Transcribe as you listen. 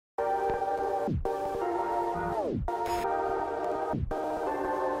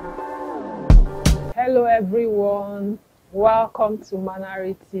Hello everyone, welcome to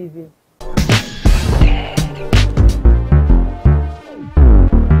Manari TV.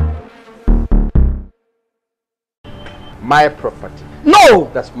 My property.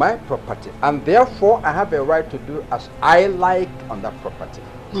 No! That's my property, and therefore I have a right to do as I like on that property.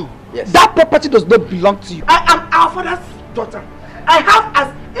 No. Yes. That property does not belong to you. I am our father's daughter. I have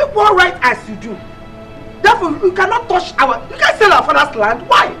as equal right as you do. Therefore, you cannot touch you can't sell our father's land.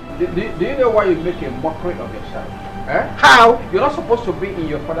 Why? Do you know why you make a mockery of yourself? Eh? How? You're not supposed to be in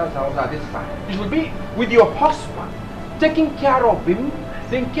your father's house at this time. You should be with your husband, taking care of him,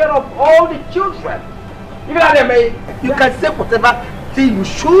 taking care of all the children. Even at the Maid. You can say whatever thing you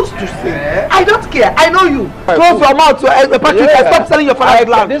choose to say. I don't care. I know you. Close your mouth to Patrick and stop selling your father's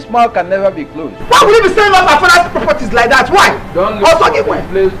land. This mouth can never be closed. Why would you be selling off our father's properties like that? Why? Don't look for a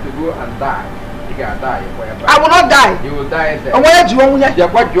place to go and die. You can die forever. I will not die. You will die there. And where do you want to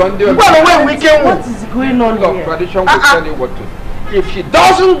what is going on here? Tradition will tell you what to do. If she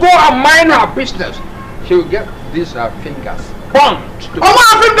doesn't go and mind her business, she will get these fingers burnt. Oh,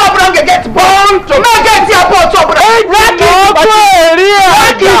 my finger will get burnt. Not get your pot up.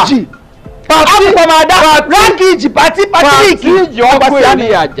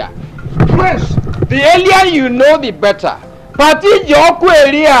 Friends, the earlier you know, the better. Pati joku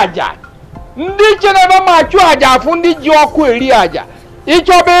eri aja. Ndi cheneva machu aja fundi joku eri aja.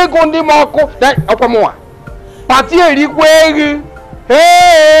 Ichobe gundi moko that okwamoa. Pati eri kwegi.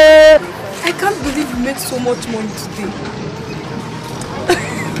 Hey! I can't believe you made so much money today.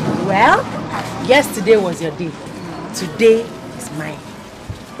 Well, yesterday was your day. Today is mine.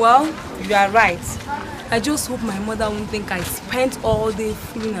 Well, you are right. I just hope my mother won't think I spent all day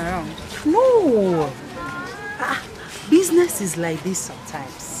fooling around. No. Business is like this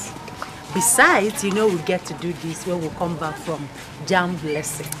sometimes. Besides, you know we get to do this when we come back from jam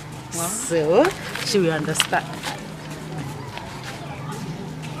blessing. Well, so, she will understand.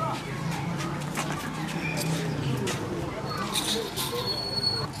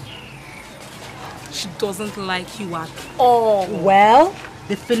 She doesn't like you at all. Well,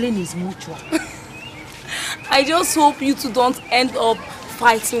 the feeling is mutual. I just hope you two don't end up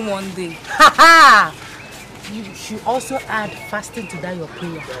fighting one day. Ha! You should also add fasting to that your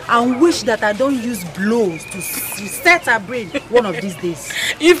prayer and wish that I don't use blows to set her brain one of these days.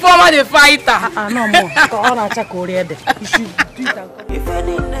 You former the fighter. No more. You should do that. If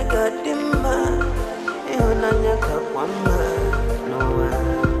any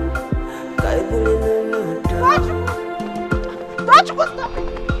Don't you go stop it!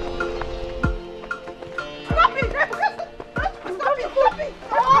 Stop it! Stop it! Stop it!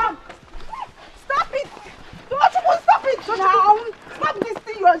 Stop it! Don't you go stop it now! Stop this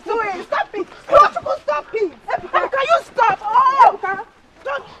thing you are doing! Stop it! Don't you go stop it! Can you stop? Oh!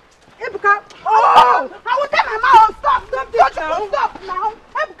 Don't! Ebuka! Oh! I will tell my mom stop! Stop this! Don't you go stop now!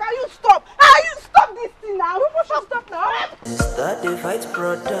 Ebuka, you stop! You stop this thing now! You should stop now! Start the fight,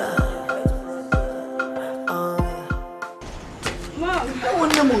 brother.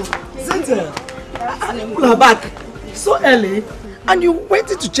 Pull her back so early, and you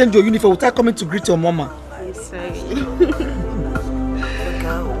waited to change your uniform without coming to greet your mama. I'm sorry.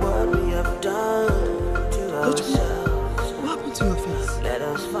 What happened to your face?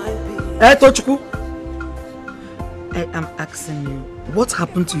 Hey, Tochukwu, I am asking you, what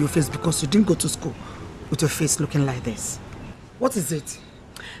happened to your face because you didn't go to school with your face looking like this? What is it?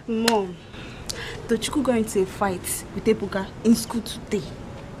 Mom, Tochukwu got into a fight with Ebuka in school today.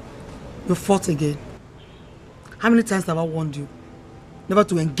 You fought again? How many times have I warned you never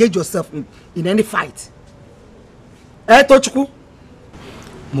to engage yourself in any fight? Eh, Tochukwu?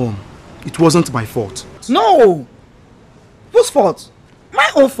 Mom, it wasn't my fault. No! Whose fault? My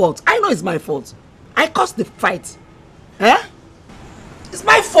own fault. I know it's my fault. I caused the fight. Eh? It's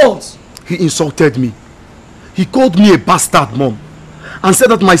my fault. He insulted me. He called me a bastard, Mom, and said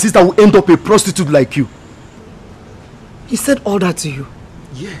that my sister will end up a prostitute like you. He said all that to you?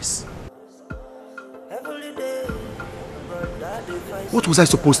 Yes. What was I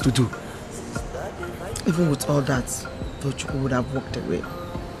supposed to do? Even with all that, Tochukwu would have walked away.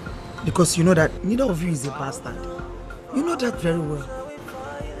 Because you know that neither of you is a bastard. You know that very well.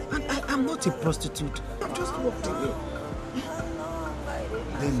 And I am not a prostitute. I've just walked away.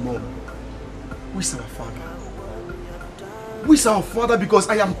 Then, Mom, where's our father? Where's our father? Because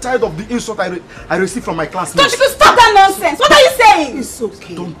I am tired of the insult I received from my classmates. Tochukwu, stop that nonsense! What are you saying? It's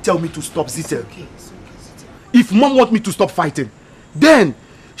okay. Don't tell me to stop, Zita. It's okay. It's okay, Zita. If Mom wants me to stop fighting, then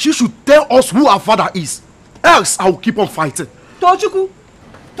she should tell us who our father is. Else, I will keep on fighting. Tochukwu!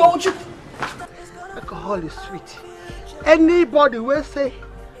 Tochukwu! Alcohol is sweet. Anybody will say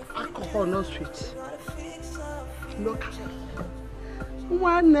alcohol not sweet. Look.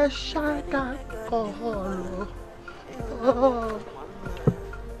 One shaka koholo.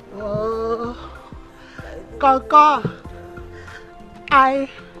 Oh. Conquer. I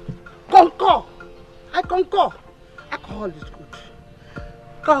concur. Alcohol is good.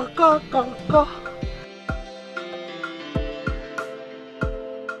 Concur.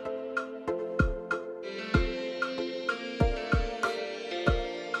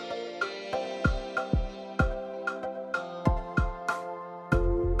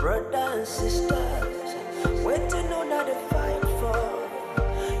 Brothers and sisters, waiting on the fight for.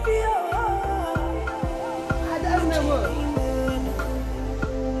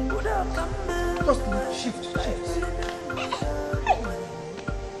 Just shift.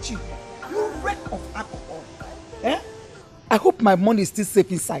 Chief, you wreck of alcohol. Eh? I hope my money is still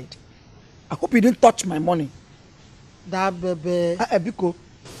safe inside. I hope you didn't touch my money. That baby. Biko.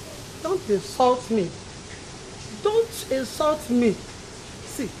 Don't insult me.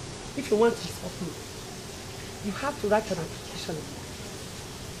 See, if you want to insult me, you have to write an application.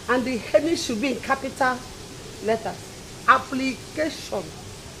 And the heading should be in capital letters. Application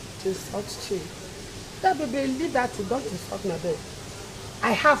to insult you. That baby, leave that to don't insult my baby.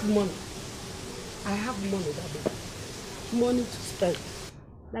 I have money. That baby. Money to spend.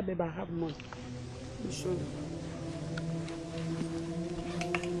 That baby, I have money. I'm sure.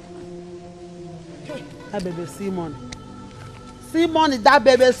 That baby see money. See money, that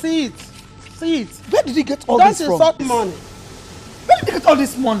baby, see it. Where did you get all this from? Don't insult money. Where did you get all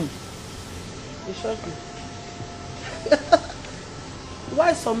this money? You shock me.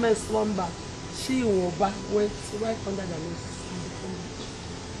 Why some men slumber? She will back wait right under the nose.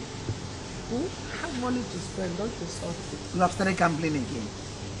 Have money to spend, don't insult me. You have started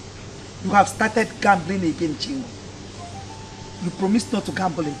gambling again. Chingo. You promised not to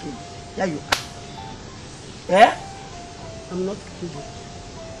gamble again. Here you are. Eh? I'm not kidding.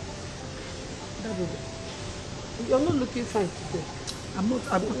 That baby. You're not looking fine today.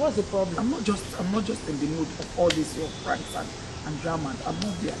 What's the problem? I'm not just in the mood of all this your pranks and drama. I'm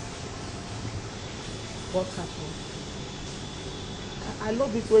not there. What happened? I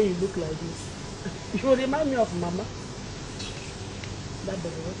love it when you look like this. You remind me of Mama. That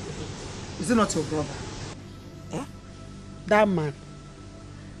baby, what is it? Is it not your brother? Eh? That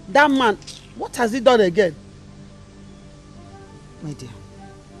man, what has he done again? My dear.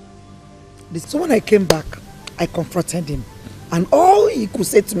 So when I came back, I confronted him. And all he could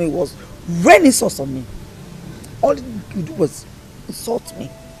say to me was, rain insults on me. All he could do was insult me.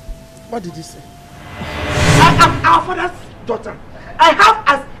 What did he say? I am our father's daughter. I have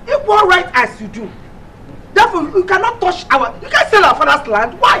as equal right as you do. Therefore, you cannot touch you can't sell our father's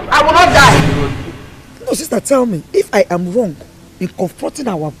land. Why? I will not die. No, sister, tell me, if I am wrong in confronting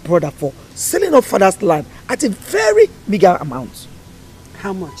our brother for selling our father's land at a very meager amount.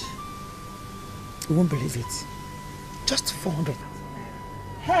 How much? You won't believe it. Just 400.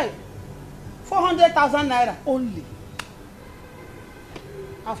 Hey, 400,000 naira only.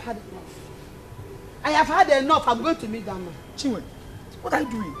 I've had enough. I have had enough. I'm going to meet that man. Chinwe, what are you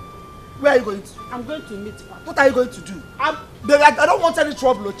doing? Where are you going to? I'm going to meet Pat. What are you going to do? Baby, I don't want any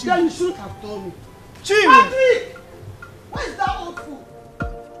trouble, Chinwe. Then you shouldn't have told me. Chinwe! Where is that old fool?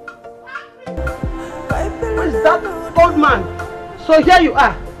 Where is that old man? So here you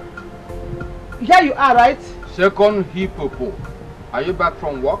are. Here you are, right? Second hippopo. Are you back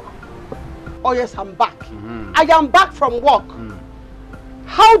from work? Oh yes, I'm back. I am back from work.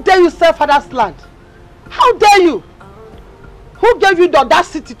 How dare you sell father's land? How dare you? Who gave you the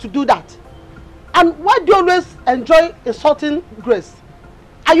audacity to do that? And why do you always enjoy insulting Grace?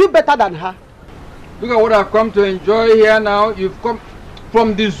 Are you better than her? Look at what I've come to enjoy here now. You've come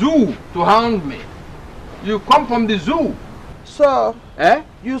from the zoo to hound me. You've come from the zoo. So,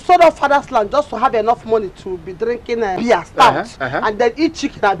 you sold off father's land just to have enough money to be drinking beer, stout, and then eat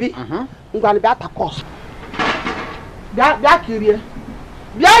chicken, abi? I'm going to be at a cost.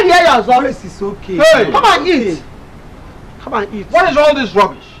 Grace is okay. Hey! Come and eat. Come and eat. What is all this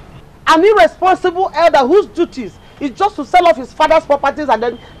rubbish? An irresponsible elder whose duties is just to sell off his father's properties and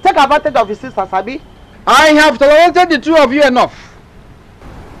then take advantage of his sister, Sabi? I have tolerated the two of you enough.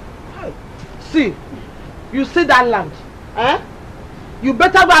 See, you see that land, you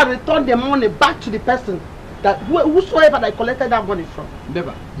better go and return the money back to the person that whosoever that collected that money from.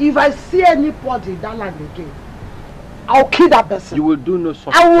 Never. If I see anybody in that land again, I'll kill that person. You will do no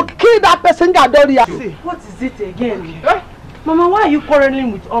such I will kill that person, Gadoria. See, what is it again? Mama, why are you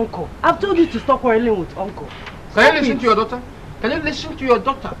quarreling with uncle? I've told you to stop quarreling with uncle. Can you listen to your daughter? Can you listen to your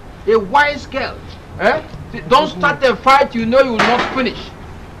daughter? A wise girl. Don't start a fight you know you will not finish.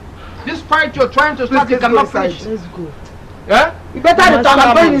 This fight you're trying to start, you cannot finish. Let's go. Yeah? You better return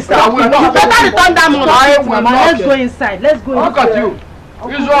that money. You better return that money. Mama, let's go inside. Let's go inside. Look at you.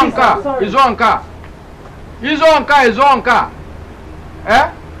 His own car. His own car. His own car. His own car.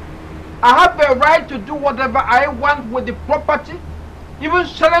 Eh? I have the right to do whatever I want with the property. Even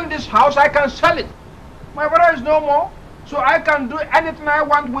selling this house, I can sell it. My brother is no more, so I can do anything I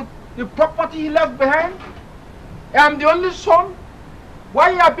want with the property he left behind. I'm the only son.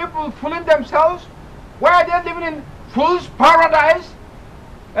 Why are people fooling themselves? Why are they living in fool's paradise?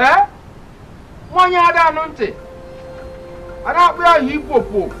 Eh? Mama,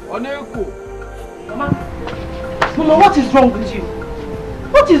 what is wrong with you?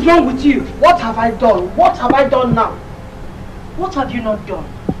 What is wrong with you? What have I done? What have I done now? What have you not done?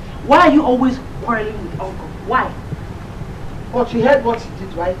 Why are you always quarreling with Uncle? Why? But you heard what he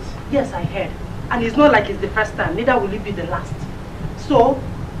did, right? Yes, I heard. And it's not like it's the first time, neither will it be the last. So?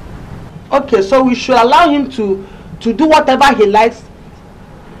 Okay, so we should allow him to do whatever he likes.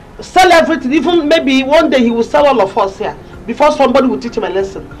 Sell everything, even maybe one day he will sell all of us here. Before somebody will teach him a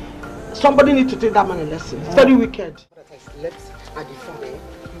lesson. Somebody needs to teach that man a lesson. It's very wicked. At the farm, you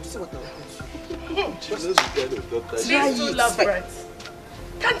see what Please do love birds.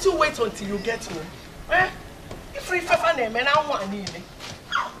 Can't you wait until you get home? Eh? If you have a man, I want to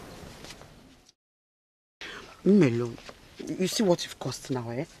Melo, you see what you've caused now,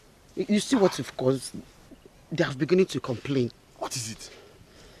 eh? You see what you've caused. They are beginning to complain. What is it?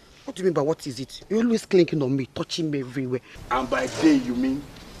 What do you mean by what is it? You're always clinking on me, touching me everywhere. And by day, you mean?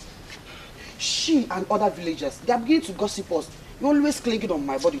 She and other villagers, they are beginning to gossip us. You're always clinging on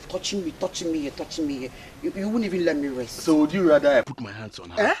my body, touching me here, touching me here. You wouldn't even let me rest. So would you rather I put my hands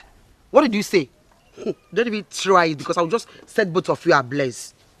on her? Eh? What did you say? Don't even try it because I'll just set both of you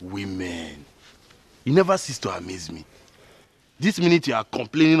ablaze. Women, you never cease to amaze me. This minute you are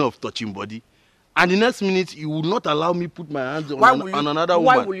complaining of touching body, and the next minute you will not allow me put my hands on another woman.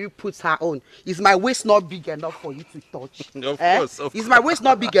 Why will you put her on? Is my waist not big enough for you to touch? Of course. Is my waist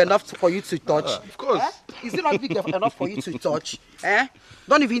not big enough for you to touch? Of course. Is it not big enough for you to touch?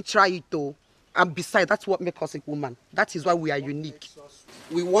 Don't even try it though. And besides, that's what makes us a woman. That is why we are unique.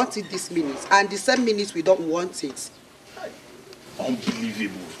 We want it this minute, and the same minute we don't want it.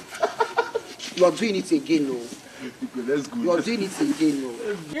 Unbelievable. You are doing it again, no. Let's go. You are doing it again, no.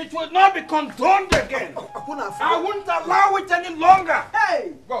 It will not be condoned again. I won't allow it any longer.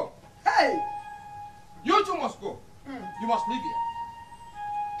 Hey! Go. Hey! You two must go. You must leave here.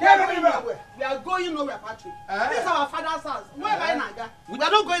 We are going nowhere, Patrick. This is our father's house. Where am I, Naga? We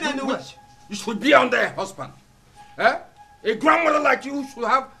are not going anywhere. You should be under a husband. A grandmother like you should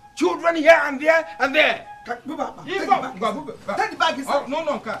have children here and there and there. Go back. Take the bag inside. Oh,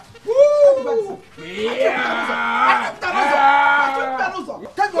 no, car. Woo! Yeah.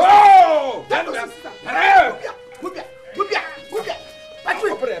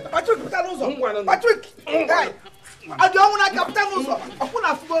 Patrick! I don't want to captain also.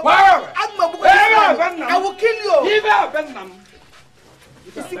 I will kill you.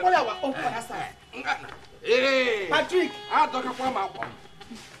 You see what I want to say? Patrick!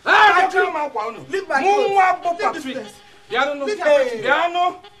 Leave my clothes. Leave this place.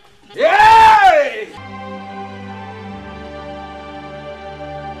 Hey!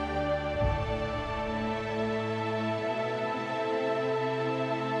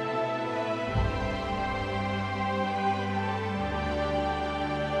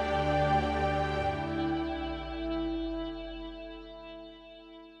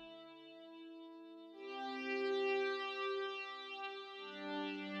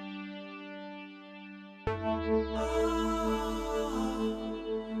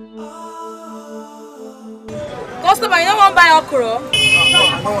 Customer, you don't want to buy okra?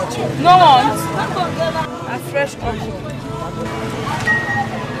 No one. A fresh okra.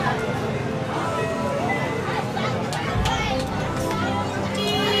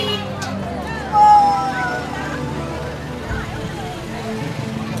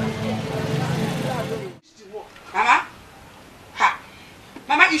 Mama? Ha!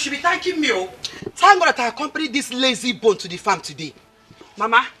 Mama, you should be thanking me. Thank God that I accompanied this lazy bone to the farm today.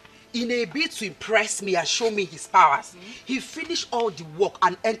 Mama, in a bid to impress me and show me his powers, he finished all the work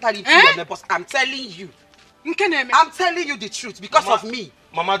and entered into your neighbors. I'm telling you. I'm telling you the truth because of me.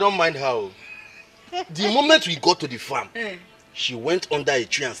 Mama, don't mind her. The moment we got to the farm, she went under a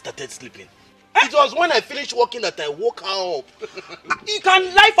tree and started sleeping. It was when I finished working that I woke her up. You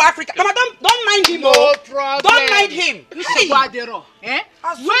can lie for Africa. Mama, don't mind him. No problem. Don't mind him.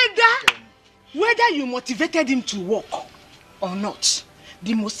 Whether you motivated him to work or not,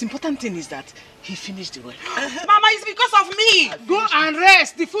 The most important thing is that he finished the work. Mama, it's because of me. Go and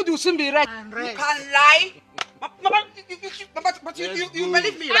rest. The food will soon be ready. You can lie. Mama, but you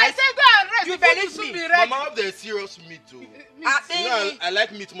believe me, right? I said go and rest. You The food will believe soon me. be ready. Mama, there's serious meat too. I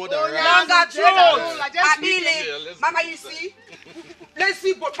like meat more than rice. Longer throat. Mama, you see? Let's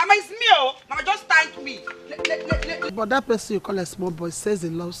see, but Mama, it's me. Oh. Mama, just thank me. But that person you call a small boy says he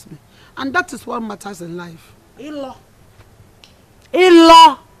loves me. And that is what matters in life. In-law.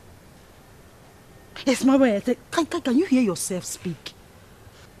 In-law. Yes, Mama, can you hear yourself speak?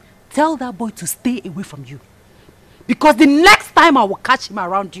 Tell that boy to stay away from you. Because the next time I will catch him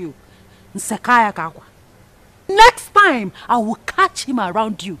around you, next time I will catch him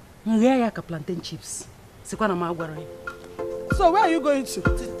around you, plantain chips. So where are you going to?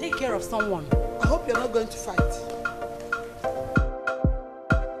 To take care of someone. I hope you're not going to fight.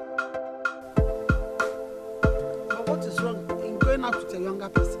 But what is wrong in going out with a younger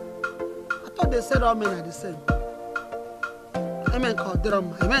person? I thought they said all men are the same. Amen called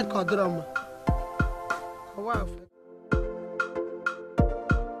drama. Amen called drama. Wow.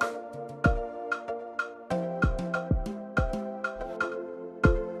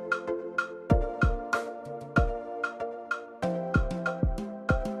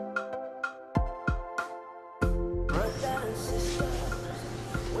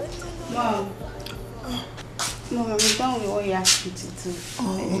 Mom, I'm done with what you asked me to do.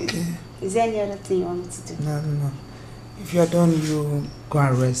 Oh, okay. Is there any other thing you want me to do? No. If you're done, you go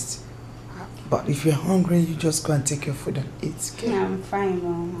and rest. But if you're hungry, you just go and take your food and eat. Okay? No, I'm fine,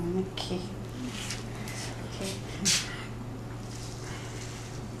 Mom. I'm okay. Okay.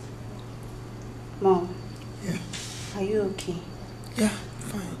 Mom. Yeah. Are you okay? Yeah,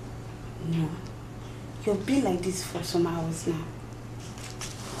 fine. No. You've been like this for some hours now.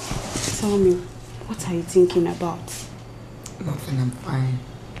 Tell me, what are you thinking about? Nothing, I'm fine.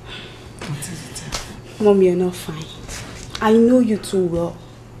 What is it? Mom, you're not fine. I know you too well.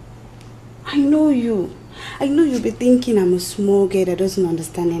 I know you. I know you'll be thinking I'm a small girl that doesn't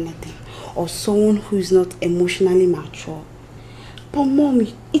understand anything. Or someone who is not emotionally mature. But Mom,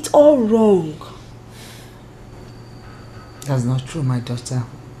 it's all wrong. That's not true, my daughter.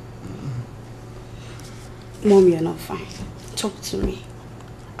 Mom, you're not fine. Talk to me.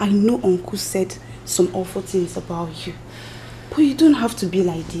 I know Uncle said some awful things about you. But you don't have to be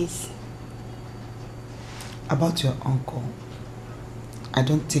like this. About your uncle, I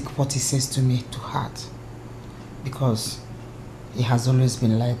don't take what he says to me to heart. Because he has always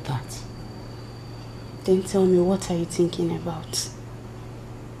been like that. Then tell me, what are you thinking about?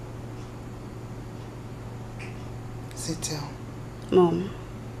 Sit down. Mom.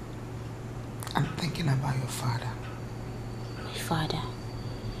 I'm thinking about your father. My father?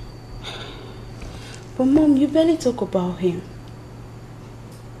 But Mom, you barely talk about him.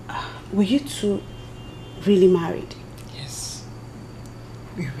 Were you two really married? Yes,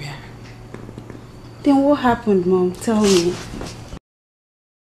 we were. Then what happened, Mom? Tell me.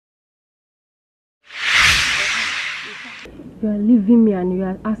 You are leaving me and you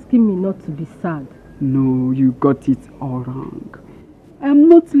are asking me not to be sad. No, you got it all wrong. I am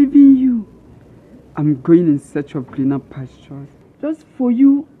not leaving you. I'm going in search of greener pastures. Just for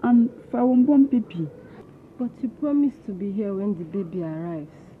you and for our unborn baby. But you promised to be here when the baby arrives.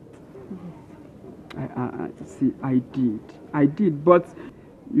 See, I did, but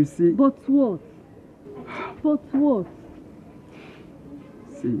you see... But what? But what?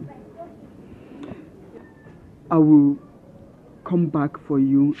 See, I will come back for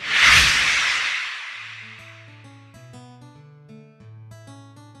you.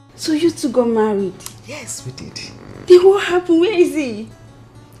 So you two got married? Yes, we did. Then what happened? Where is he?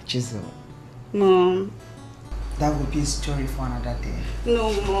 Chisel. Mom. That would be a story for another day.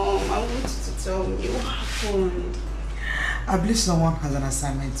 No, Mom. I want you to tell me what happened. I believe someone has an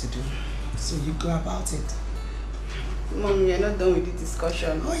assignment to do. So you go about it. Mom, you're not done with the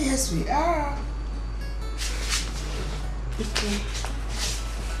discussion. Oh, yes, we are. Okay.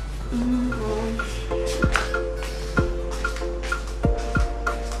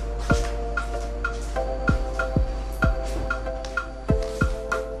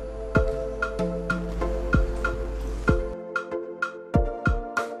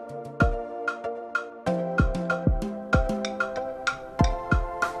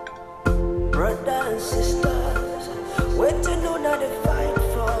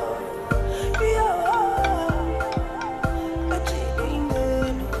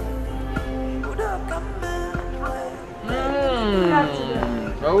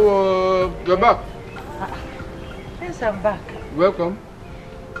 You're back. Yes, I'm back. Welcome.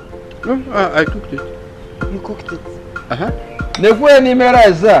 No, I cooked it. You cooked it? Uh-huh. nekwe ni mera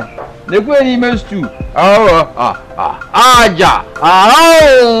eza nekwe ni me stew aja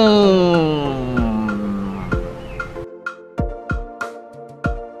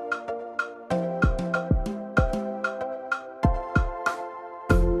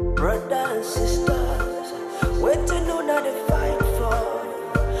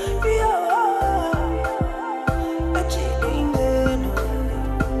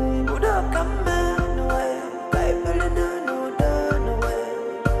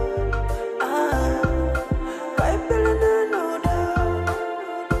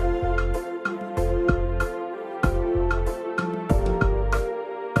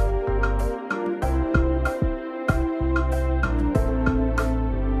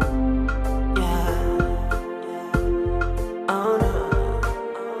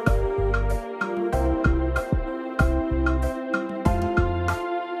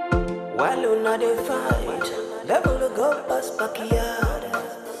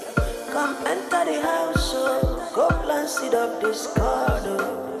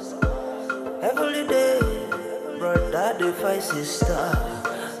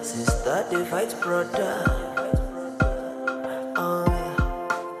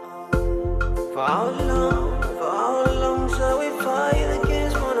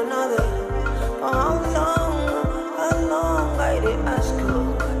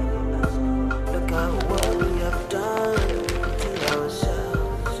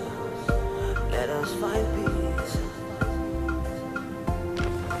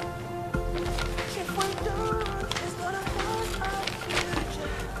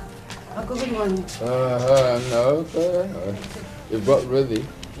You got ready?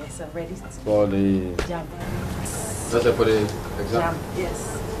 Yes, I'm ready. For the jam. That's it for the exam? Jam,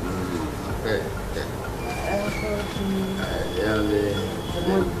 yes. Okay. Yeah, the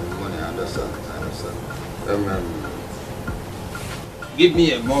money, I understand. Give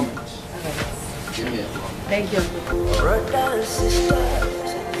me a moment. Give me a moment. Thank you. Brothers and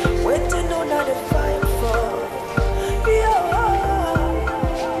sisters, waiting on the fight for.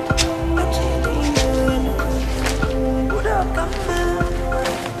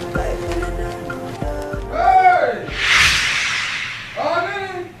 Hey!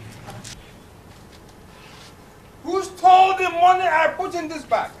 Honey! Who stole the money I put in this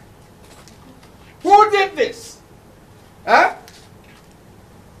bag? Who did this? Huh?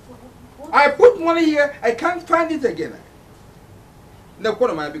 I put money here, I can't find it again. Now, what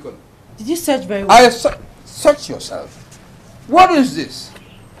am I becoming? Did you search very well? Search yourself. What is this?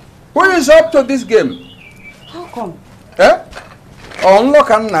 Who is up to this game? How come? Eh? Unlock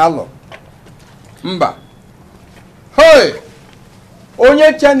and nalo. Mba. Hey!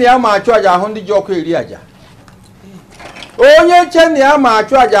 Onye cheni ama achu aja hundi joku eri aja. Onye cheni ama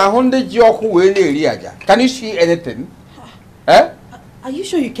achu aja hundi joku we eri aja. Can you see anything? Eh? Are you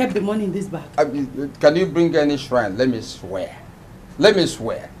sure you kept the money in this bag? Can you bring any shrine? Let me swear. Let me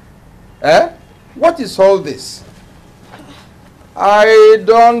swear. Eh? What is all this? I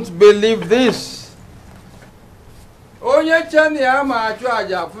don't believe this. Onye chani ama achu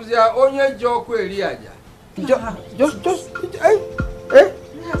aja fuzia onye joku eri aja. Just eh?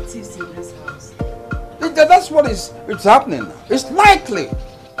 We have thieves in this house. That's what it's happening now. It's likely.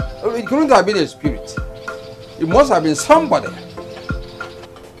 It couldn't have been a spirit. It must have been somebody.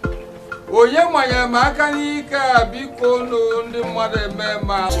 Oye maya makanika biko no ndi mother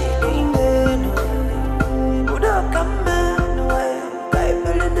mema.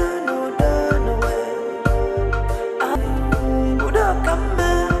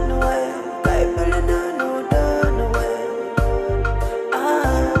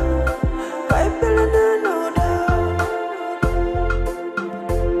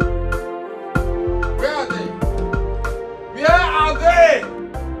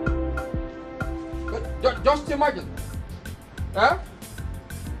 Just imagine. Huh?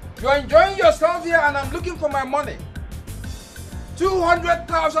 You're enjoying yourself here and I'm looking for my money.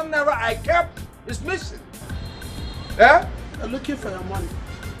 200,000 naira I kept is missing. Yeah? You're looking for your money.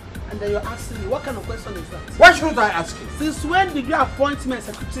 And then you're asking me, what kind of question is that? Why should I ask you? Since when did you appoint me as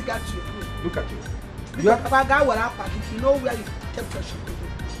security guard to your room? Look at you. If you know where you kept your shit,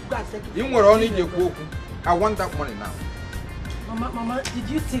 go and take it. You were only the cook. I want that money now. Mama, did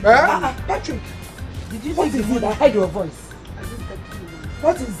you take the money? Patrick, did you what take is the it? money? I heard your voice. I didn't take the money.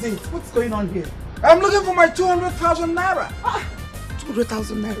 What is it? What's going on here? I'm looking for my 200,000 naira.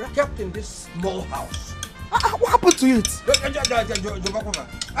 200,000 naira? Kept in this small house. What happened to it?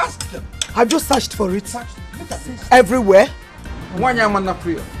 Ask them. I've just searched for it. Look at this. Everywhere. One young man not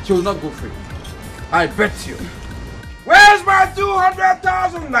free. She will not go free. I bet you. Where's my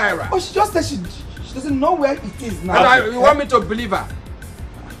 200,000 naira? Oh, she just said She doesn't know where it is now. And you want me to believe her?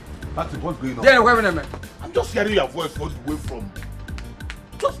 That's what's going on. Yeah, wait a minute. I'm just hearing your voice all the way from.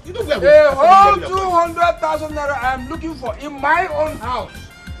 Just, you know where A whole 200,000 naira I am looking for in my own house.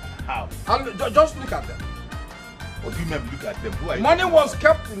 How? And just look at them. What do you mean look at them? Who are you? Money was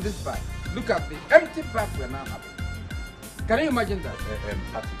kept in this bag. Look at the empty bag we're now having. Can you imagine that?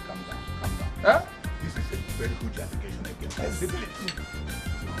 Patrick, calm down, calm down. Huh? This is a very huge allegation against my siblings.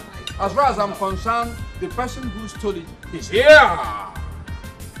 As far as I'm concerned, the person who stole it is here.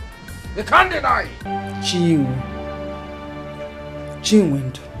 They can't deny it.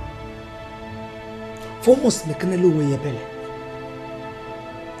 Chinwendo. For almost mekanelo we yebele.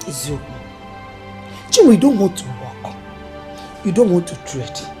 Is open. Chinwe, you don't want to walk. You don't want to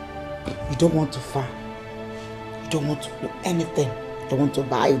trade. You don't want to farm. You don't want to do anything. You don't want to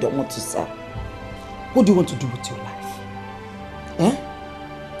buy. You don't want to sell. What do you want to do with your life? Eh?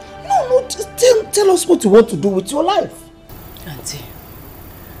 No, just tell us what you want to do with your life. Auntie,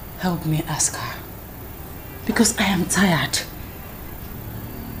 help me ask her. Because I am tired.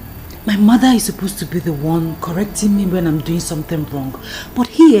 My mother is supposed to be the one correcting me when I'm doing something wrong. But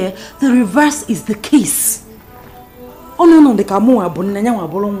here, the reverse is the case. Oh no,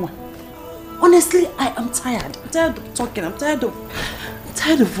 honestly, I am tired. I'm tired of talking. I'm tired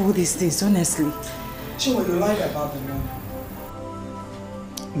of all these things, honestly. Chinwe, you lied about the money.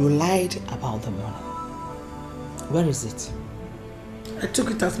 You lied about the money. Where is it? I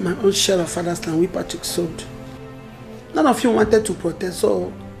took it as my own share of father's land we Patrick sold. None of you wanted to protest,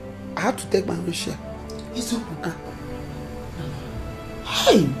 so I had to take my own share. It's okay.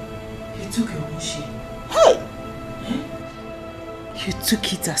 Hey! You took your own share? Hey! You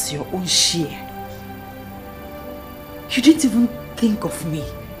took it as your own share. You didn't even think of me.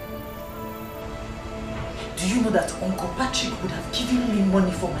 Do you know that Uncle Patrick would have given me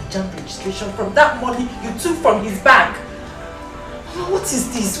money for my jam registration from that money you took from his bag? What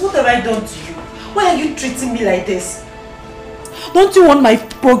is this? What have I done to you? Why are you treating me like this? Don't you want my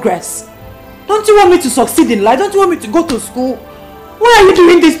progress? Don't you want me to succeed in life? Don't you want me to go to school? Why are you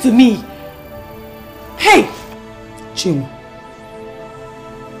doing this to me? Hey! Chinwe,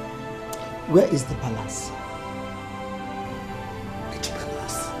 where is the balance? Which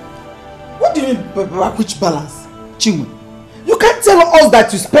balance? What do you mean by which balance? Chinwe, you can't tell us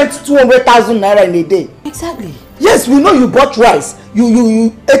that you spent 200,000 naira in a day. Exactly. Yes, we know you bought rice,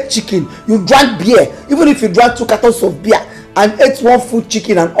 you ate chicken, you drank beer. Even if you drank 2 cartons of beer and ate 1 full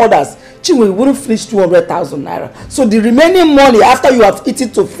chicken and others, Chinwe, you wouldn't finish 200,000 naira. So the remaining money after you have eaten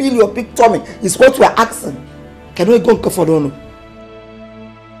to fill your big tummy is what we are asking. Can we go for Dono?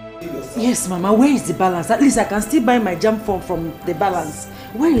 Yes, Mama, where is the balance? At least I can still buy my jam from the balance.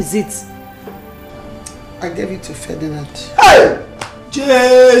 Where is it? I gave it to Ferdinand. Hey!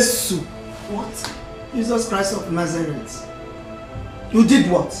 Jesus! What? Jesus Christ of Nazareth. You did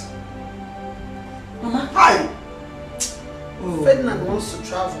what? Mama? Hi! Oh. Ferdinand wants to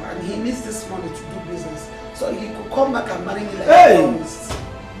travel and he needs this money to do business. So he could come back and marry me like hey! he promised.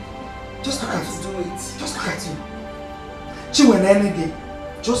 Just look at you. Do it. Just look at you. Chinwe, any day.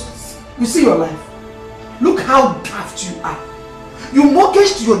 Just, you see your life. Look how daft you are. You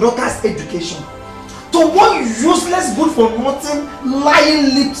mortgaged your daughter's education to one useless, good for nothing,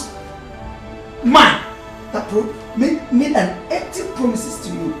 lying-lipped man that made an empty promises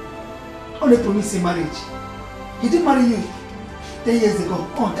to you. On a promise in marriage. He didn't marry you 10 years ago.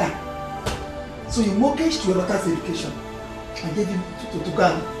 On that. So you mortgaged your daughter's education and gave him to go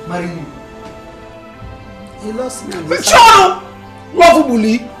and marry you. He lost me. Shut up! Love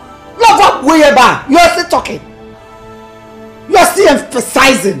bully. Love way back. You are still talking. You are still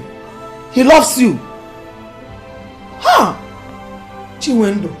emphasizing. He loves you. Huh?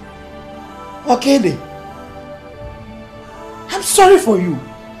 Chinwendo. Okay then. I'm sorry for you.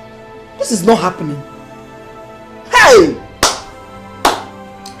 This is not happening. Hey!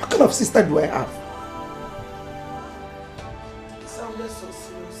 What kind of sister do I have? It sounded so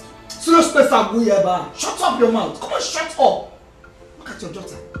serious. Seriousness, Aguyeba. Shut up your mouth. Come on, shut up. Look at your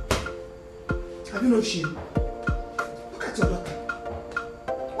daughter. Have you no shame? Look at your daughter.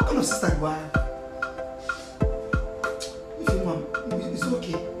 What kind of sister do I have? If your mom, it's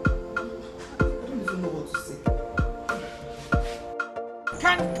okay. I don't even know what to say.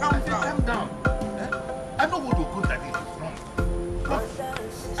 Calm down. I know what your that is wrong. But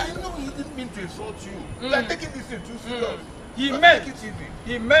I know he didn't mean to insult you. You are taking this too serious.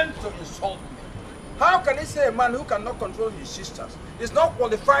 He meant to insult me. How can he say a man who cannot control his sisters is not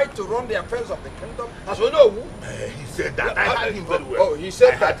qualified to run the affairs of the kingdom? As we know, he said that. I heard him very well. Oh, he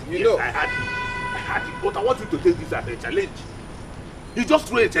said that. You know. I heard him. But I want you to take this as a challenge. He just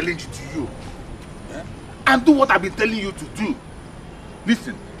threw a challenge to you. and do what I've been telling you to do.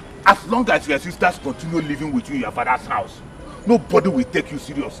 Listen, as long as your sisters continue living with you in your father's house, nobody will take you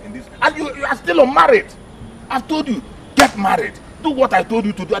serious in this. And you are still unmarried. I've told you, get married. Do what I told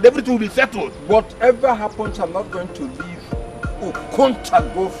you to do and everything will be settled. Whatever happens, I'm not going to leave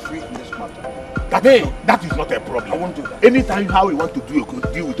Okonta go free in this matter. That is not a problem. I won't do that. Anytime how you want to deal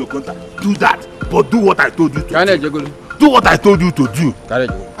with Okonta, do that. But do what I told you to do. Do what I told you to do.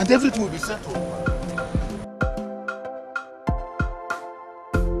 And everything will be settled.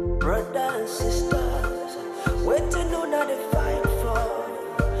 Brothers and sisters, waiting on the fight for.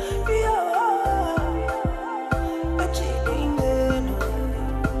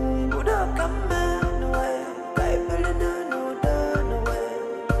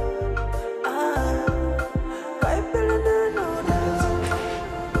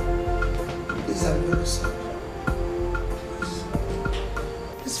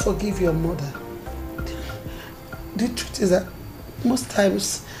 Please forgive your mother. The truth is that most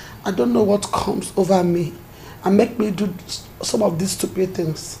times I don't know what comes over me and make me do some of these stupid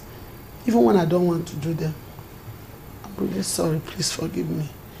things, even when I don't want to do them. I'm really sorry. Please forgive me.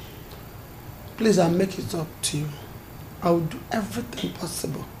 Please, I'll make it up to you. I will do everything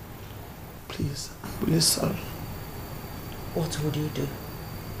possible. Please, I'm really sorry. What would you do?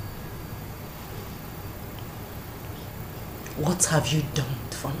 What have you done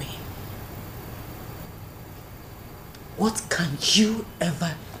for me? What can you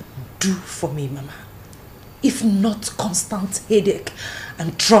ever do for me, Mama? If not constant headache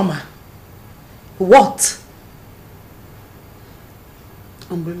and trauma. What?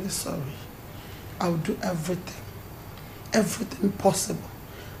 I'm really sorry. I'll do everything. Everything possible.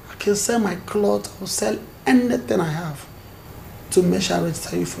 I can sell my clothes. I'll sell anything I have to make sure I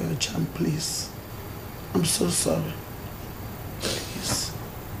register you for your jam, please. I'm so sorry. Please.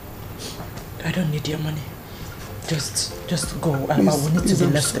 I don't need your money. Just go. I will need to be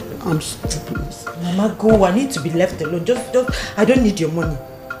left alone. I'm sorry, please. Mama, go. I need to be left alone. I don't need your money.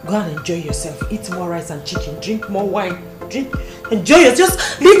 Go and enjoy yourself. Eat more rice and chicken. Drink more wine. Enjoy yourself.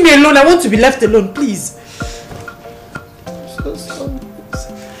 Just leave me alone. I want to be left alone, please. I'm so sorry.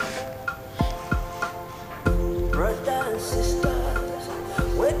 Brothers and sisters,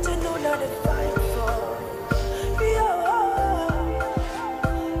 waiting on the fight for.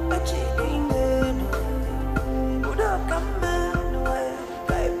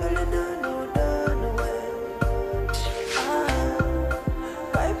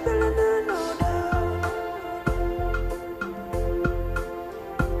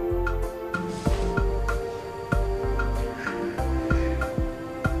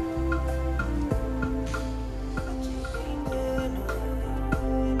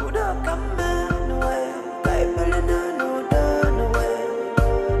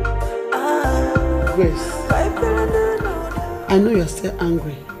 Grace, I know you're still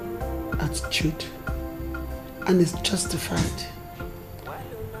angry at Jude, and it's justified.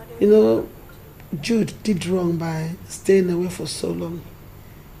 You know, Jude did wrong by staying away for so long,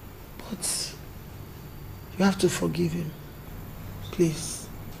 but you have to forgive him. Please.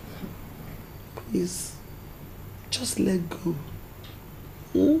 Please. Just let go.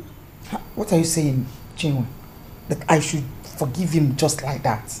 What are you saying, Chinwe? That I should forgive him just like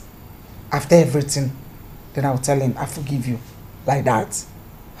that? After everything, then I'll tell him, I forgive you. Like that.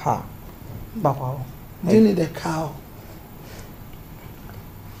 Ha. Wow. Do you need a cow?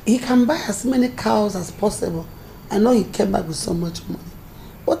 He can buy as many cows as possible. I know he came back with so much money.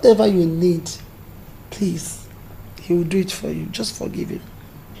 Whatever you need, please, he will do it for you. Just forgive him.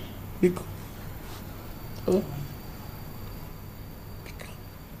 Because, oh.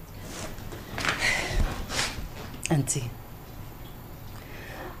 Auntie,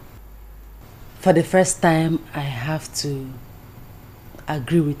 for the first time, I have to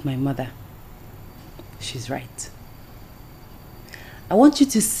agree with my mother. She's right. I want you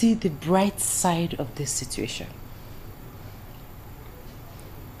to see the bright side of this situation.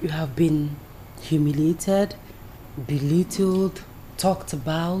 You have been humiliated, belittled, talked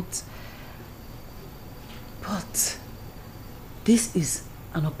about, but this is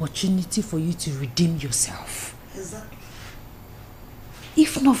an opportunity for you to redeem yourself. Exactly.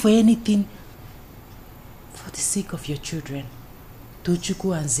 If not for anything, for the sake of your children,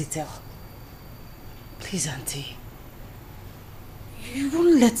 Tochukwu and Zitel. Please, Auntie, you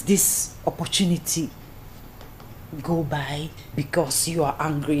won't let this opportunity go by because you are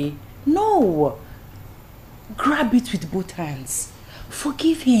angry. No! Grab it with both hands.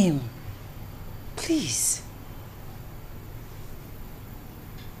 Forgive him. Please.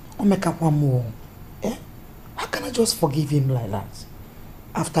 I'll make up one more. Eh? How can I just forgive him like that?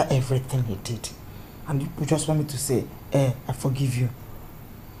 After everything he did. and you just want me to say, I forgive you.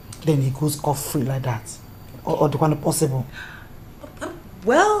 Then he goes off-free like that. Or the one possible.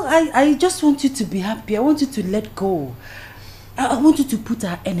 Well, I just want you to be happy. I want you to let go. I want you to put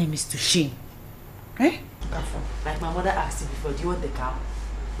our enemies to shame. Eh? Like my mother asked you before, do you want the cow?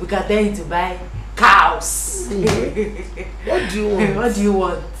 We can tell you to buy cows. What do you want? What do you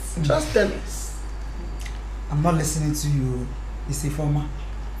want? Just tell us. I'm not listening to you, Mr. Former.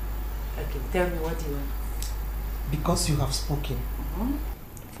 Okay, tell me what do you want? Because you have spoken.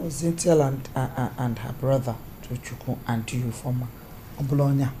 For Zintiel and her brother, Chochuku, and you, Former,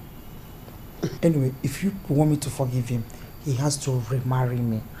 Obolonia. Anyway, if you want me to forgive him, he has to remarry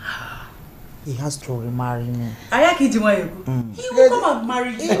me. He has to remarry me. He will come and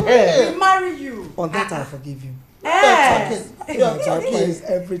marry you. He will marry you. On that, I forgive you. You're talking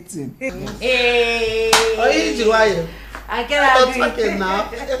everything. I cannot talking now.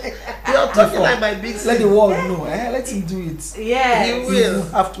 You're talking like my big sister. Let the world know. Let him do it. Yes. He will. He will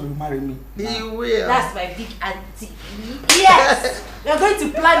have to remarry me. He will. That's my big auntie. Yes. We're going to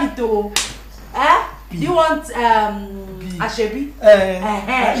plan it though. Do you want Ashebi?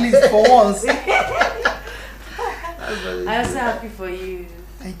 At least for once. I'm so happy for you.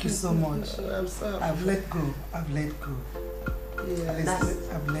 Thank you so much. I'm so happy. I've let go. Yeah,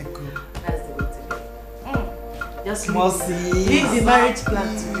 I've let go. That's the way to go. Just leave the marriage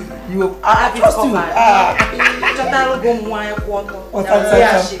plan to me. I trust you.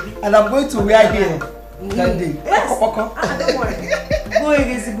 And I'm going to wear here that day. Yes. Don't worry. Go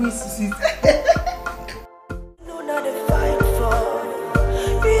against the business.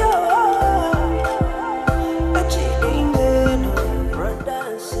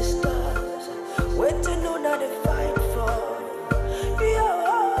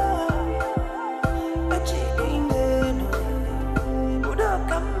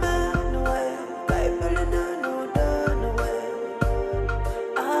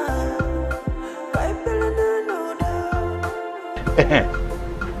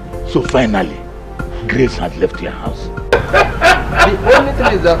 So finally, Grace has left your house. The only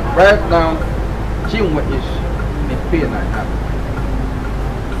thing is that right now, Chinwe is in pain I have.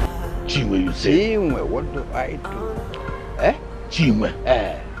 Chinwe, you say? Chinwe, what do I do? Chinwe?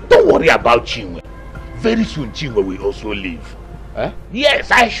 Don't worry about Chinwe. Very soon Chinwe will also leave. Yes,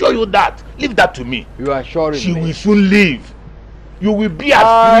 I assure you that. Leave that to me. You are sure she will soon leave. You will be as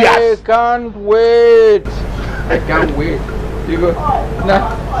free as... I can't wait. I can't wait. You go.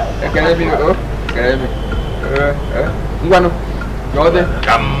 Nah. Can I be? Oh, can I be? Ngwano. Go there.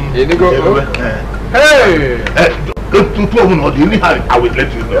 Come. Here you go. Hey. I will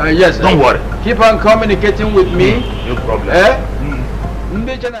let you know. Yes. Don't worry. Keep on communicating with me. No problem.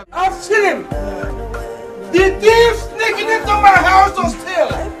 I've seen him. The thief sneaking into my house to steal.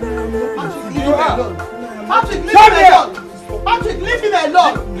 You are. Patrick, leave him alone. Patrick, leave him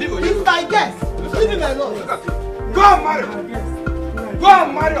alone. He's my guest. Leave him alone. Go and marry. Go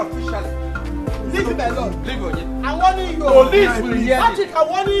and marry officially. Leave him alone. Leave him. I'm warning you. Police will hear Patrick, I'm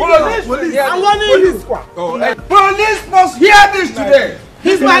warning you. Police will hear I'm warning you. Police must hear this today.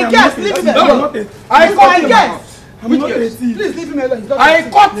 He's my guest. Leave him alone. I caught him. Which guest? Please leave him alone. I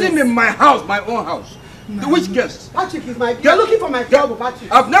caught him in my house, my own house. Which guest? Patrick is my. You're looking for my trouble,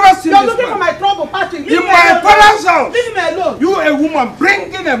 Patrick. I've never seen You're this looking man. for my trouble, Patrick. In my father's house. Leave him alone. You a woman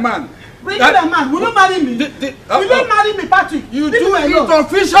bringing a man. Bringing a man. Will you marry me? Will you marry me, Patrick? You leave do him it alone.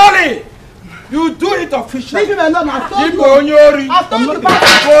 officially. You do it officially. Leave him alone. I've told you. I've told you,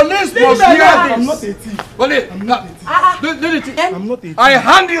 Patrick. Police must hear this. I'm not a thief. Police. I'm not a thief. I'm not a thief. I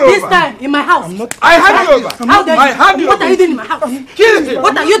hand you over. This time in my house. I hand you over. I hand you over. What are you doing in my house? Kill him.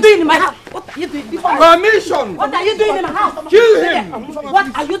 What are you doing in my house? What are you doing? Permission. What are you doing in my house? Kill him.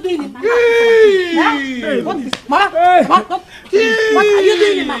 What are you doing in my house? What are you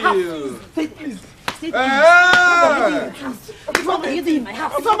doing in my house? What are you doing in my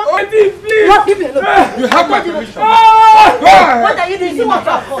house? You have my permission. What are you doing in my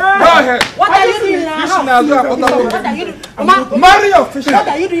house? Go ahead. What are you doing in my house? What are you doing? Marry officially. What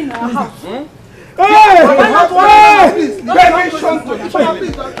are you doing in my house? Permission to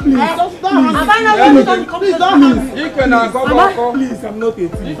Please, I'm not a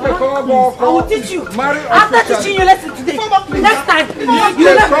thief. I will teach you. After teaching you lesson today, next time, you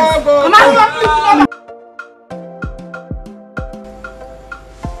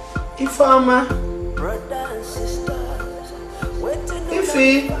Ifeoma.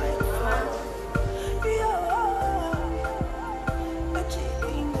 Ife.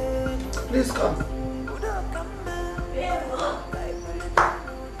 Please come.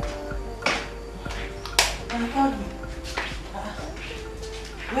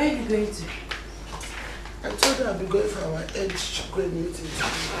 Where are you going to? I'll be going for our age grade meeting.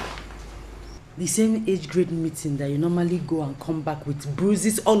 The same age grade meeting that you normally go and come back with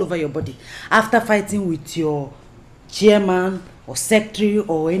bruises all over your body after fighting with your chairman or secretary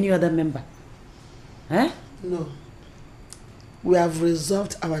or any other member. Huh? No. We have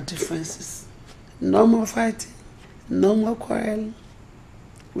resolved our differences. No more fighting. No more quarreling.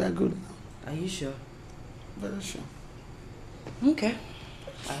 We are good now. Are you sure? Very sure. Okay.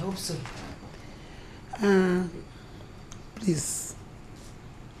 I hope so. Please,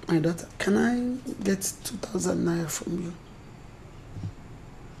 my daughter, can I get 2,000 naira from you?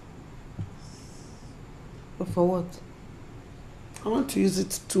 But for what? I want to use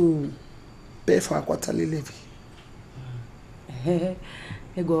it to pay for a quarterly levy.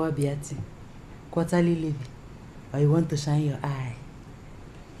 Ego Biati. Quarterly levy. Or you want to shine your eye?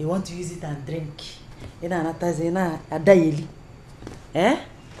 You want to use it and drink? Eh?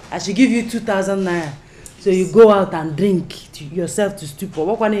 I should give you 2,000 naira. So you go out and drink to yourself to stupor.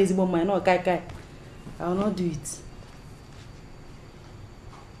 What one is my no kai? I will not do it.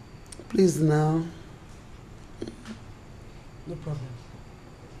 Please now. No problem.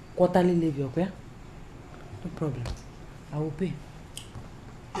 Quarterly levy, okay? No problem. I will pay.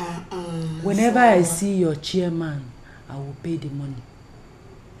 Whenever I see your chairman, I will pay the money.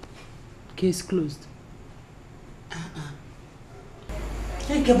 Case closed.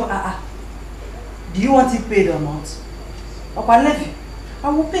 Hey, Kebo, do you want it paid or not? Upon levy, I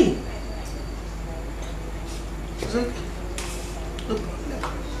will pay. Okay. No problem.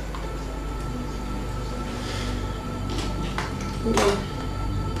 Okay.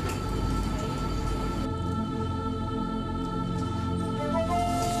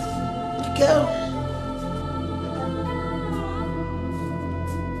 Go.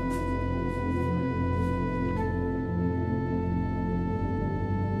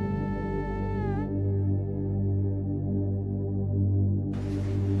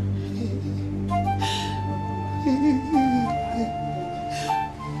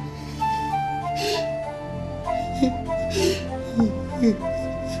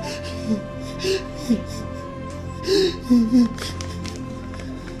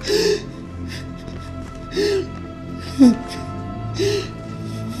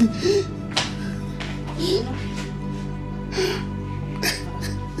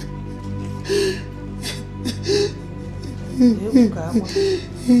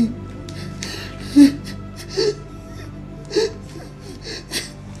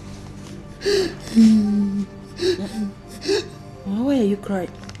 Why are you crying?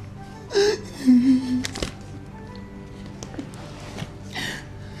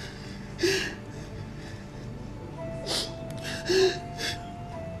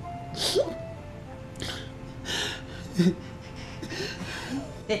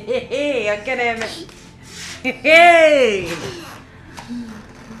 Hey, I can't have it. Hey!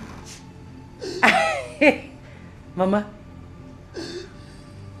 Mama,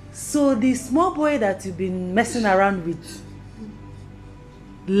 so the small boy that you've been messing around with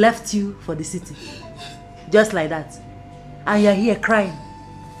left you for the city, just like that, and you're here crying.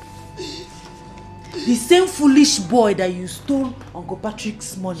 The same foolish boy that you stole Uncle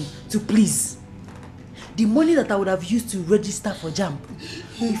Patrick's money to please, the money that I would have used to register for JAMB.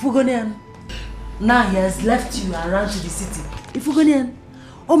 Ifugonian, now he has left you and ran to the city. Ifugonian,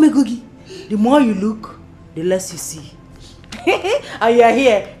 oh my gogi, the more you look, the less you see. And you are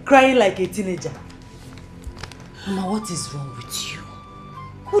here crying like a teenager. Mama, what is wrong with you?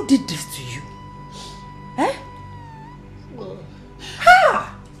 Who did this to you? Eh?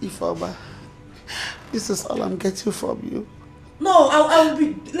 Ha! Ifeoma, this is all I'm getting from you. No, I will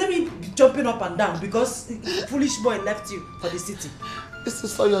be. Let me be jumping up and down because the foolish boy left you for the city. This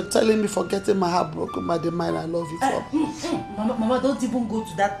is all you're telling me for getting my heart broken by the man I love you for. Mama, don't even go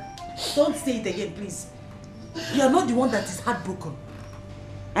to that. Don't say it again, please. You are not the one that is heartbroken.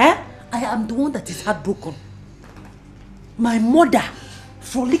 Eh? I am the one that is heartbroken. My mother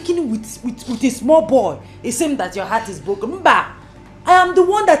frolicking with a small boy is saying that your heart is broken. Mba, I am the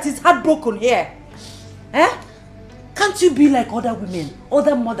one that is heartbroken here. Eh? Can't you be like other women,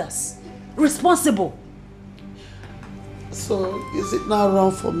 other mothers? Responsible. So, is it now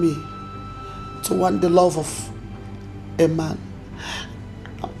wrong for me to want the love of a man?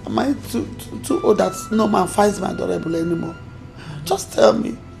 Am I too old that no man finds my adorable anymore? Just tell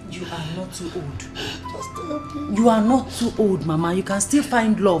me. You are not too old. Just tell me. You are not too old, Mama. You can still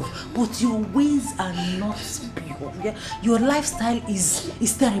find love, but your ways are not pure. Yeah? Your lifestyle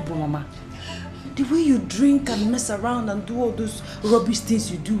is terrible, Mama. The way you drink and mess around and do all those rubbish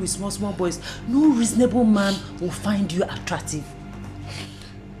things you do with small boys, no reasonable man will find you attractive.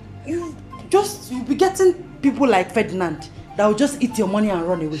 You'll be getting people like Ferdinand that will just eat your money and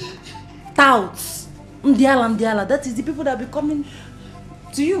run away. Touts, Ndiala, that is the people that will be coming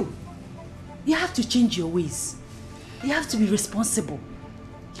to you. You have to change your ways. You have to be responsible.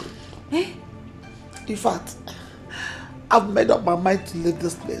 Eh? In fact, I've made up my mind to leave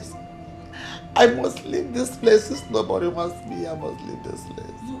this place. I must leave this place. Since nobody wants me, I must leave this place.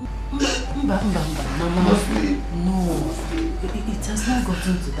 Mama, no, it has not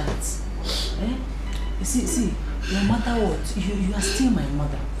gotten to that. Eh? See, no matter what, you are still my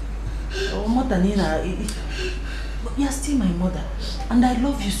mother. Or mother Nina, you are still my mother, and I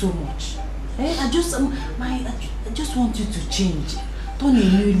love you so much. Eh? I just want you to change, turn a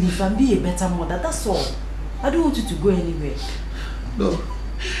new leaf, and be a better mother. That's all. I don't want you to go anywhere. No,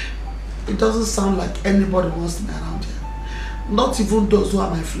 it doesn't sound like anybody wants me around here. Not even those who are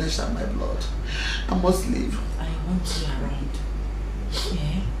my flesh and my blood. I must leave. I want you around.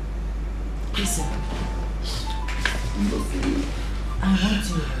 Yeah? Listen. I want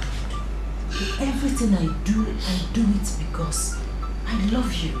you around. Everything I do it because I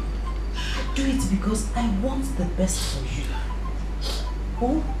love you. I do it because I want the best for you.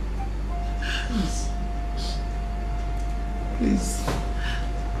 Oh? Please. Please.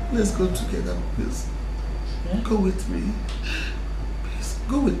 Let's go together, please. Yeah? Go with me. Please,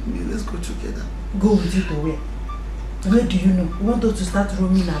 go with me. Let's go together. Go with you to where? Where do you know? You want us to start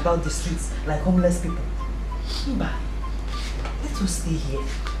roaming about the streets like homeless people? Mba, let us stay here.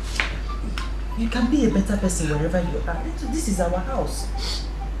 You can be a better person wherever you are. This is our house.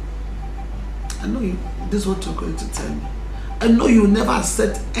 I know you. This is what you're going to tell me. I know you will never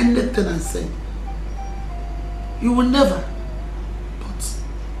accept anything I say. You will never. But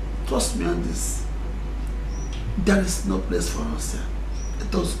trust me on this. There is no place for us here.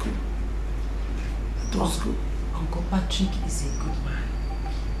 Let us go. Let us go. Uncle Patrick is a good man.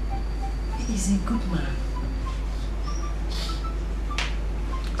 He is a good man.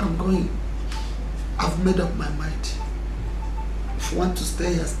 I'm going. I've made up my mind. If you want to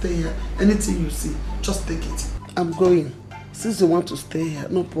stay here, stay here. Anything you see, just take it. I'm going. Since you want to stay here,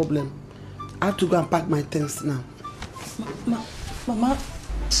 no problem. I have to go and pack my things now. Mama.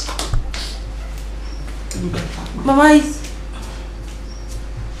 Mama is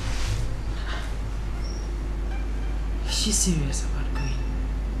she serious about going?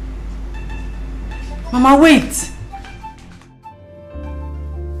 Mama, wait!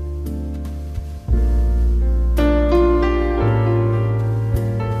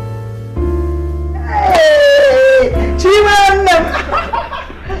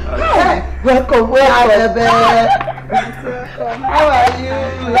 Welcome. How are you?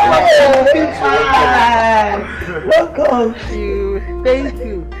 Welcome to you. Thank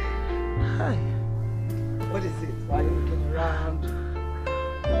you. Hi. What is it? Why are you looking around?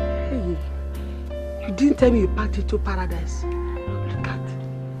 Hey, you didn't tell me you packed it to paradise. Look at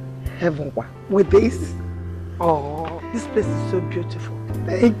heaven with this. Oh, this place is so beautiful.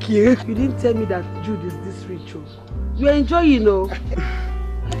 Thank you. You didn't tell me that Jude is this rich. You enjoy, you know.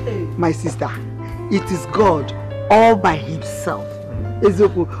 My sister, it is God all by himself.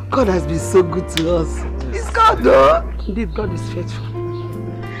 God has been so good to us. It's God, though. Indeed, God is faithful.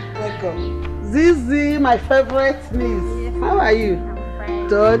 Welcome. Zizi, my favorite niece. Yes. How are you? I'm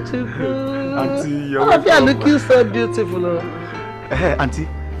fine. Auntie, you're all of you are looking so beautiful. Hey, Auntie,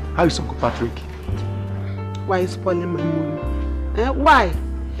 how is Uncle Patrick? Why are you spoiling my mood? Why?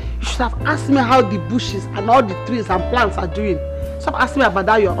 You should have asked me how the bushes and all the trees and plants are doing. Stop asking me about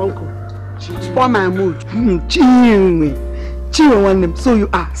that, your uncle. Spoil my mood. So you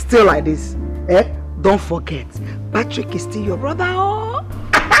are still like this. Don't forget, Patrick is still your brother. Oh.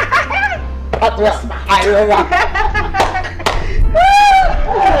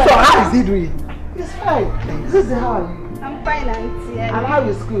 So how is he doing? He's fine. Zizi, how are you? I'm fine, Auntie. And how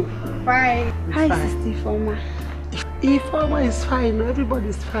is school? Fine. Hi, fine. Sister Ifeoma. Ifeoma is fine.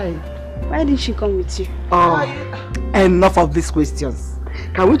 Everybody's fine. Why didn't she come with you? Oh, enough of these questions.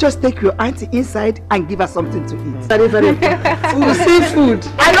 Can we just take your auntie inside and give her something to eat? Very, very good. We'll see food.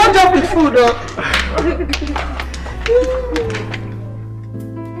 I don't jump with food, though.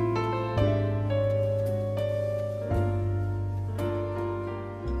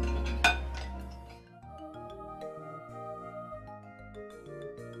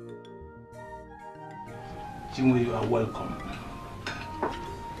 Chinwe, you are welcome.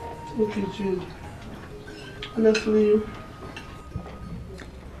 Thank you, Jude. Honestly,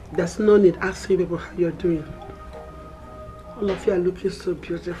 there's no need asking people how you're doing. All of you are looking so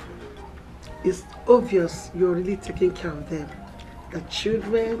beautiful. It's obvious you're really taking care of them. The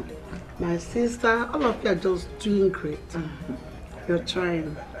children, my sister, all of you are just doing great. You're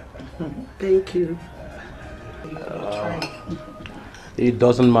trying. Thank you. It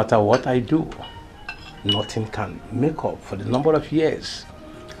doesn't matter what I do. Nothing can make up for the number of years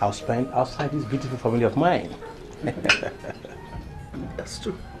I'll spend outside this beautiful family of mine. That's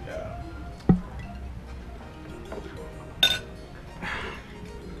true.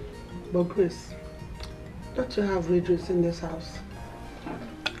 But Grace, don't you have red drinks in this house?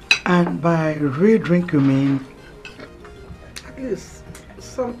 And by red drink you mean? At least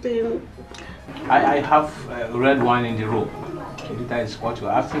something. I have red wine in the room. Maybe that is what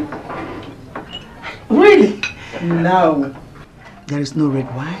you're asking. Really? No. There is no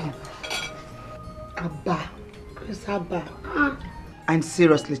red wine. Abba. Grace Abba. And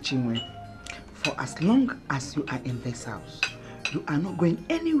seriously, Chinwe, for as long as you are in this house, you are not going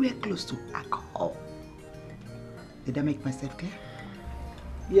anywhere close to alcohol. Did I make myself clear?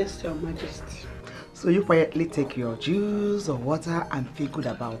 Yes, Your Majesty. So you quietly take your juice or water and feel good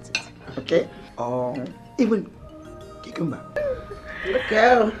about it, okay? Or even cucumber.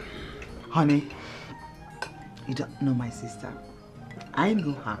 Okay. Honey, you don't know my sister. I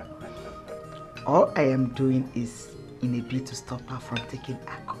know her. All I am doing is in a bid to stop her from taking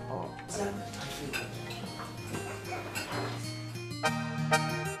alcohol.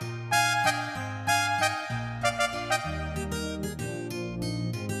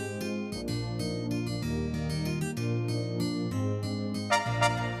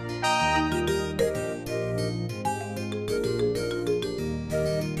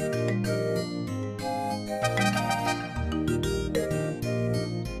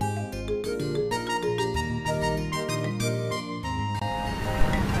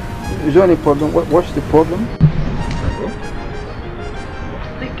 Is there any problem? What's the problem?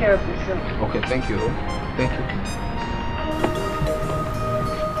 Take care of yourself. Okay, thank you. Thank you.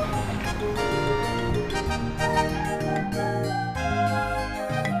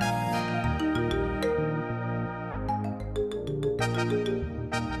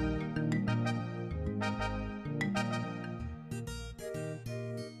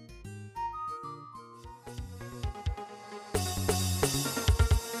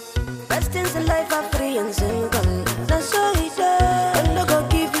 Best things in life are free and simple. That's all it does. I'm not gonna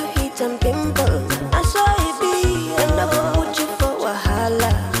give you heat and pimples. That's all it be. I'm not gonna put you for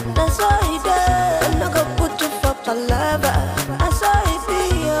wahala. That's all it does. I'm not gonna put you for palava. That's all it be.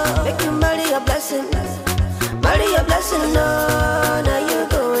 Make you marry a blessing. Marry a blessing. No, now you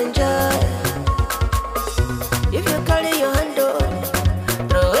go enjoy. If you carry your hand on,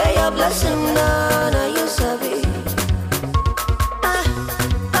 throw away your blessing. No, now you sabi.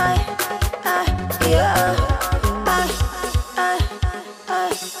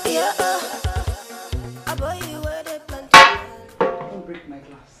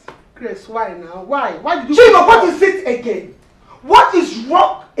 Grace, why now? Why? Why did you... Chima, what is it again? What is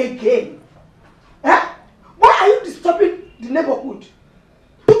wrong again? Eh? Why are you disturbing the neighborhood?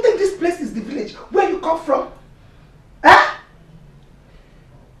 You think this place is the village where you come from? Eh?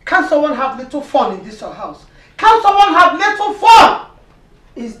 Can someone have little fun in this your house? Can someone have little fun?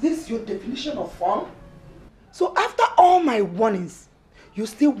 Is this your definition of fun? So after all my warnings, you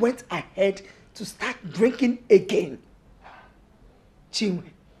still went ahead to start drinking again. Chinwe,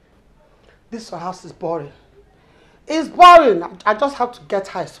 this house is boring. It's boring. I just have to get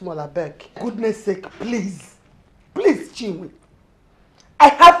her a smaller bag. Goodness sake, please. Please, Chinwe. I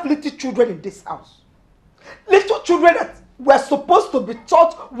have little children in this house. Little children that were supposed to be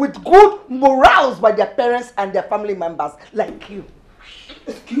taught with good morals by their parents and their family members, like you.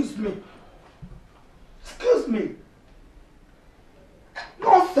 Excuse me. Excuse me.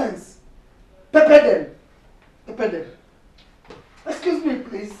 Nonsense. Pepper them. Pepper them. Excuse me,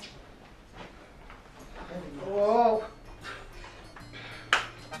 please. Whoa.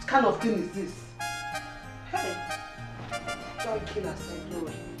 What kind of thing is this? Hey. Don't kill us, I know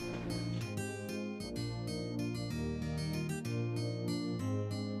it.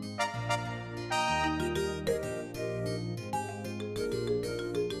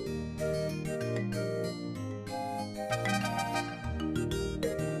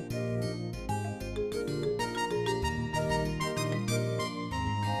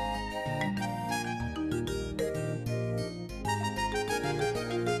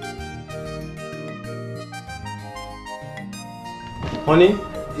 Honey?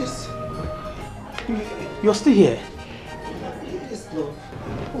 Yes. You're still here? Yes, love.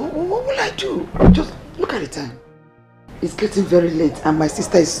 What will I do? Just look at the time. It's getting very late and my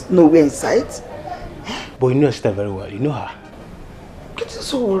sister is nowhere in sight. But you know Esther very well. You know her. I'm getting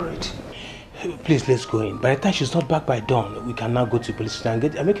so worried. Please, let's go in. By the time she's not back by dawn, we can now go to the police station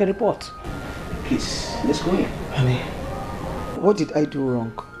and make a report. Please, let's go in. Honey, what did I do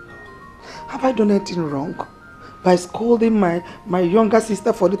wrong? Have I done anything wrong? by scolding my younger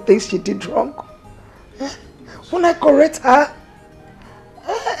sister for the things she did wrong? When I correct her,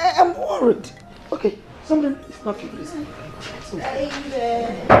 I'm worried. Okay, something is not please.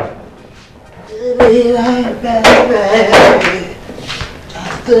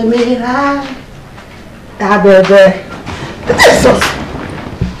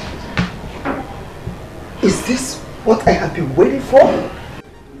 Is this what I have been waiting for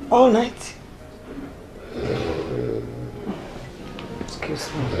all night? Excuse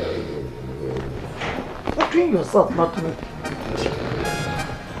me. You're doing yourself, not me.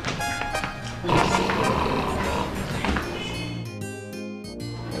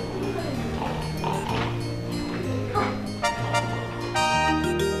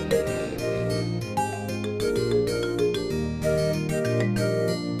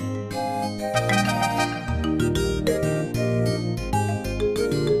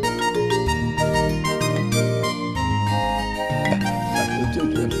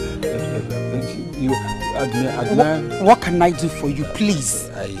 What can I do for you, please?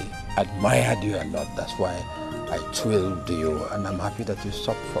 I admired you a lot. That's why I twilled you, and I'm happy that you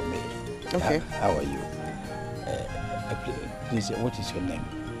stopped for me. Okay. How are you? Please, what is your name?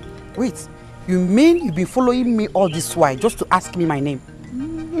 Wait, you mean you've been following me all this while just to ask me my name?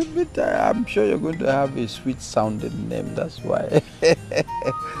 But I'm sure you're going to have a sweet-sounding name. That's why.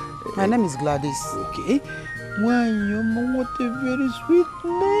 My name is Gladys. Okay. Why, what a very sweet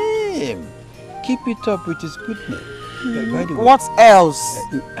name. Keep it up, it is good name. By the way, What else?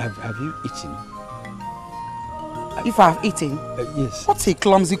 Have you eaten? If I've eaten? Yes. What's a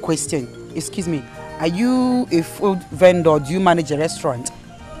clumsy question? Excuse me. Are you a food vendor? Do you manage a restaurant?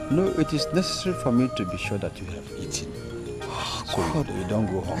 No, it is necessary for me to be sure that you have eaten. So you don't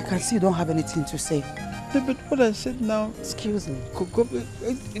go home. I can see you don't have anything to say. No, but what I said now... Excuse me.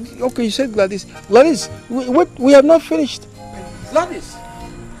 Okay, you said Gladys. Gladys, we have not finished. Gladys.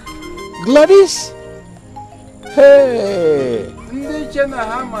 Gladys? Hey! Ndị chena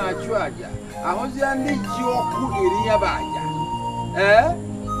ha ma achụ aja, ahụzia ndị ji ọkụ eri ya bụ aja.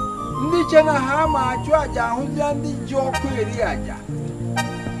 Ndị chena ha ma achụ aja, ahụzia ndị ji ọkụ eri aja.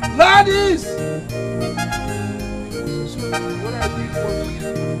 Gladys! So what I did was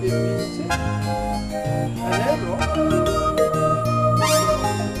a mistake.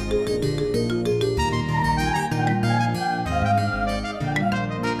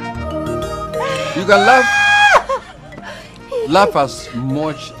 You can laugh as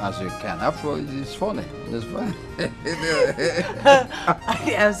much as you can. After all, it's funny. It's funny.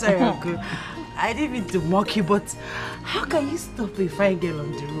 I'm sorry, Uncle. I didn't mean to mock you, but how can you stop a fine girl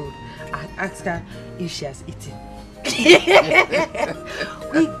on the road and ask her if she has eaten?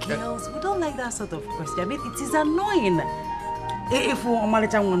 We girls, we don't like that sort of question. I mean, it is annoying. If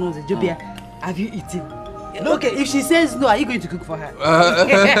Omalicha knows it, Jobia, have you eaten? No. Okay, if she says no, are you going to cook for her?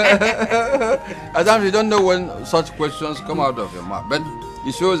 At times you don't know when such questions come out of your mouth, but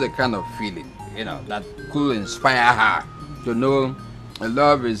it shows a kind of feeling, that could inspire her to know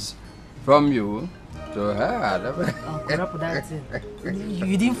love is from you to her. Oh, crap, that's it.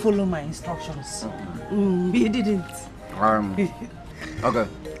 You didn't follow my instructions. You didn't. Okay.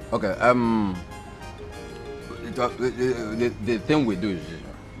 The thing we do is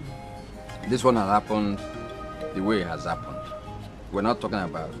this one has happened the way it has happened. We're not talking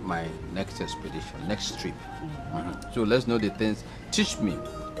about my next expedition, next trip. So let's know the things. Teach me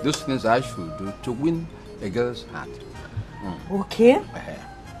those things I should do to win a girl's heart. Okay.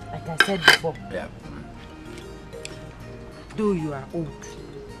 Like I said before. Yeah. Though you are old,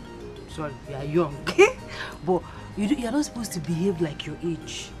 sorry, you are young, but you are not supposed to behave like your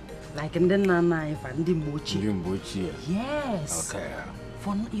age. Like and then Nana and Mochi. Yes. Okay.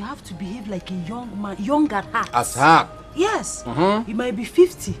 You have to behave like a young man, young at heart. At heart? Yes. You might be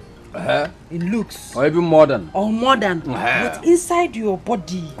 50 in looks. Or even more than. But inside your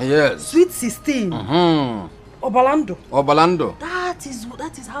body. Yes. Sweet 16. Obalando. That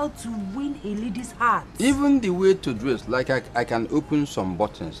is how to win a lady's heart. Even the way to dress, like I can open some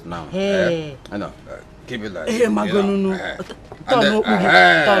buttons now. Hey. I know. Keep it like hey,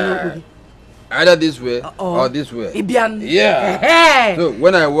 either this way or this way. Ibian. Yeah. Hey. So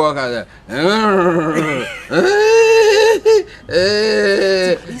when I walk, I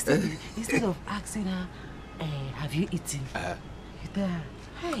instead of asking her, have you eaten? You tell her,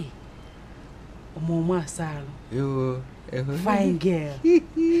 hey, Mama Sal. Fine girl.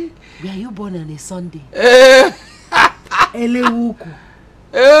 Were you born on a Sunday? Elewuku.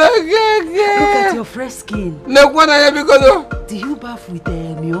 Look at your fresh skin. No, what I have because of. Do you bath with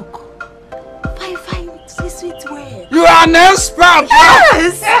milk? Fine, sweet word. You are an expert.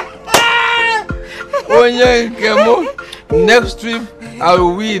 Yes. Next trip, I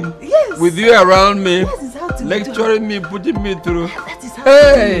will win. Yes. With you around me, Yes, lecturing me, putting me through.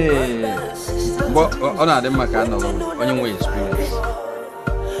 Hey! But on them, I can't only way experience.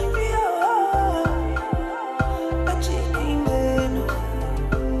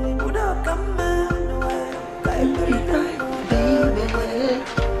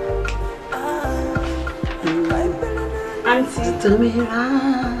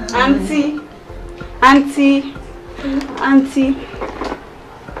 Auntie.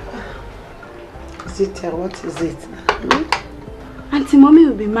 Zita, what is it? Auntie, mommy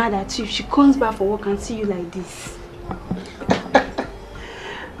will be mad at you if she comes back for work and see you like this.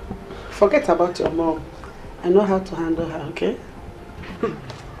 Forget about your mom. I know how to handle her, okay? But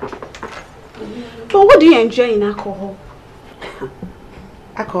what do you enjoy in alcohol?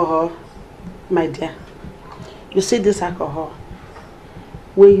 Alcohol, my dear. You see this alcohol,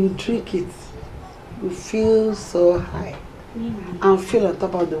 when you drink it, you feel so high and feel on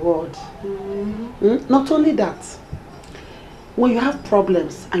top of the world. Not only that, when you have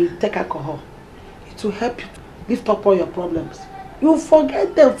problems and you take alcohol, it will help you lift up all your problems. You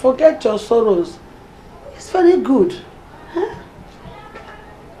forget them, forget your sorrows. It's very good. Huh?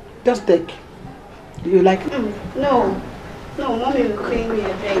 Just take. Do you like it? No, mommy will clean me,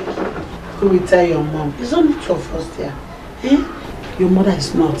 I beg. Who will tell your mom? It's only two of us there. Your mother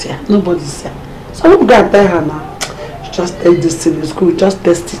is not here. Nobody's here. So I'm going to tell her now. Just take this thing in school. Just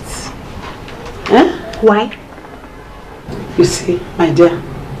test it. Why? You see, my dear.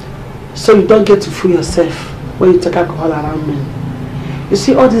 So you don't get to fool yourself when you take alcohol around men. You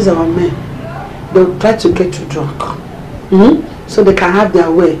see, all these are men. They'll try to get you drunk. So they can have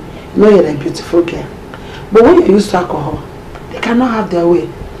their way. You know you're a beautiful girl. But when you're used to alcohol, they cannot have their way.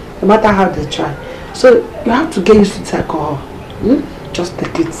 No matter how they try. So you have to get used to alcohol. Just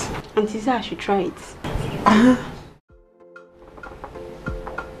take it. Auntie said I should try it.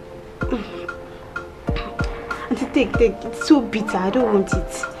 Auntie, take. It's so bitter. I don't want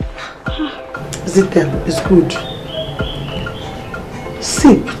it. Zita, it's good.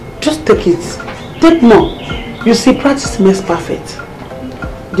 Sip. Just take it. Take more. You see, practice makes perfect.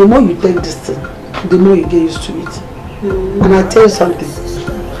 The more you take this thing, the more you get used to it. And I tell you something.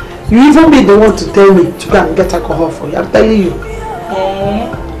 You even be the one to tell me to go and get alcohol for you. I'm telling you.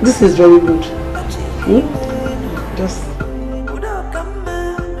 This is very good. Just.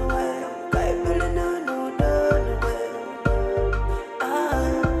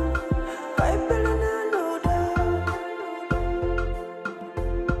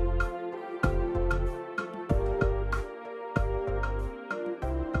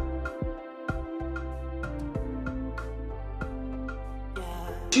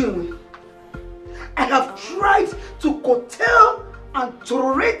 I have tried to curtail and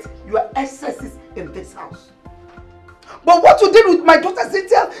tolerate your excesses in this house. But what you did with my daughter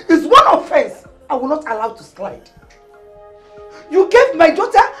Cynthia is one offense I will not allow to slide. You gave my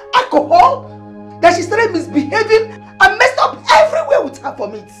daughter alcohol, that she started misbehaving and messed up everywhere with her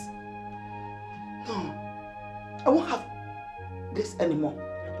vomit. No, I won't have this anymore.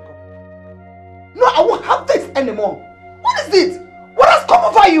 No, I won't have this anymore. What is it? What has come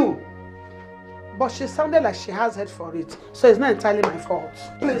over you? But she sounded like she has head for it. So it's not entirely my fault.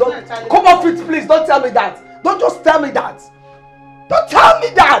 Please don't come off it, please. Don't tell me that. Don't just tell me that. Don't tell me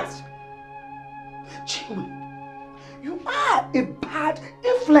that. Chinwe, you are a bad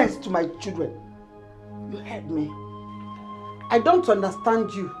influence to my children. You heard me. I don't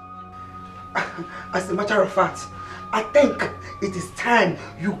understand you. As a matter of fact, I think it is time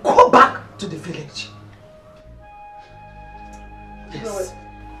you go back to the village. Yes.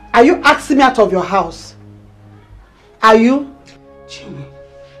 Are you asking me out of your house? Are you? Chinwe,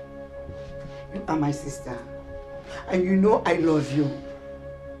 you are my sister. And you know I love you.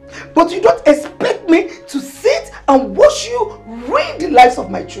 But you don't expect me to sit and watch you ruin the lives of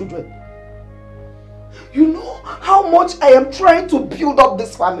my children. You know how much I am trying to build up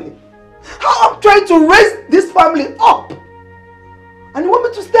this family. How I'm trying to raise this family up. And you want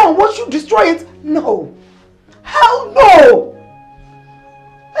me to stay and watch you destroy it? No. Hell no.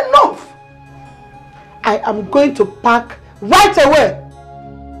 Enough. I am going to pack right away.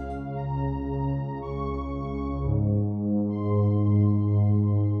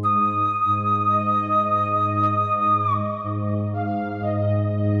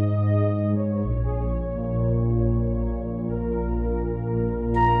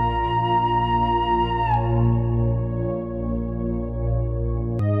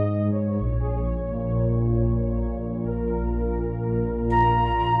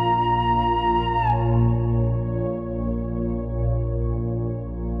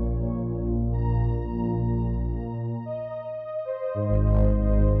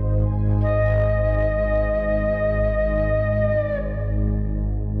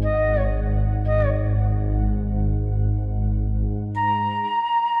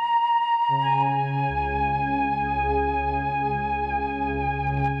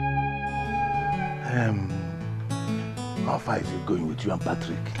 How far is it going with you and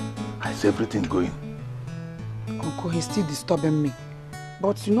Patrick? How's everything going? Uncle, he's still disturbing me.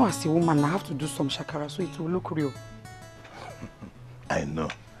 But you know, as a woman, I have to do some shakara so it will look real. I know,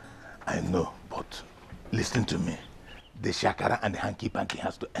 but listen to me. The shakara and the hanky-panky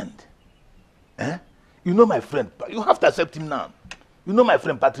has to end. Eh? You know my friend, you have to accept him now. You know my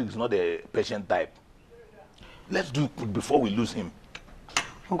friend Patrick is not a patient type. Let's do it before we lose him.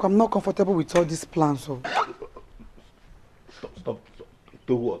 Uncle, I'm not comfortable with all these plans. So. Stop.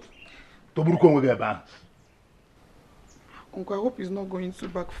 To what? To Uncle, I hope it's not going to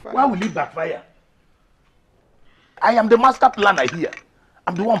backfire. Why will it backfire? I am the master planner here.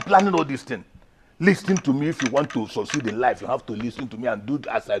 I'm the one planning all this thing. Listen to me. If you want to succeed in life, you have to listen to me and do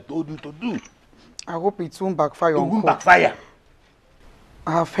as I told you to do. I hope it won't backfire. It won't backfire.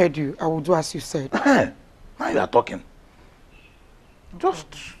 I have heard you. I will do as you said. Now you are talking. Just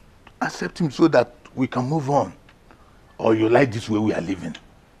accept him so that we can move on. Or you like this way we are living.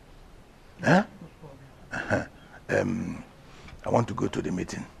 Huh? I want to go to the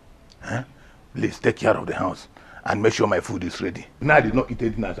meeting. Huh? Please take care of the house and make sure my food is ready. Now I did not eat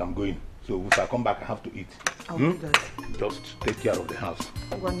anything as I'm going. So if I come back, I have to eat. I'll do that. Just take care of the house.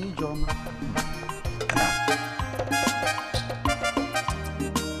 I need your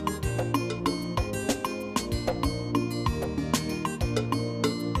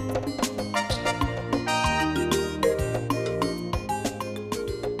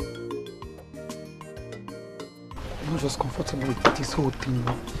I'm just comfortable with this whole thing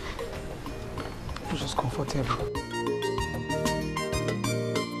now. I'm just comfortable.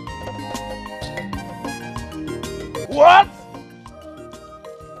 What?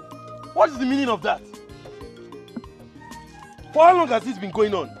 What is the meaning of that? For how long has this been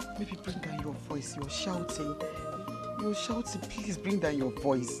going on? Maybe bring down your voice. You're shouting. You're shouting. Please bring down your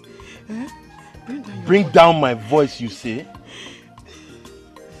voice. Eh? Bring down my voice, you say?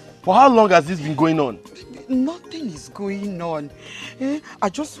 For how long has this been going on? Nothing is going on. I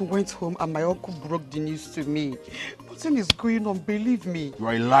just went home and my uncle broke the news to me. Nothing is going on, believe me. You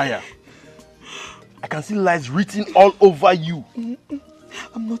are a liar. I can see lies written all over you.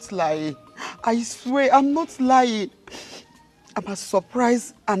 I'm not lying. I swear, I'm not lying. I'm as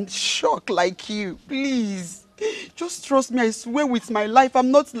surprised and shocked like you. Please, just trust me. I swear with my life, I'm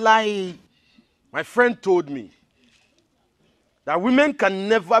not lying. My friend told me that women can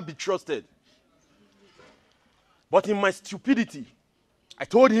never be trusted. But in my stupidity, I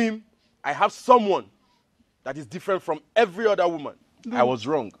told him I have someone that is different from every other woman. No. I was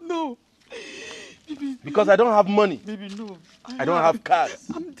wrong. No. Baby, because I don't have money. Baby, no. I don't have cars.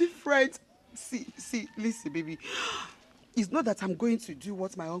 I'm different. See, listen, baby. It's not that I'm going to do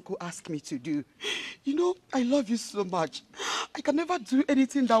what my uncle asked me to do. You know, I love you so much. I can never do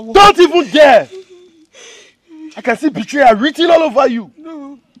anything that will... Don't even dare! I can see betrayal written all over you.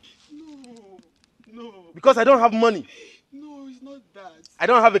 No. Because I don't have money. No, it's not that. I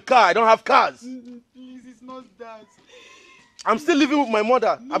don't have a car. I don't have cars. Please, it's not that. I'm still living with my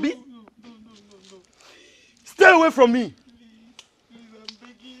mother. No, Abi? No. Stay away from me. Please, I'm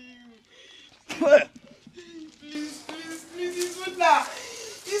begging you. Please, Izuna.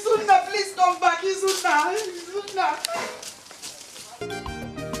 Izuna, please come back. Izuna.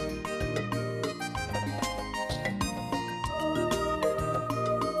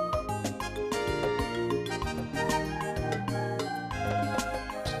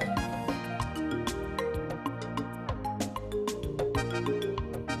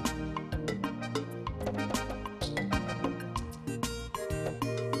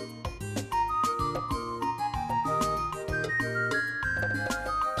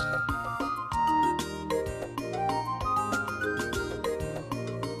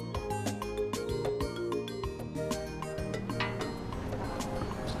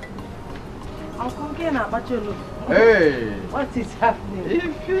 Hey! What is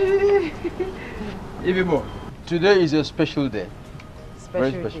happening? Ivibo, today is a special day.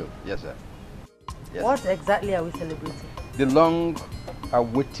 Very special. Day. Yes, sir. Yes. What exactly are we celebrating? The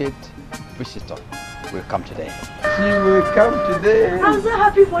long-awaited visitor will come today. She will come today. I'm so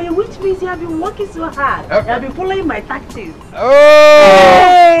happy for you, which means you have been working so hard. Okay. You have been following my tactics. Oh!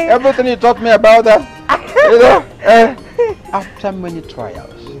 Hey. Everything you taught me about that. You know, after many trials,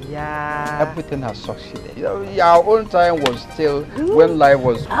 everything has succeeded. You know, our own time was still when life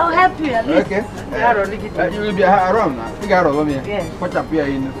was. I'll help you at least. Okay. You will be around now. Yes. What up here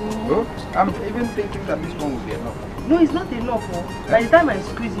in? I'm even thinking that this one will be enough. No, it's not enough. By the time I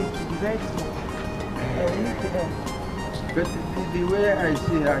squeeze it, it will be very small. But the way I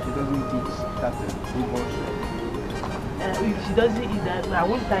see her, she doesn't eat that If she doesn't eat that, I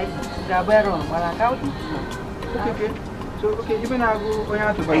won't tie it. But I can't eat. Okay. So, okay, even I go, I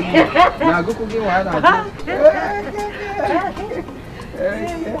have to buy you. Now go cooking one.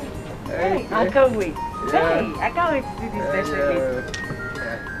 Hey, I can't wait. Hey, I can't wait to see this special lady.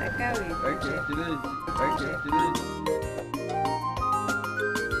 I can't wait. Okay, today.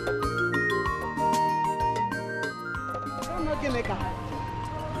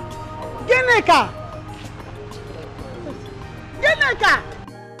 Gineka!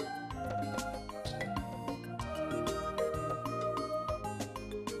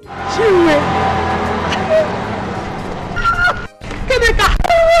 Chinwe! Gineka!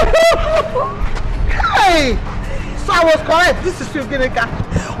 Hey! So I was correct. This is you, Gineka.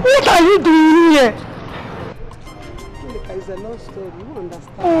 What are you doing here? Gineka is a long story. You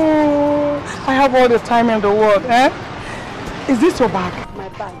understand? Oh, I have all the time in the world, eh? Is this your bag? My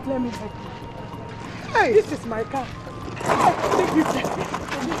bag. Let me help you. Hey, this is my car. Take this.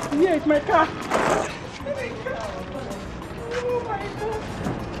 Here is my car. Oh my God.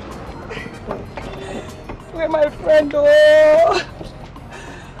 Where my friend? Oh,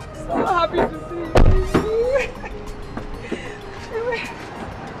 so happy to see you.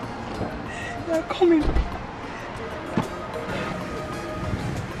 They're coming.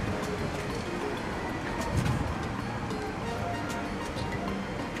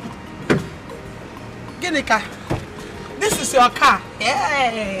 Gineka, this is your car.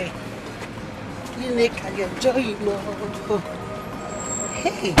 Yeah. Gineka, you're enjoying love.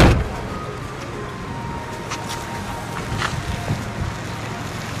 Hey.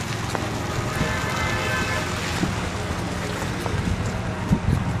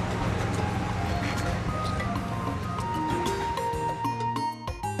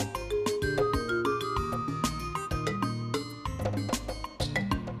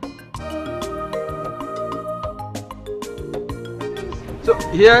 So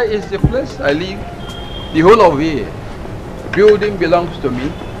here is the place I live. The whole of it. Building belongs to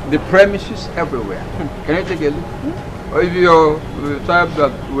me. The premises everywhere. Can you take a look? Or if you're the type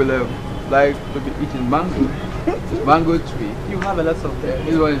that will like to be eating mango, mango tree. You have a lot of them.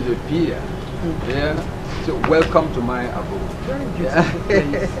 This one is a pear. Yeah. So welcome to my abode. Very beautiful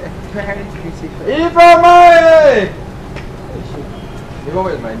place. Very beautiful. Ifama! Ifama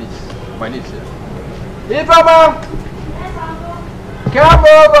is my niece. My niece, yeah. Ifama! Come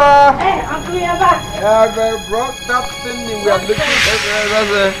over! Hey, Uncle, you're back! I've brought that thing we are looking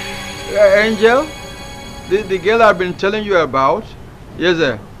at. Angel? The girl I've been telling you about? Yes,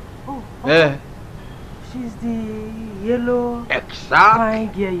 sir. Oh, okay. She's the yellow fine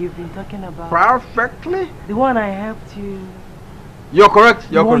girl you've been talking about. Perfectly. The one I helped you. You're correct.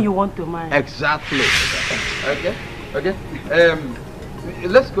 You're the one correct. you want to marry. Exactly. Okay. Okay.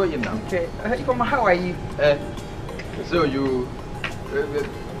 Let's go in now. Okay. How are you? So you...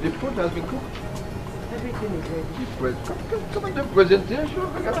 the food has been cooked. Everything is ready. Come on, the presentation.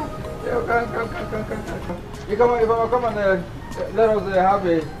 Come. You come and let us have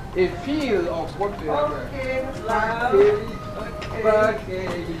a feel of what we have. Okay.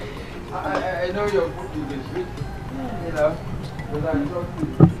 I know your food will be sweet. You know, but I talk to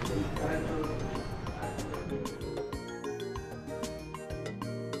you.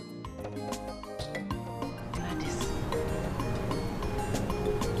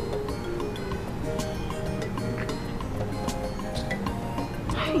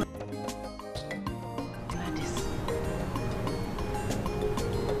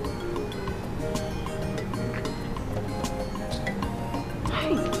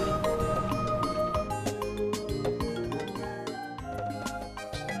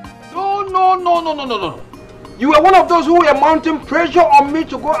 No. You were one of those who were mounting pressure on me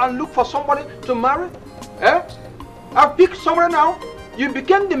to go and look for somebody to marry? Eh? I've picked somebody now. You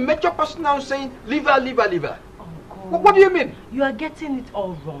became the major person now saying, leave her. What do you mean? You are getting it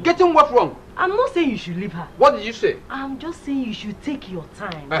all wrong. Getting what wrong? I'm not saying you should leave her. What did you say? I'm just saying you should take your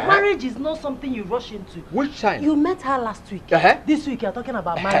time. Marriage is not something you rush into. Which time? You met her last week. This week you're talking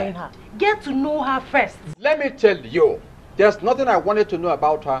about marrying her. Get to know her first. Let me tell you, there's nothing I wanted to know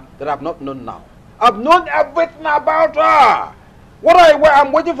about her that I've not known now. I've known everything about her. What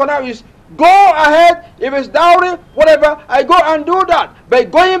I'm waiting for now is go ahead. If it's dowry, whatever, I go and do that.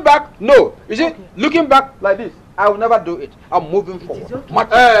 But going back, no. You see, looking back like this, I will never do it. I'm moving forward. It is okay.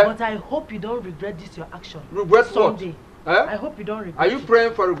 But I hope you don't regret this your action. Regret someday. What? I hope you don't regret. Are you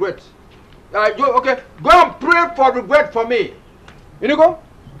praying for regret? Okay, go and pray for regret for me. You know?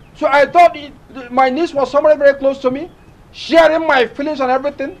 So I thought my niece was somebody very close to me, sharing my feelings and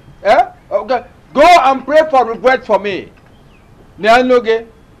everything. Okay. Go and pray for regret for me.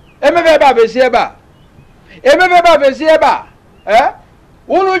 Emebeba besieba.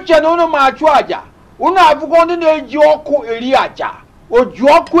 Unu chene unu machu aja. Unu avukondi ne jioku eri aja. O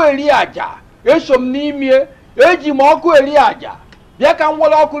jioku eri aja. Esom nimie. Eji moku eri aja. Bia kan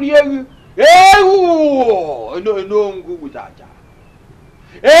wala oku riegu. Ewu! No ngu aja.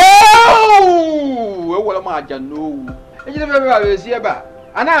 Ewu! E wala ma aja no. Eji ne beba besieba.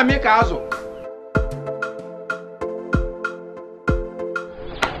 Ana amika azo.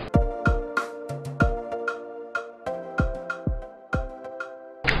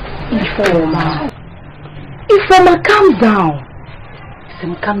 Ifeoma, calm down.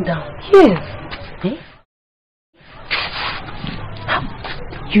 Ifeoma, calm down. Yes. Eh?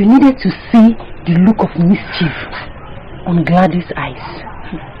 You needed to see the look of mischief on Gladys' eyes.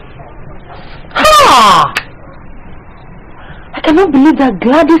 Ha! I cannot believe that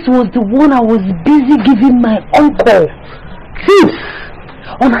Gladys was the one I was busy giving my uncle tips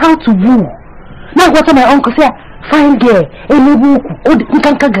on how to woo. Now what my uncle said, fine girl,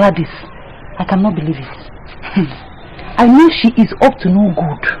 Gladys. I cannot believe it. I know she is up to no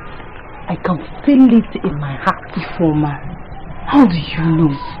good. I can feel it in my heart. Ifeoma, how do you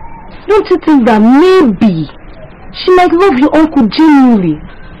know? Don't you think that maybe she might love your uncle genuinely?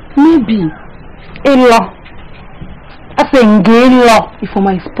 Maybe. Ella. I say Ngela.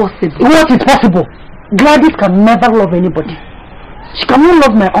 Ifeoma, is possible. What is possible? Gladys can never love anybody. She cannot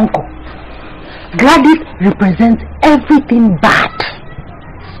love my uncle. Gladys represents everything bad.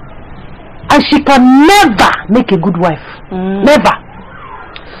 And she can never make a good wife. Never.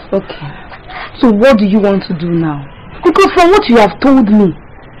 Okay. So what do you want to do now? Because from what you have told me,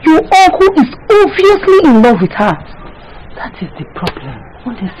 your uncle is obviously in love with her. That is the problem.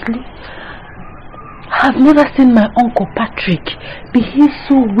 Honestly, I have never seen my uncle Patrick behave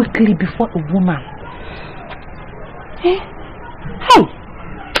so weakly before a woman. Eh? Hey!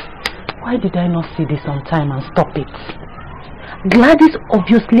 Why did I not see this on time and stop it? Gladys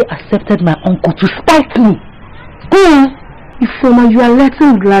obviously accepted my uncle to spite me. Ifeoma, you are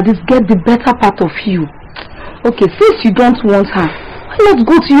letting Gladys get the better part of you. Okay, since you don't want her, why not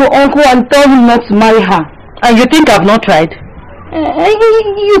go to your uncle and tell him not to marry her? And you think I've not tried?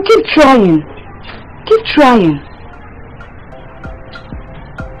 You keep trying. Keep trying.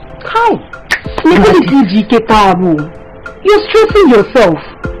 Hi. You're stressing yourself.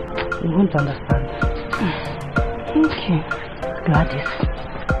 You won't understand. Okay. Gladys.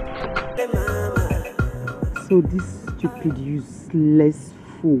 So this stupid, useless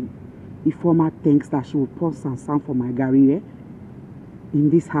fool, Ifeoma thinks that she will pour some sand for my Gary, in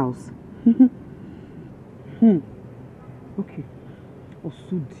this house. Okay. I'll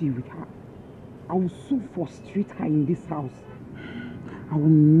soon deal with her. I will soon frustrate her in this house. I will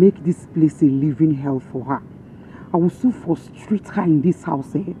make this place a living hell for her. I will soon frustrate her in this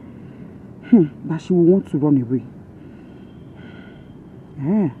house, that she will want to run away.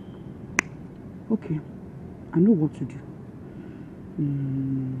 Okay. I know what to do.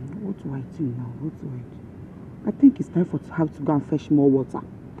 What do I do now? What do I do? I think it's time for her to go and fetch more water.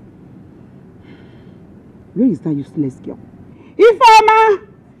 Where is that useless girl? Ifeoma!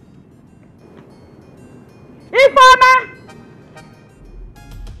 Ifeoma!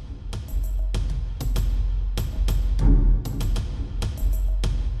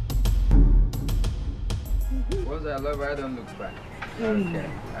 Once I love her, I don't look back. Okay,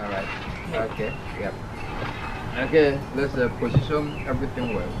 alright. Okay, yep. Okay, let's position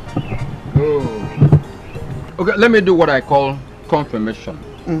everything well. Go. Okay, let me do what I call confirmation.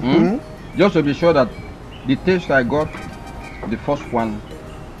 Just to be sure that the taste I got, the first one,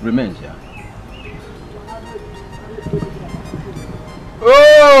 remains here.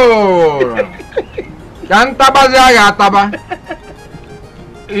 Oh!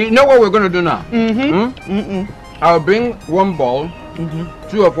 You know what we're going to do now? I'll bring one ball.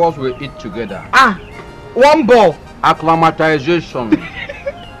 Two of us will eat together. One ball. Acclimatization.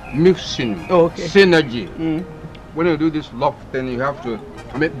 Mixing. Synergy. When you do this love thing, you have to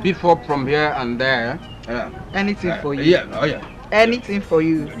beef up from here and there. Anything for you. Yeah, oh yeah. Anything for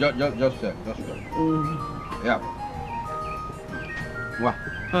you. Just yeah. What?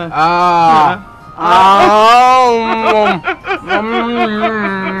 Oh!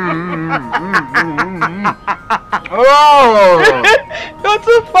 You're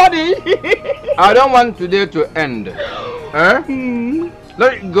too funny. I don't want today to end.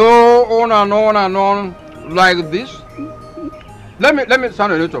 Let it go on and on and on like this. Let me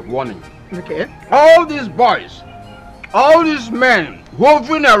sound a note of warning. Okay. All these boys, all these men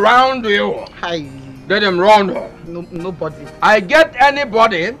hovering around you, let them run. Nobody. I get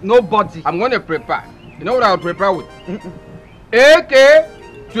anybody. Nobody. I'm going to prepare. You know what I'll prepare with?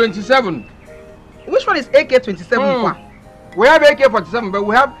 AK-27. Which one is AK-27? We have AK-47, but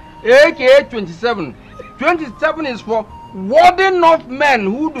we have AK-27. 27 is for warding off men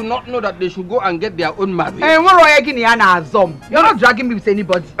who do not know that they should go and get their own marriage. You're not dragging me with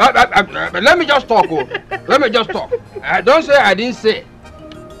anybody. Let me just talk. Let me just talk. Don't say I didn't say.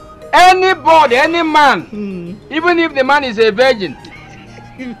 Anybody, any man, even if the man is a virgin,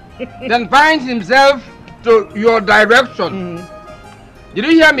 then finds himself to your direction. Did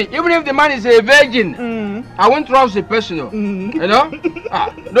you hear me? Even if the man is a virgin, I won't trust the person. You know?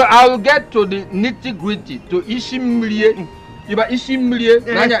 No, I will get to the nitty-gritty, to Ishimliye.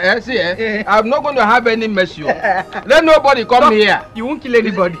 I'm not going to have any mess. Let nobody come here. You won't kill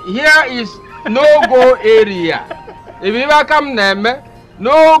anybody. Here is no-go area. If you ever come near me,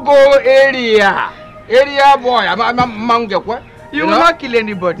 no-go area. Area boy. You will not kill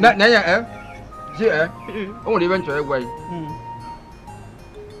anybody. See, I won't even try away.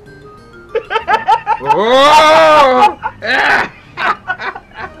 Oh!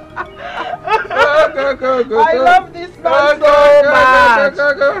 I love this man so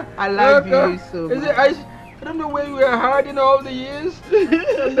much. I love you so much. I don't know where you were hiding all the years.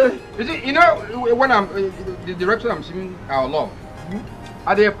 You know, when I'm the direction I'm seeing our love,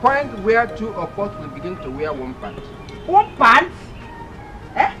 at the point where two of us will begin to wear one pant. One pant?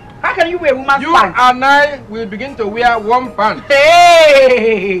 Eh? How can you wear woman's you pants? You and I will begin to wear one pant.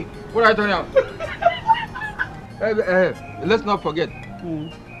 Hey! What are you telling you? Let's not forget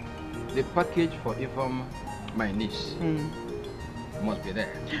the package for even my niece must be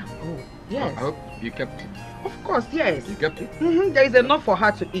there. Oh, yes. I hope you kept it. Of course, yes. You kept it? There is enough for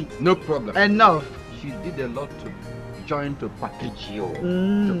her to eat. No problem. Enough. She did a lot to join to package you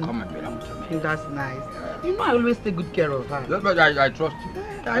to come and belong to me. That's nice. You know I always take good care of her. But I trust you.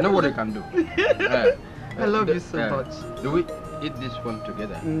 I know what I can do. I love you so much. Do we eat this one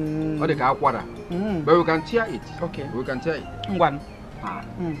together? Or the water? But we can tear it. Okay. We can tear it. One.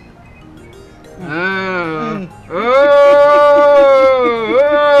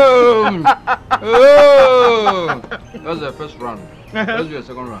 That's the first round. Let's do a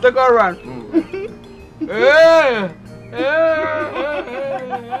second round. Second round.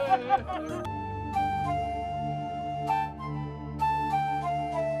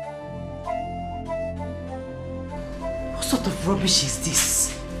 What sort of rubbish is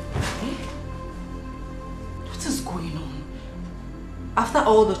this? What is going on? After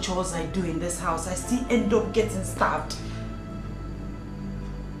all the chores I do in this house, I still end up getting starved.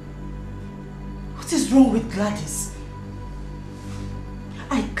 What is wrong with Gladys?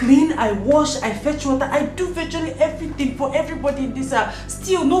 I clean, I wash, I fetch water, I do virtually everything for everybody in this house.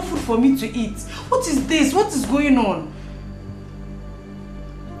 Still no food for me to eat. What is this? What is going on?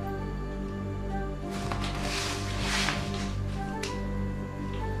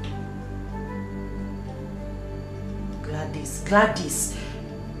 Gladys.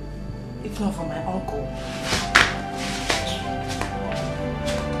 If not for my uncle.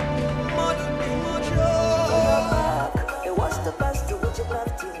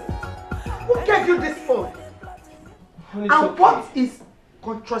 Who gave you this phone? Honey, and okay. What is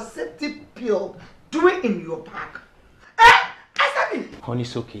contraceptive pill doing in your bag? Answer me! Honey,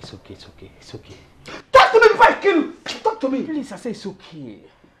 it's okay. Talk to me before I kill you! Talk to me! Please, I say it's okay.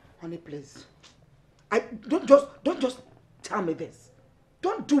 Honey, please. Don't just tell me this.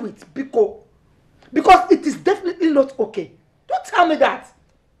 Don't do it, because it is definitely not okay. Don't tell me that.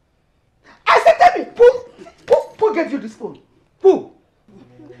 I said, tell me, who gave you this phone? Who?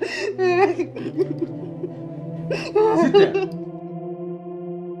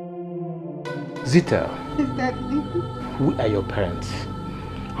 Zita, we are your parents.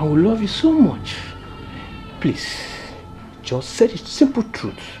 I will love you so much. Please, just say the simple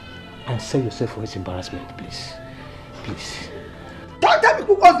truth and save yourself for his embarrassment, please. Please. Don't tell me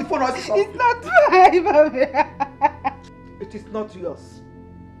who owns the phone. It's not mine, Mommy. It is not yours.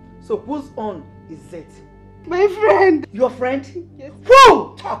 So whose own is it? My friend. Your friend? Yes.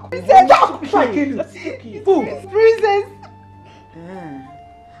 Who? Talk. Talk before I kill you. Who? Princess.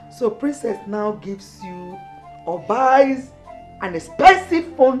 So Princess now gives you or buys an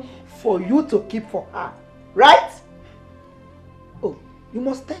expensive phone for you to keep for her, right? Oh, you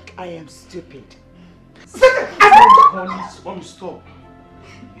must think I am stupid. Mom, stop.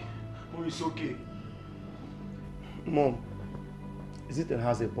 Mom, it's okay. Mom, Zita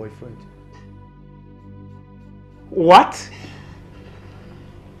has a boyfriend. What?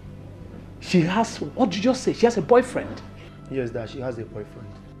 She has, what did you just say? She has a boyfriend? Yes, Dad, she has a boyfriend.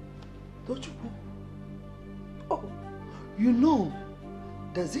 Don't you know? Oh, you know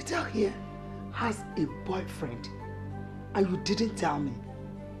that Zita here has a boyfriend and you didn't tell me.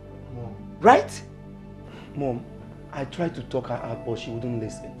 Mom. Right? Mom, I tried to talk her out, but she wouldn't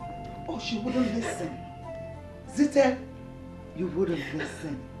listen. Oh, she wouldn't listen. Zita, you wouldn't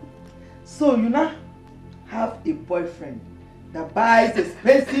listen. So you now have a boyfriend that buys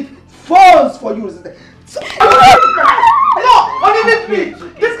expensive phones for you. Zita. No, honey, leave me.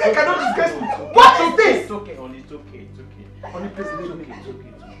 This guy cannot disgrace me. What is this? It's okay, honey. It's okay. It's okay. Honey, please leave me. It's okay.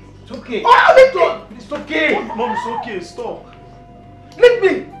 It's okay. Oh, leave me. It's okay. Mom, it's okay. Stop. Leave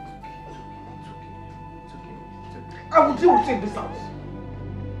me. I will deal with you in this house.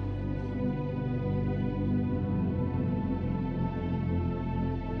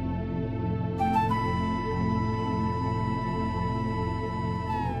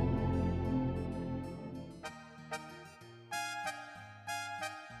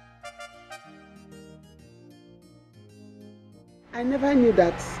 I never knew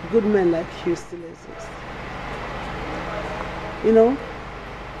that good men like you still exist. You know?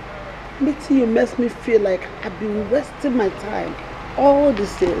 Meeting you makes me feel like I've been wasting my time all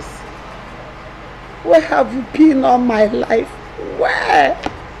these years. Where have you been all my life? Where?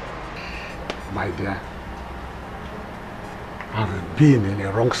 My dear, I've been in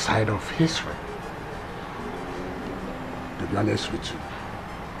the wrong side of history. To be honest with you,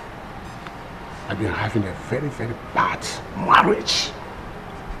 I've been having a very, very bad marriage.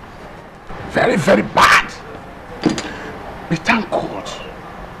 Very, very bad. But thank God,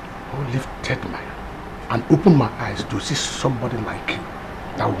 who lifted me and opened my eyes to see somebody like you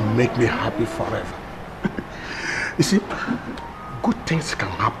that will make me happy forever. You see, good things can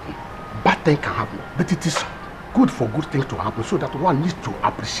happen, bad things can happen, but it is good for good things to happen so that one needs to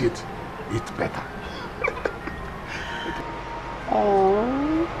appreciate it better.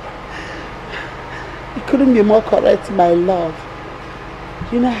 Oh, it couldn't be more correct, my love.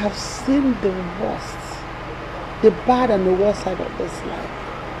 You know, I have seen the worst, the bad and the worst side of this life.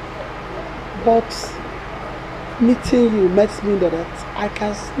 But meeting you makes me know that I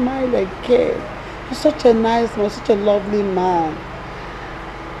can smile again. You're such a nice man, such a lovely man.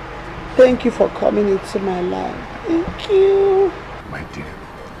 Thank you for coming into my life. Thank you. My dear,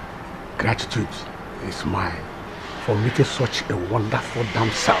 gratitude is mine for meeting such a wonderful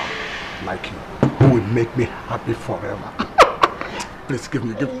damsel like you, who will make me happy forever. Please give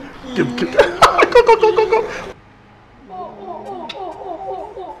me, give.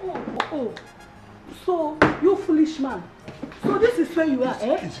 Go. So, you foolish man. So this is where you are,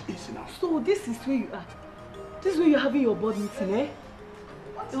 eh? Easy now. So this is where you are. This is where you're having your board meeting, eh?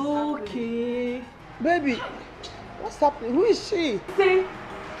 Okay. Baby, what's happening? Who is she? Say,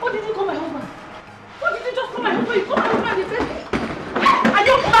 what did you call my husband? What did you just call my husband? You call my husband, you said, are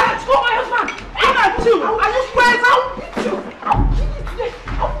you mad? Call my husband! Look at you! Are you crazy? I'll beat you! I'll kill you today!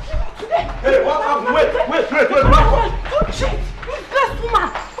 I'll kill you today! Hey, what's happening? Wait! You cheat! You blessed woman!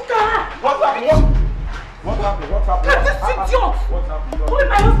 Look at her! What's happening? What's happening? Look at this idiot! Call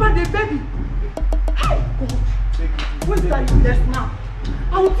my husband a baby! Hi, God! Wait till you bless now!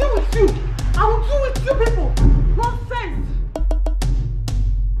 I will deal with you! I will deal with you people! Nonsense!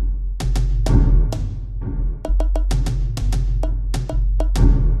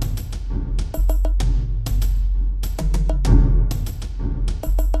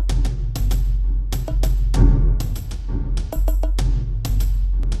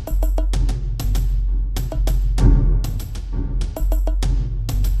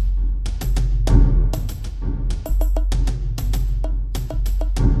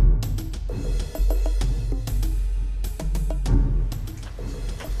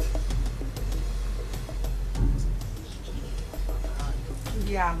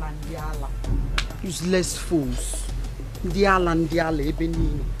 Useless fools. Ndiala,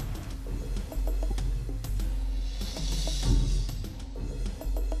 Ebenini.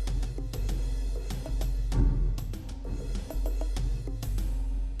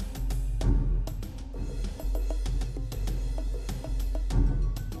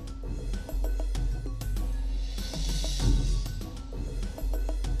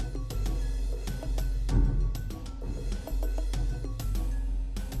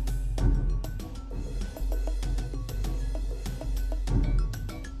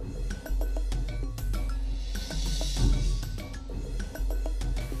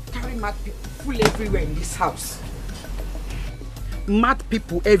 Mad people full everywhere in this house. Mad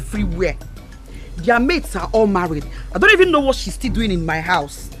people everywhere. Their mates are all married. I don't even know what she's still doing in my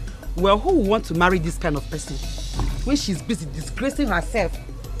house. Well, who would want to marry this kind of person when she's busy disgracing herself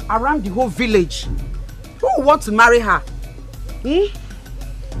around the whole village? Who would want to marry her?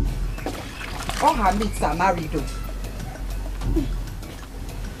 All her mates are married though.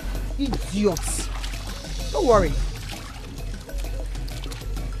 Idiots. Don't worry.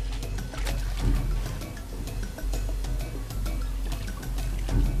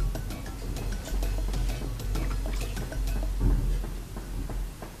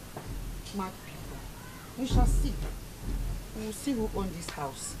 Mad people. We shall see. We will see who owns this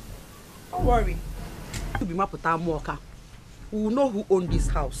house. Don't worry. We will know who owns this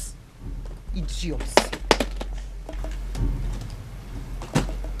house. Idiots.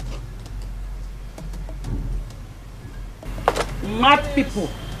 Mad people.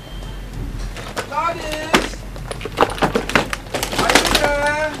 Gladys! Are you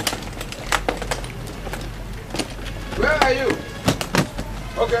there? Where are you?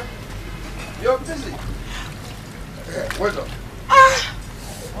 Okay. You're busy. Okay, well done.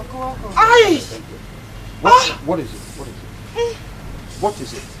 What is it? What is it? What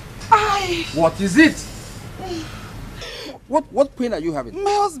is it? What is it? What pain are you having?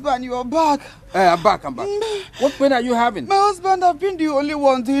 My husband, you are back. I'm back. What pain are you having? My husband, I've been the only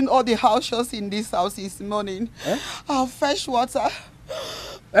one doing all the house chores in this house this morning. I'll fetch water.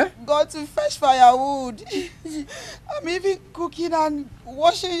 Got to fetch firewood. I'm even cooking and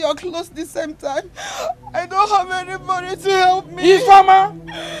washing your clothes the same time. I don't have anybody to help me. Ifama!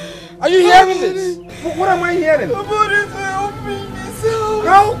 Are you hearing this? What am I hearing? Nobody to help me in this house.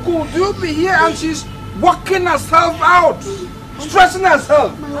 How could you be here and she's working herself out? Stressing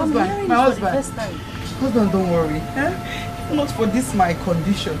herself. My husband, don't worry. Not for this my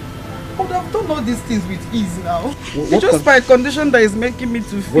condition. I would have done all these things with ease now. It's just my condition that is making me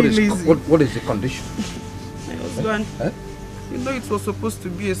to feel lazy. What is the condition? My husband, you know it was supposed to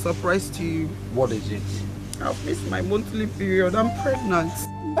be a surprise to you. What is it? I've missed my monthly period. I'm pregnant.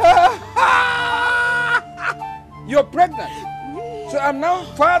 You're pregnant? So I'm now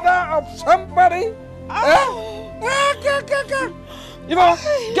father of somebody? You know,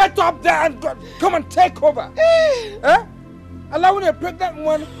 get up there and come and take over. Allowing a pregnant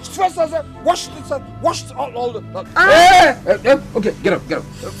woman stress herself, wash all the. Okay, get up. Get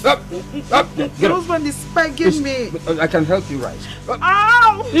up. My husband is begging me. I can help you rise.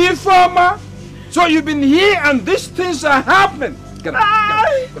 Ow! Informer! So you've been here and these things are happening. Get up.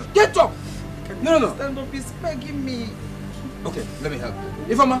 Get up. No. Stand up, he's begging me. Okay, let me help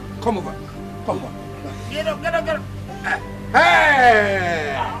you. Ifama, come over. Get up.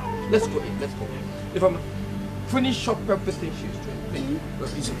 Hey! Let's go in. Ifama, finish up everything she's doing.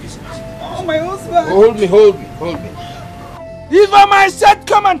 Easy. Oh, my husband. Hold me. Ifama, I said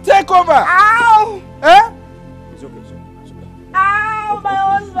come and take over. Ow! It's okay. Ow, my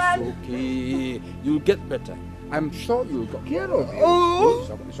husband. It's okay. You'll get better. I'm sure you'll get of it. Oh.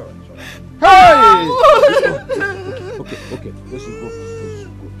 It's all right. Hey! Okay. Listen, go.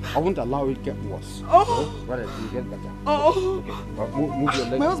 I won't allow it to get worse. Rather, you get better. Okay. Move your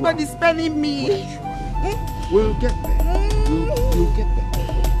legs. My husband is spelling me. We'll get there. You'll get there.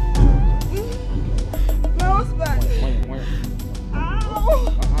 My husband.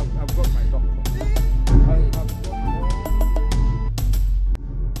 I've got my doctor.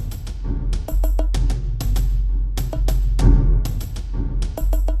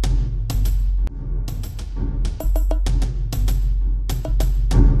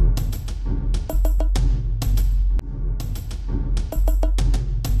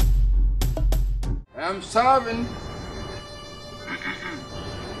 I'm starving.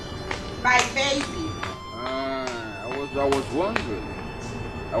 My baby. I was wondering.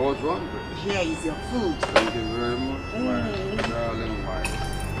 Here is your food. Thank you very much, my darling wife.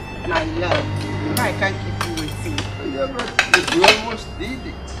 My love. You know I can't keep you waiting. Yeah, but you almost did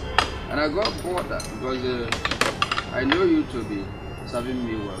it. And I got bothered because I know you to be serving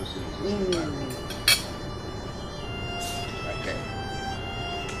me well since married. Okay.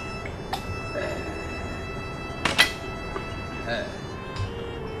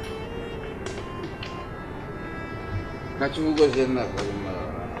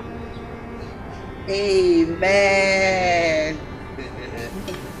 Amen.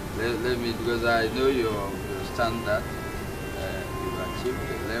 Let me, because I know your standard, you've achieved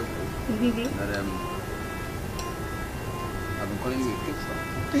the level that I've been calling you a patron.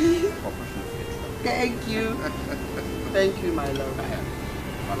 Operational patron. Thank you. Thank you, my love.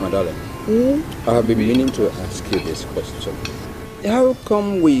 My darling, I have been beginning to ask you this question. How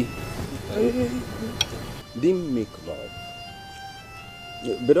come we didn't make love?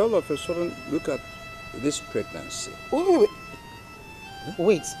 But all of a sudden, look at this pregnancy.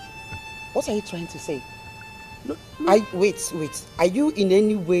 Wait. What are you trying to say? No. Wait. Are you in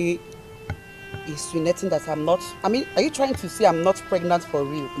any way insinuating that I'm not? I mean, are you trying to say I'm not pregnant for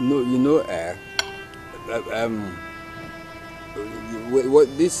real? No, you know,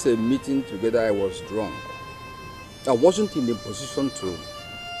 this meeting together, I was drunk. I wasn't in the position to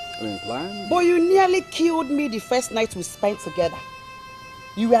plan. But you nearly killed me the first night we spent together.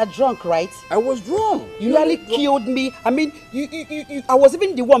 You were drunk, right? I was drunk. You nearly killed me. I mean, I was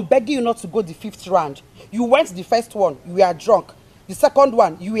even the one begging you not to go the 5th round. You went the first one, you were drunk. The second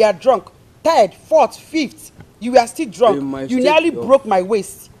one, you were drunk. Third, fourth, fifth, you were still drunk. You nearly broke my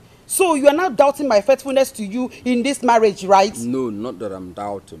waist. So you are now doubting my faithfulness to you in this marriage, right? No, not that I'm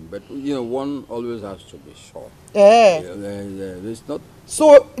doubting, but you know, one always has to be sure. It's not.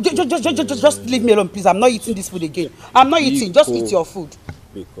 So just leave me alone, please. I'm not eating this food again. I'm not eating. Just eat your food.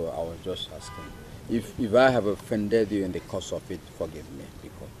 Because I was just asking, if I have offended you in the course of it, forgive me.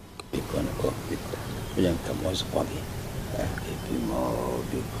 Because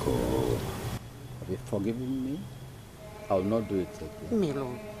have you forgiven me? I will not do it again.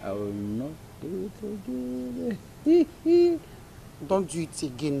 Milo. I will not do it again. Don't do it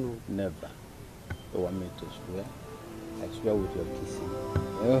again, no. Never. You want me to swear? I swear with your kissing.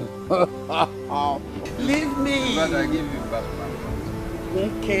 Leave me. But I give you back my phone.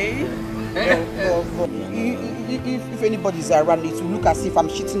 Okay. If anybody's around, it will look as if I'm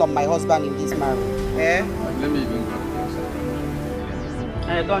cheating on my husband in this marriage. Let me even go.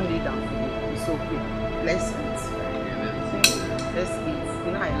 I don't need that. It's okay. Let's eat. Let's eat.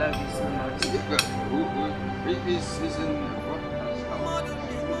 You know I love you so much.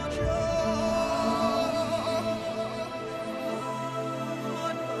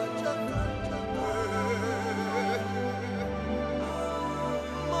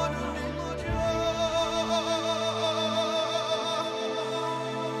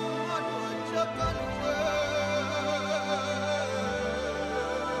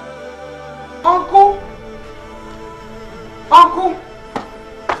 Uncle! Uncle!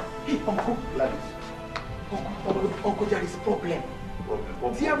 Hey, Uncle! Uncle, there is a problem.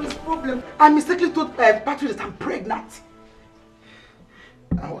 There is a problem. I mistakenly told Patrick that I'm pregnant.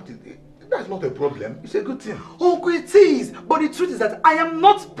 And what is it? That's not a problem. It's a good thing. Uncle, it is. But the truth is that I am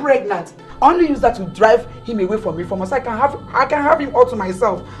not pregnant. I only use that to drive him away from me, so I can have him all to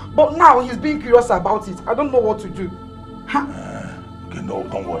myself. But now he's being curious about it. I don't know what to do. Okay, no,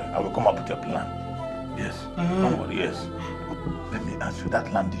 don't worry. I will come up with a plan. Yes, don't worry, yes. Let me ask you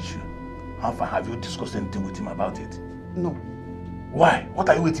that land issue. How far have you discussed anything with him about it? No. Why? What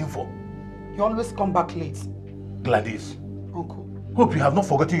are you waiting for? You always come back late. Gladys. Uncle. Hope you have not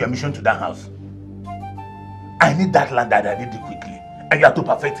forgotten your mission to that house. I need that land that I need it quickly. And you have to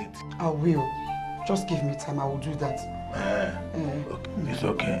perfect it. I will. Just give me time, I will do that. Okay. It's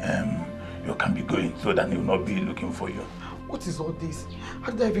okay. You can be going so that he will not be looking for you. What is all this?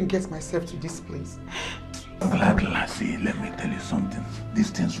 How did I even get myself to this place? See, let me tell you something.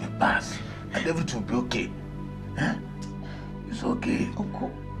 These things will pass and everything will be okay. It's okay.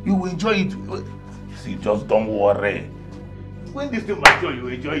 Uncle. You will enjoy it. See, just don't worry. When this thing matures, you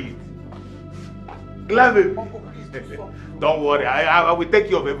will enjoy it. Glad don't worry. I will take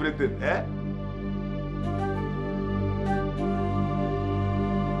care of everything.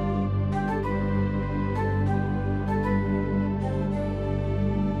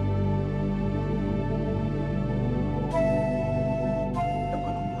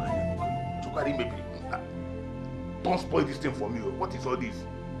 Don't spoil this thing for me. What is all this?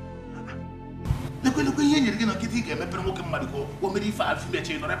 Look, you're going to get it. I'm going to get it. I'm going to get it. I'm going to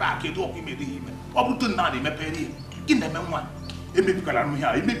get it. I'm going to get it. I'm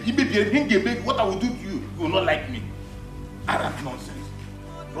going to get it. What I will do to you, you will not like me. Arrant nonsense.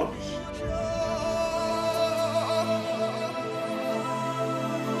 Rubbish.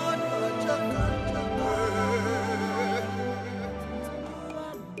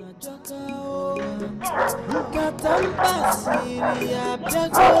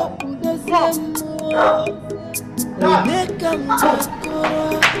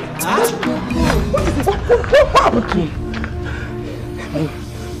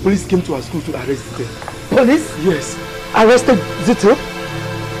 Police came to our school to arrest Zito. Police? Yes. Arrested Zito?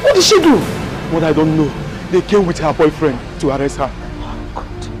 What did she do? What I don't know. They came with her boyfriend to arrest her. Oh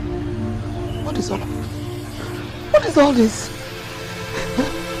God. What is all this?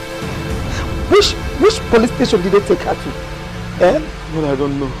 Which police station did they take her to? Well, I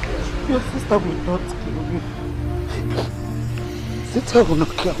don't know. Your sister will not kill me. Zito will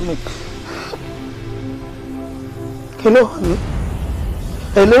not kill me. Hello, honey?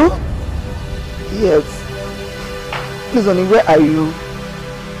 Hello? Yes. Please, honey, where are you?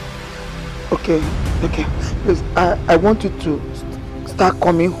 Okay. Please, I want you to start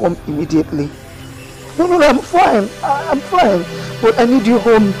coming home immediately. No, I'm fine. I'm fine. But I need you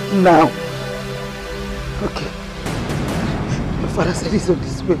home now. Okay. My father said he's on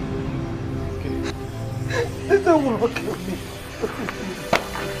this way. This will not kill me.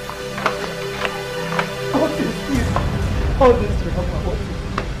 All this will happen.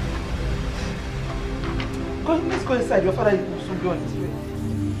 Let's go inside. Your father will soon be on his way.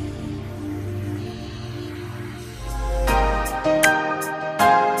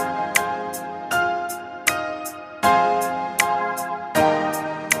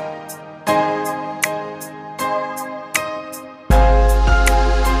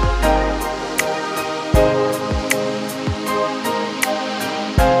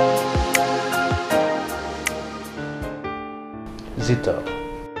 Zita,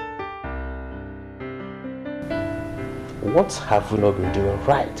 what have we not been doing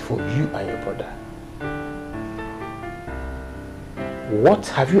right for you and your brother? What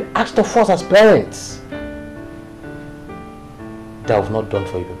have you asked of us as parents that we've not done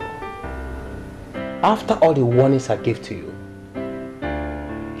for you people? After all the warnings I gave to you,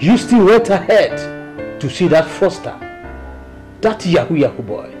 you still went ahead to see that Foster, that Yahoo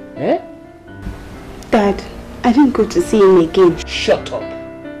boy, eh? Dad, I didn't go to see him again. Shut up.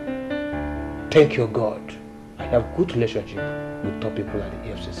 Thank your God. I have good relationship with top people at the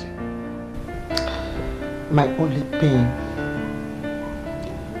EFCC. My only pain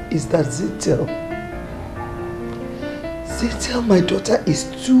is that Zitel, my daughter, is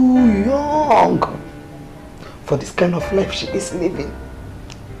too young for this kind of life she is living.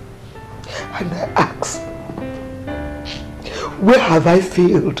 And I ask, where have I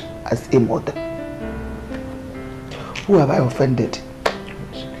failed as a mother? Who have I offended?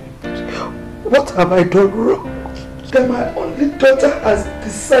 What have I done wrong that my only daughter has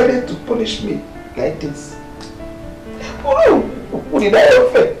decided to punish me like this? Who did I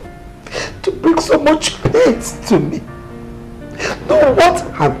offend to bring so much pain to me? No, what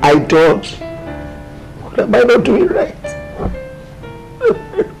have I done? What am I not doing right?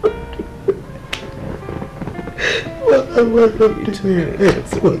 What am I not doing right?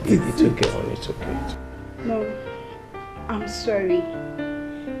 It's okay, it's okay. No, I'm sorry.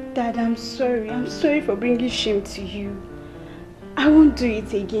 Dad, I'm sorry. I'm sorry for bringing shame to you. I won't do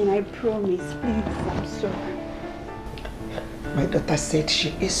it again, I promise. Please, I'm sorry. My daughter said she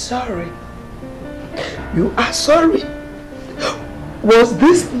is sorry. You are sorry. Was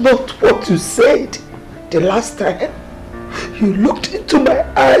this not what you said the last time? You looked into my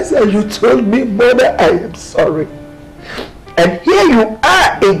eyes and you told me, Mother, I am sorry. And here you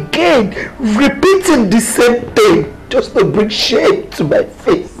are again, repeating the same thing, just to bring shame to my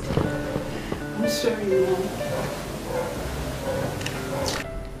face. I'm sorry, Mom.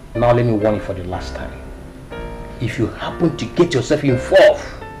 Now let me warn you for the last time. If you happen to get yourself involved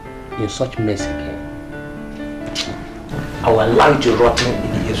in such mess again, I will allow you to rot in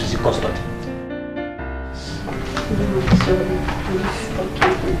the EFCC custody. I'm sorry.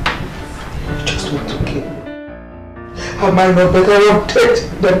 You just want to kill me. Am I not better off dead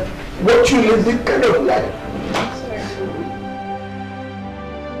than what you live this kind of life?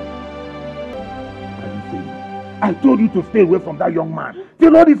 I told you to stay away from that young man.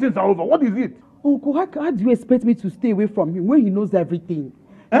 Till all these things are over, what is it? Uncle, how do you expect me to stay away from him when he knows everything?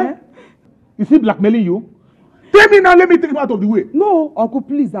 Eh? Is he blackmailing you? Tell me now, let me take him out of the way. No, Uncle,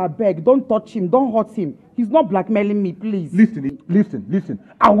 please, I beg. Don't touch him, don't hurt him. He's not blackmailing me, please. Listen.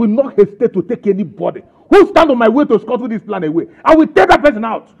 I will not hesitate to take anybody who stand on my way to scuttle this plan away. I will take that person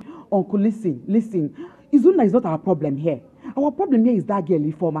out. Uncle, listen. Izuna is not our problem here. Our problem here is that girl,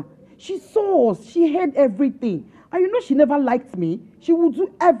 Ifoma. She saw us. She heard everything. And you know she never liked me. She would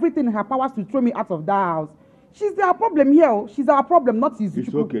do everything in her powers to throw me out of that house. She's our problem here. She's our problem, not his.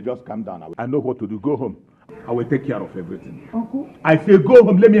 It's okay, just calm down. I know what to do. Go home. I will take care of everything. Uncle? I say go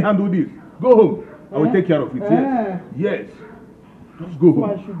home. Let me handle this. Go home. I will take care of it. Yes. Just go home.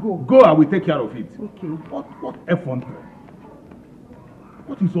 I should go. Go, I will take care of it. Okay. What effort?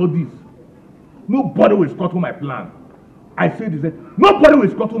 What is all this? Nobody will scuttle my plan. I say this. Nobody will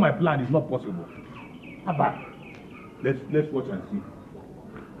scuttle my plan. It's not possible. Abba. Let's watch and see.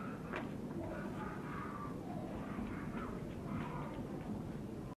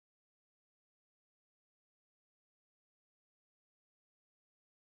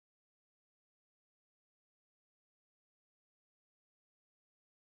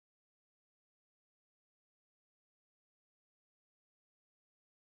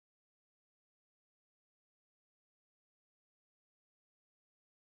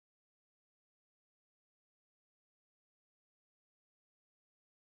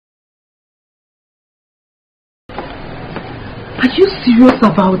 Are you serious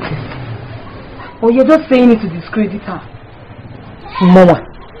about it? Or you're just saying it to discredit her? Mama,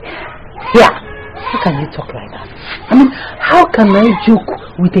 yeah, how can you talk like that? I mean, how can I joke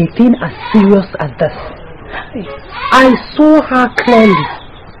with a thing as serious as this? I saw her clearly,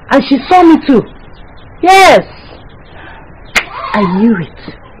 and she saw me too. Yes, I knew it.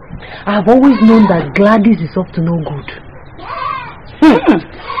 I've always known that Gladys is up to no good.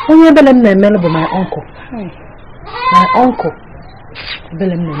 Only Belem Nemele but my uncle. My uncle.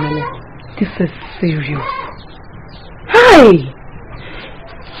 Belem Nemele. This is serious. Hi!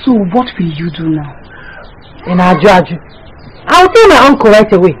 So what will you do now? In Ajaju. I'll tell my uncle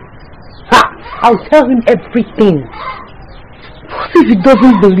right away. I'll tell him everything. What if he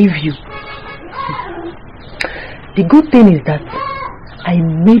doesn't believe you? The good thing is that I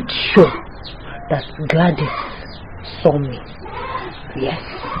made sure that Gladys saw me. Yes.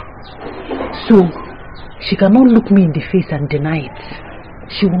 So she cannot look me in the face and deny it.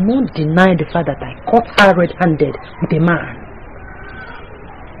 She will not deny the fact that I caught her red-handed with a man.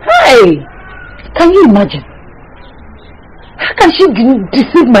 Hey! Can you imagine? How can she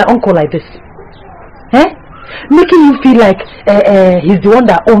deceive my uncle like this? Eh? Making him feel like he's the one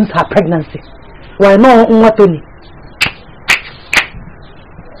that owns her pregnancy. Why no Tony?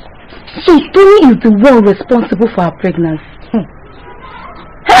 So Tony is the one responsible for her pregnancy.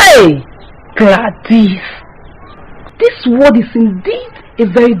 Hey! Gladys! This world is indeed a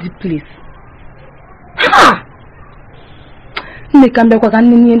very deep place. Ha! I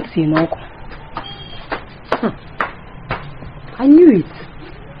knew it.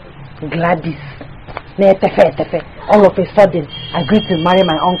 Gladys, all of a sudden, agreed to marry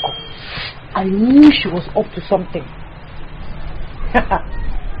my uncle. I knew she was up to something.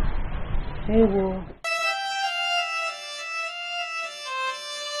 Hey, well.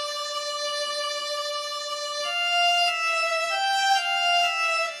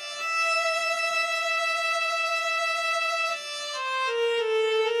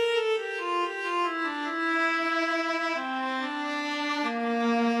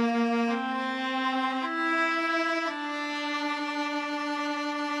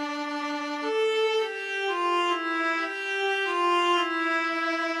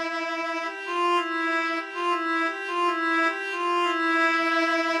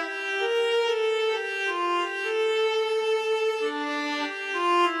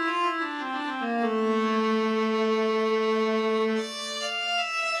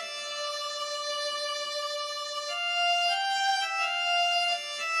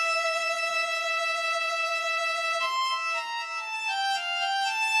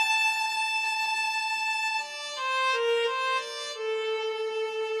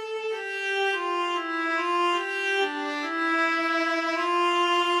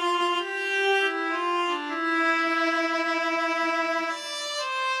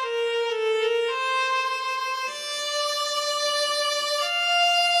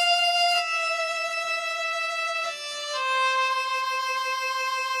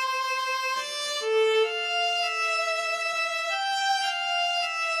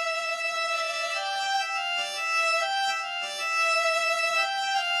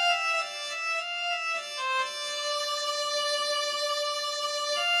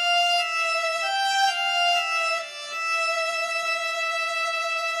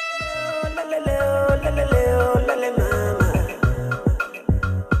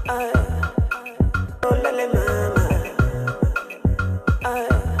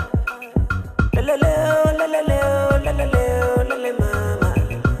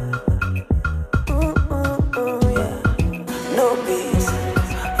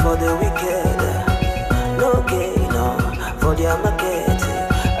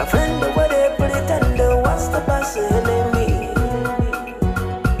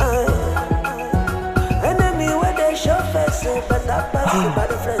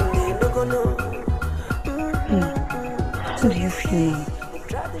 How do you feel now?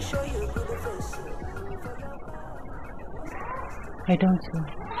 I don't know.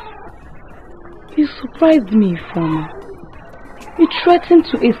 You surprised me, Ifeoma. You threatened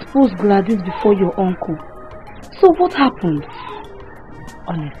to expose Gladys before your uncle. So what happened?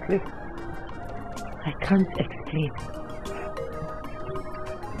 Honestly, I can't explain.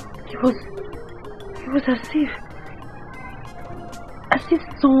 It was as if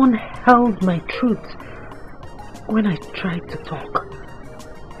someone held my truth when I tried to talk.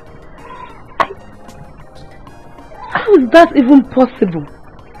 How is that even possible?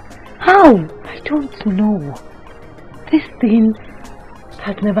 How? I don't know. This thing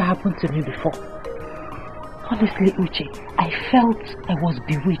has never happened to me before. Honestly, Uche, I felt I was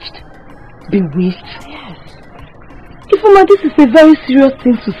bewitched. Bewitched? Yes. Ifeoma, this is a very serious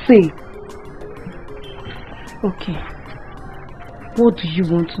thing to say. Okay. What do you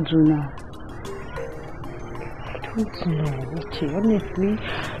want to do now? I don't know, Uche. Honestly,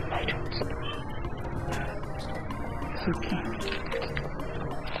 I don't know. It's okay.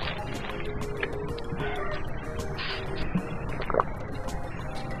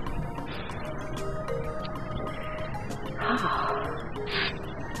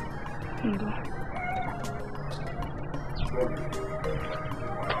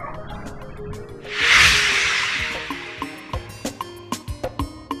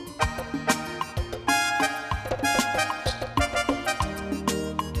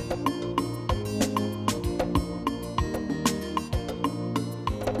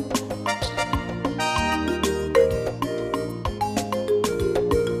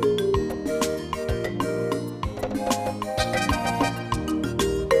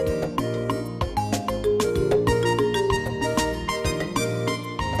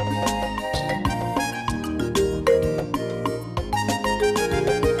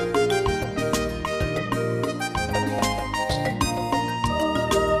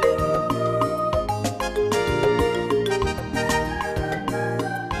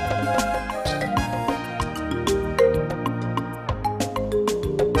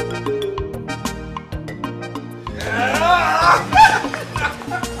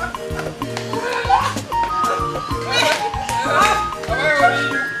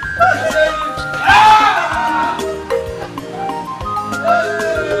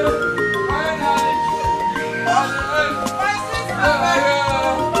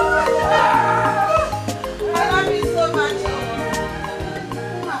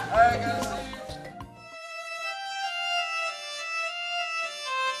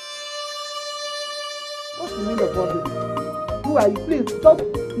 What's the meaning of all this? Who are you? Please, just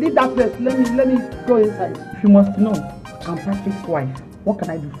leave that place. Let me go inside. You must know, I'm Patrick's wife. What can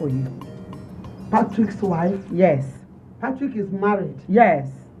I do for you? Patrick's wife? Yes. Patrick is married? Yes.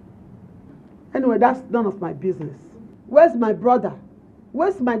 Anyway, that's none of my business. Where's my brother?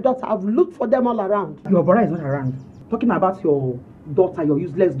 Where's my daughter? I've looked for them all around. Your brother is not around. Talking about your daughter, your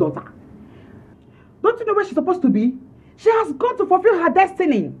useless daughter. Don't you know where she's supposed to be? She has gone to fulfill her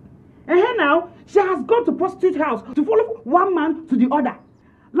destiny. And here now, she has gone to prostitute house to follow one man to the other.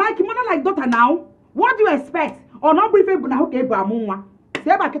 Like mother, like daughter now. What do you expect? Or not brief my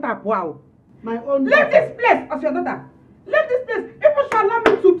own daughter. Leave this place as your daughter. Leave this place. If you shall allow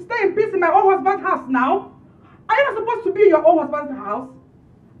me to stay in peace in my own husband's house now, are you not supposed to be in your own husband's house?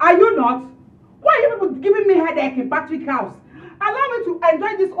 Are you not? Why are you people giving me headache in Patrick's house? Allow me to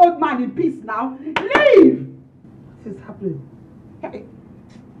enjoy this old man in peace now. Leave! What is happening? Hey.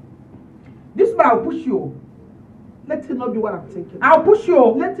 This one I'll push you. Let it not be what I'm thinking. I'll push you.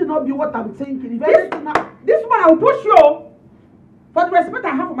 Let it not be what I'm thinking. This one I'll push you. For the respect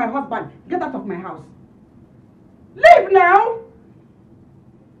I have for my husband, get out of my house. Leave now!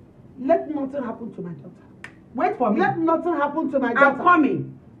 Let nothing happen to my daughter. Wait for me. Let nothing happen to my daughter. I'm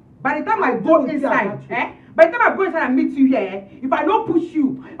coming. By the time I go inside, by the time I go inside and meet you here, if I don't push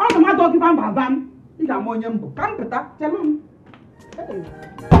you, I'm not going to give him a bam. You got more yambo. Come, Peter. Tell him. Hey.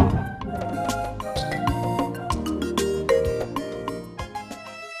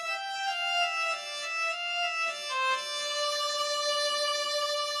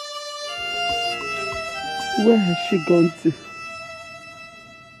 Where has she gone to?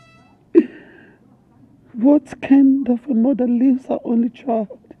 What kind of a mother leaves her only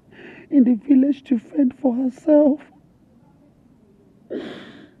child in the village to fend for herself?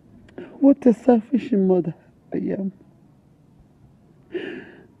 What a selfish mother I am.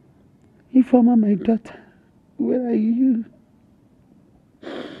 Ifeoma, my daughter, where are you?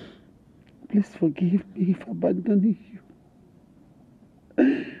 Please forgive me for abandoning you.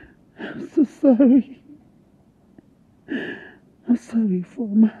 I'm so sorry. I'm sorry,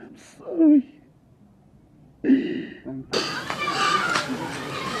 Ifeoma. I'm sorry.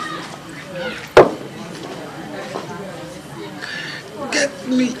 Get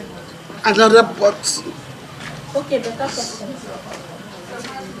me another pot. Okay, better question.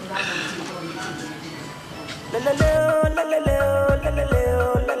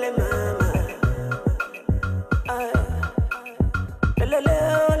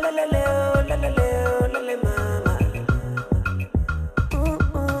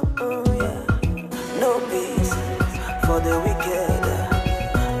 No peace for the wicked,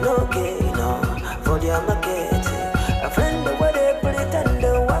 no gain for their market. A friend where they pretend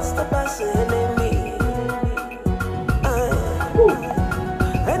wants to pass enemy.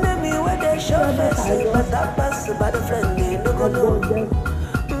 Enemy where they show face, but that pass by the friend they no go know.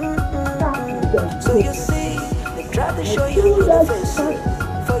 So you see, they try to show you the face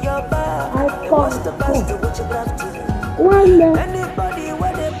for your back. They want to pass to what you have to. Anybody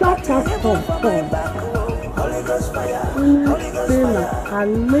where they party, even for my back. Holy Ghost fire, Holy Ghost fire.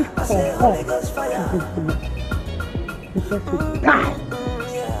 I say Holy Ghost fire.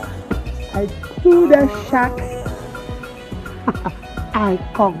 I do the shack. I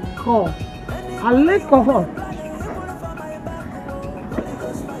concur. I lick her.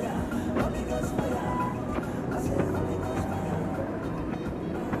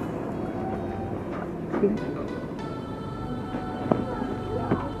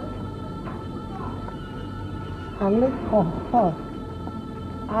 I lick her.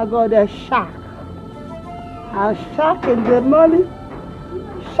 I got a shack. A shack in the morning,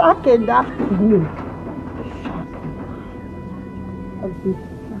 shack in the afternoon.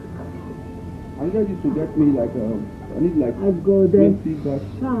 I need you to get me like I need like I go the 20 bags.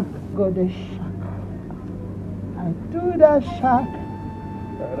 shack. Go the shack. I do the shack.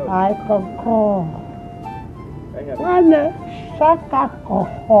 I concur. One shaka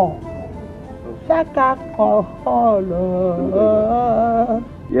concur. Shaka concur.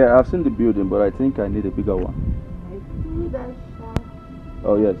 Yeah, I've seen the building, but I think I need a bigger one. I do the shack.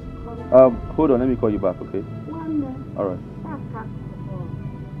 Oh yes. Hold on, let me call you back, okay? All right. Shaka concur.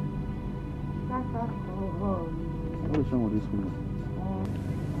 Shaka concur. What is wrong with this woman?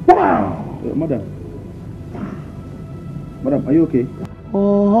 Wow! Madam, are you okay?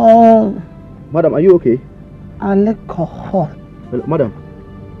 Oh, Madam, are you okay? alcohol. Madam,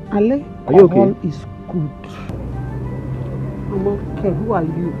 Alcohol are you okay? is good. I'm okay. Who are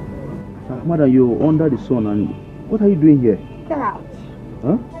you? Madam, you're under the sun, and what are you doing here? Get out.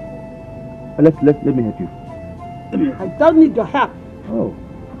 Huh? Let me help you. I don't need your help. Oh.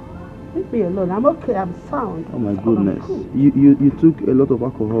 leave me alone. I'm okay. I'm sound. Oh my goodness. You took a lot of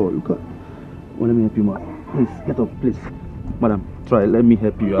alcohol. Look at. Well, let me help you, ma. Please, get up, please. Madam, try. Let me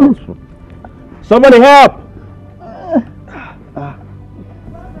help you out. Somebody help!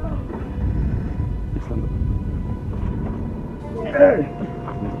 Stand up. Hey!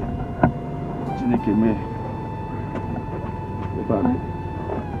 Chineke me. Go back.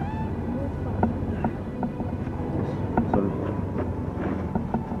 Sorry.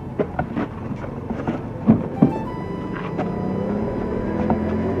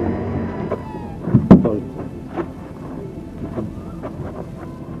 Sorry.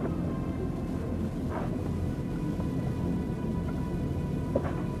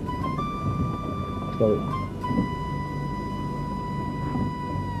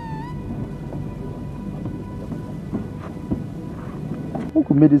 Who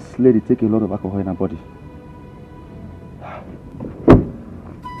could make this lady take a lot of alcohol in her body?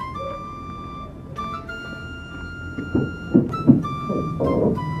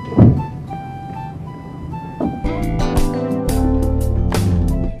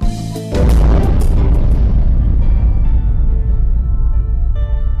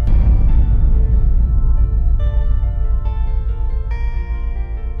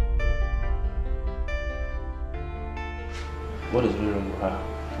 What is really wrong with her?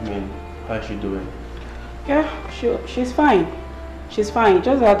 I mean, how is she doing? Yeah, she's fine. She's fine.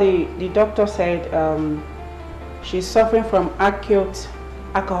 Just that the doctor said she's suffering from acute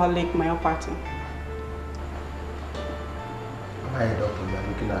alcoholic myopathy. Hi, doctor. You are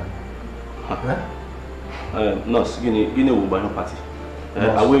looking at me. Nurse, you know myopathy.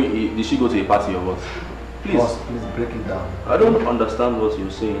 Did she go to a party or what? Please. Boss, please break it down. I don't understand what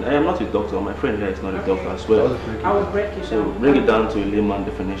you're saying. I am not a doctor. My friend here is not a doctor as well. I will break it So down. bring it down to a layman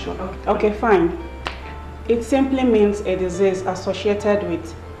definition. Okay, fine. It simply means a disease associated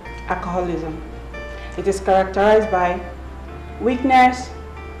with alcoholism. It is characterized by weakness,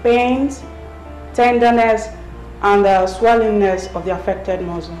 pains, tenderness, and the swellingness of the affected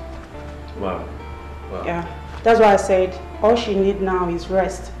muscle. Wow. Yeah, that's why I said all she needs now is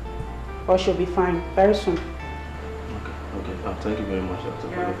rest, or she'll be fine very soon. Okay. Thank you very much, doctor,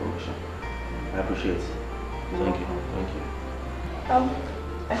 for the information. I appreciate it. Thank you.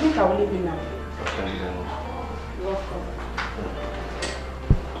 I think I will leave you now. Thank you very much. You're welcome.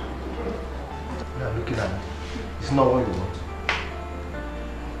 You are looking at me. It's not what you want.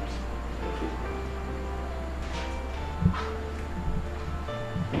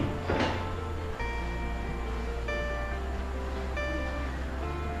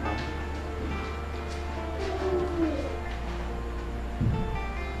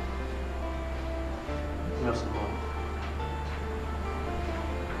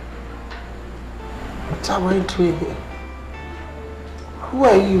 What am I doing here? Who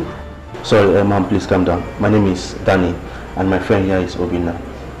are you? Sorry, ma'am, please calm down. My name is Danny, and my friend here is Obina.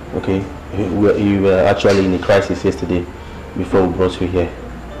 Okay? You were actually in a crisis yesterday before we brought you here.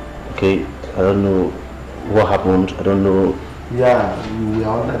 Okay? I don't know what happened. I don't know. Yeah, you were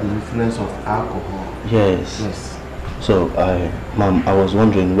under the influence of alcohol. Yes. So, ma'am, I was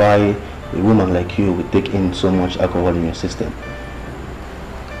wondering why a woman like you would take in so much alcohol in your system.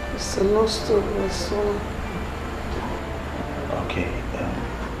 It's a long story, my son. Okay.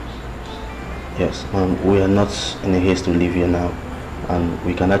 Yes, ma'am, we are not in a haste to leave here now, and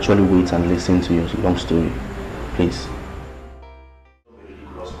we can actually wait and listen to your long story. Please.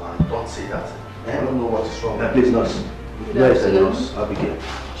 Don't say that. I don't know what is wrong. Please, nurse. Where is the nurse, Abigail?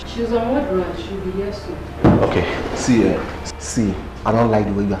 She's on ward run. She'll be here soon. Okay. See, I don't like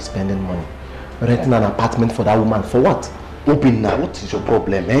the way you are spending money. Renting an apartment for that woman, for what? Open now, what is your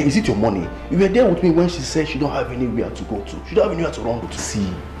problem? Is it your money? You were there with me when she said she don't have anywhere to go to. She don't have anywhere to run to. See,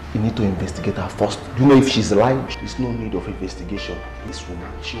 you need to investigate her first. Do you know if she's lying? There's no need of investigation. This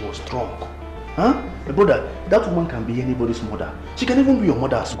woman, she was drunk. Huh? My brother, that woman can be anybody's mother. She can even be your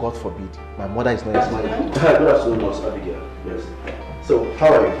mother's. God forbid. My mother is not your mother. Good afternoon, Nurse Abigail. Yes. So,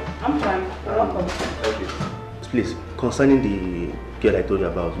 how are you? I'm fine. You're welcome. Thank you. Please, concerning the girl I told you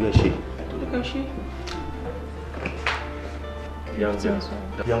about, where is she? Look at she. Young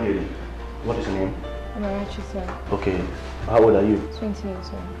lady. What is your name? Manari, sir. Okay. How old are you? 20 years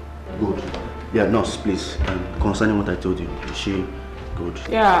old. Good. Yeah, nurse, please. Concerning what I told you, is she good?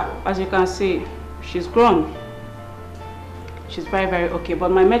 Yeah, as you can see, she's grown. She's very, very okay.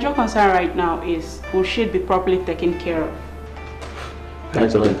 But my major concern right now is will she be properly taken care of?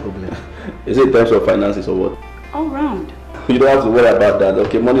 That's not a problem. Is it in terms of finances or what? All round. You don't have to worry about that.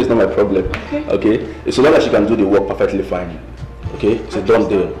 Okay, money is not my problem. Okay. So long as she can do the work perfectly fine. Okay, it's a done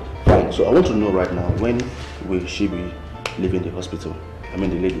deal. Fine. So I want to know right now, when will she be leaving the hospital? I mean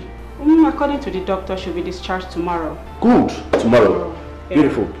the lady. According to the doctor, she'll be discharged tomorrow. Good. Tomorrow. Yeah.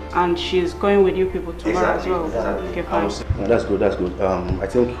 Beautiful. And she's going with you people tomorrow as well. Exactly. Okay, fine. That's good. That's good. I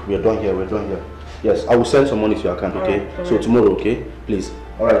think we're done here. We're done here. Yes, I will send some money to your account. Okay. All So right. Tomorrow, okay? Please.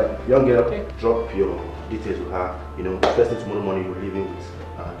 All right, young girl. Okay. Drop your details with her. You know, first thing tomorrow morning you're leaving with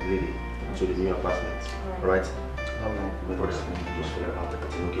the lady to the new apartment. All right. Just figure out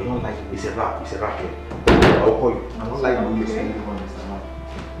everything, okay? I don't like it. It's a wrap. It's a wrap here. I'll call you. I don't like when you send me money, Mr. Man.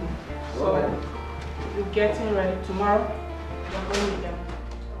 So, you're getting ready tomorrow? You're going with them.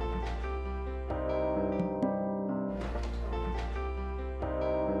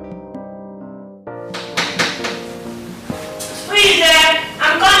 Who is there?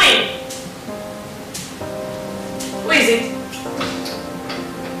 I'm coming. Who is it?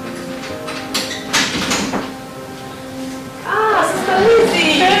 Ah, Sister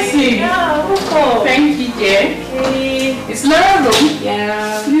Lizzie. Chelsea. Yeah, welcome. Thank you, dear. Okay. It's Laura room.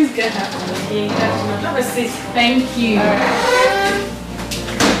 Yeah. Please get her. Okay, have a seat. Thank you.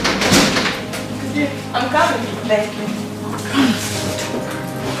 I'm coming. Thank you.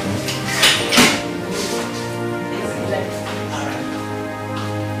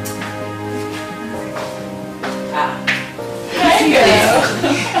 Hey, girl.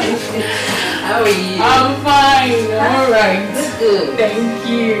 How are you? I'm fine. I'm alright. Good. Thank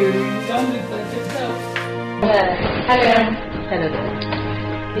you. Don't look like yourself. Hello. Hello.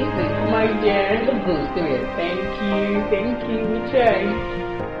 My dear. Good. Serious. Thank you. Thank you. We try.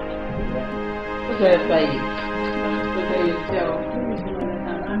 What's your for you? Don't forget yourself.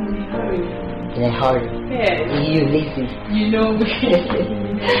 I'm in a hurry. In a hurry? Yes. You lazy. You know me.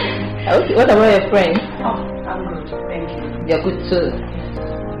 Okay, what about your friend? Oh, I'm good. Thank you. You're good too.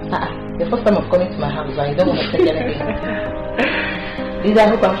 The first time of coming to my house and you don't want to take anything. These I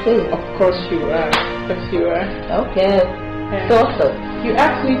hope I'm safe. Of course you are. Of course you are. Okay. Yeah. So what's up? You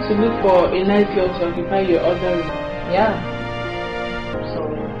asked me to look for a nice girl to occupy your other room. Yeah. So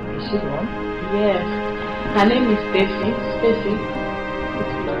is she the one? Yes. Her name is Stacy. Stacy.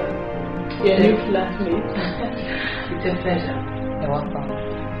 It's your new flatmate. It's a pleasure. You're welcome.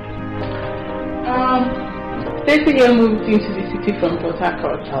 Stacy here moved into the city from Port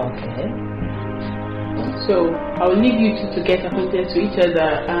Harcourt. Okay. So I'll leave you two to get acquainted to each other,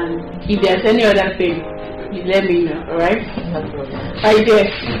 and if there's any other thing, you let me know, alright? No problem. I dear,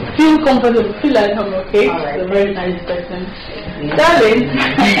 feel comfortable, feel at home, okay? Alright. She's a very nice person. Darling!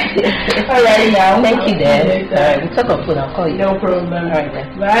 Alright now. Thank you, Dad. Alright, we'll talk on phone, I'll call you. No problem. Alright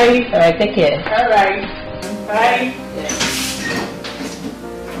then. Bye. Alright, take care. Alright. Bye. Yeah.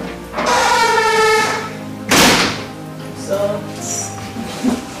 So,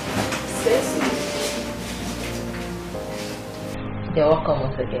 Stacy. You're welcome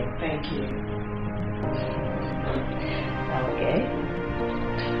once again. Thank you. Okay.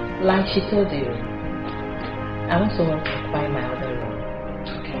 Like she told you, I want someone to buy my other room.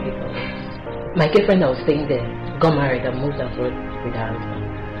 Okay. Because my girlfriend that was staying there got married and moved abroad with her husband.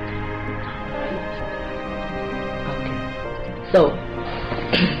 Okay. So,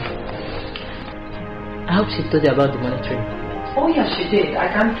 I hope she told you about the monetary movement. Oh yeah, she did. I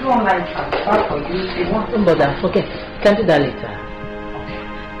can do online transfer for you if you want. Don't bother, forget. Can do that later. Okay.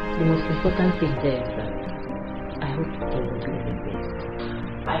 The most important thing there is that I hope you will be the best.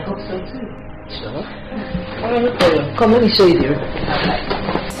 I hope so too. Sure? Alright, no problem. Come, let me show you the room.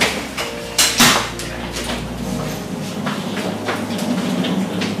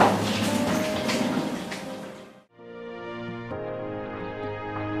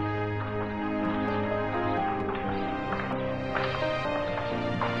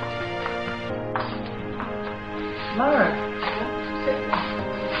 Mara,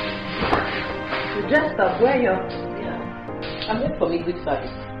 you dressed up. Where are you? Yeah. I'm here for midweek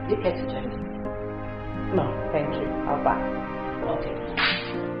service. You care to join me? No, thank you. I'll back. Okay.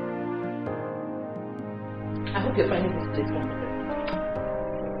 I hope you're finding this place comfortable.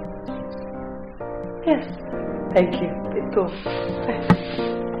 Yes, thank you. Let's go.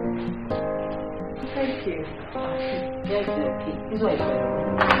 Thank you. Yes, okay. This is what I said.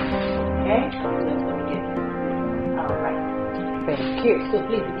 Okay? Let's go again. Alright. Thank you. So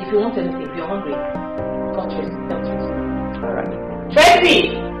please, if you want anything, if you're hungry, come Tracy. Tell Tracy. Alright. Tracy!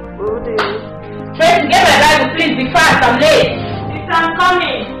 Will do. Tracy, get my Bible, please. Be fast. I'm late. Sister, I'm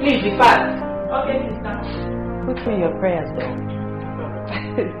coming. Please be fast. Okay, sister. Put me in your prayers though.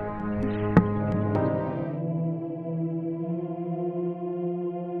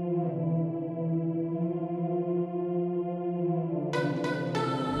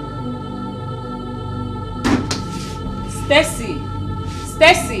 Stacy!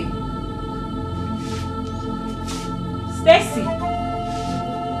 Stacy! Stacy!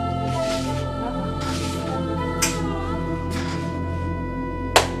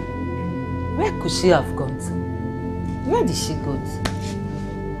 could she have gone to? Where did she go to?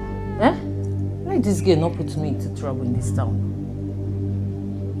 Eh? Why did this girl not put me into trouble in this town?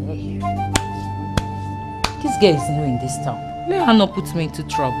 Hey. This girl is new in this town. Let her not put me into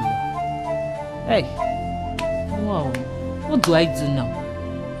trouble. Hey. Wow. What do I do now?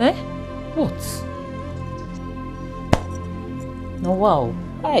 Eh? What? No, wow.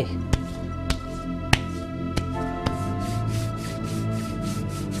 Hey.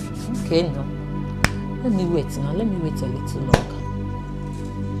 Okay, no. Let me wait now. Let me wait a little longer.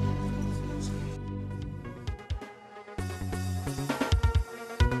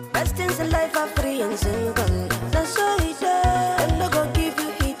 Best things in life are free and simple. That's all it is. I'm not gonna give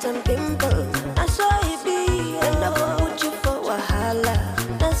you heat and pimples. That's all it be. I'm not gonna put you for wahala.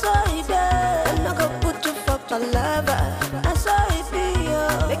 That's all it is. I'm not gonna put you for palava. That's all it be.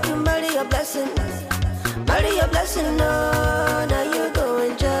 Make you marry your blessing. Marry your blessing, no. Now you go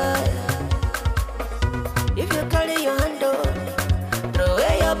enjoy. If you carry your hand up, throw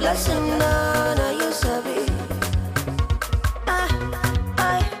away your blessing, no. Now you sabi.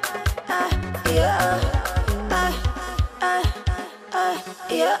 Yeah.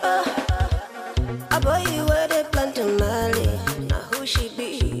 A boy you where they plan to marry. Now who she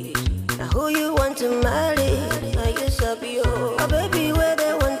be? Now who you want to marry? Now you sabi, oh. A baby where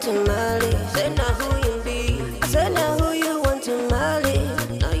they want to marry. Say now who you be? I said now who you want to marry?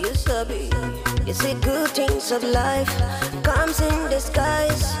 Now you sabi. You see good things of life comes in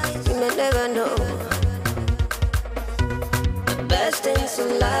disguise. You may never know. The best things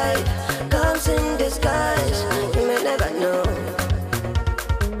in life comes in disguise. You may never know.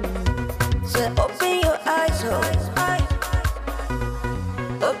 So open your eyes, oh,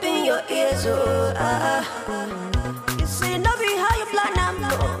 open your ears, oh, You see, no be how you plan, I'm no.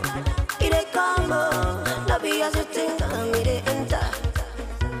 It ain't come, oh, no be as you think, it ain't enter.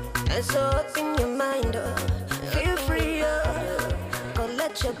 And so open your mind, oh, feel free, oh,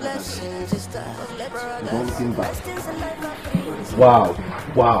 collect your blessings, sister, Looking back.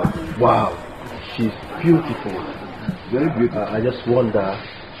 Wow. She's beautiful. Very beautiful. I just wonder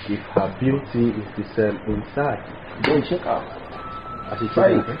if her beauty is the same inside. Go and check out. I should check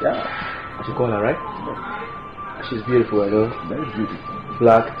her. Yeah. I should call her, right? Yeah. She's beautiful, I know. Very beautiful.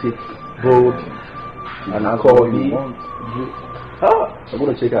 Black, thick, bold, and curly. I'm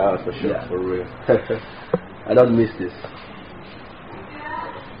gonna check her out for sure. Yeah. For real. I don't miss this.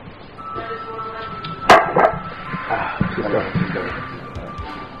 She's coming.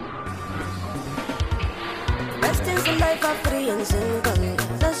 Best things in life are free and simple.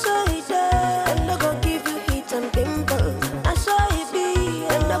 That's all it is. I'm not gonna give you heat and pimples. That's all it be.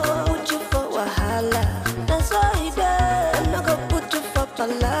 I'm not gonna put you for wahala. That's all it is. I'm not gonna put you for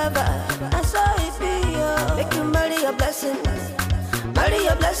palava. That's all it be. Make you marry your blessing. Marry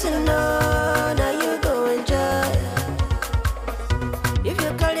your blessing, no. Now you go enjoy. If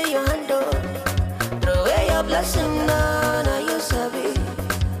you carry your hand up, throw away your blessing, no. Now you sabi.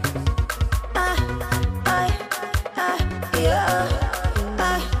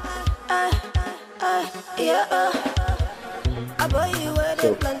 So,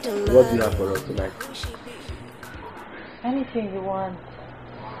 what do you have for us tonight? Anything you want.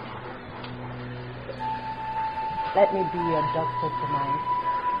 Let me be your doctor tonight.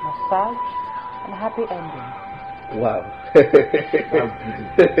 Massage and happy ending. Wow.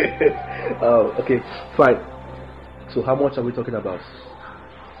 Okay, fine. So how much are we talking about?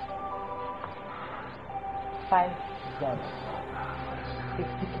 $5.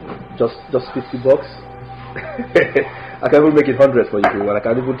 50K. Just $50? I can even make it 100 for you, and I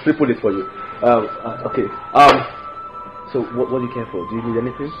can even triple it for you. Okay. So what do you care for? Do you need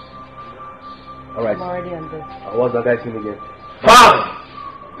anything? All right. I'm already on this. What's that guy's name again? Bam!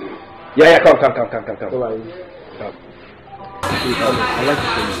 Yeah, come. All right. Come. I like to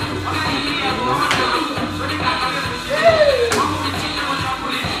show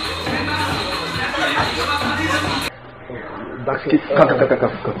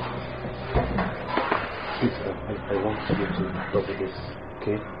Come. Please, I want you to double this,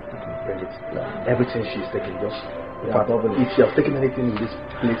 okay? Bring it. Everything she's taking, just if she has taken anything in this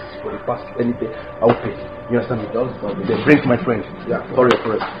place for the past anything, I will pay. You understand me? Then bring to my friend. Yeah. Hurry up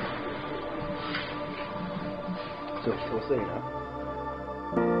for us. So, I was saying,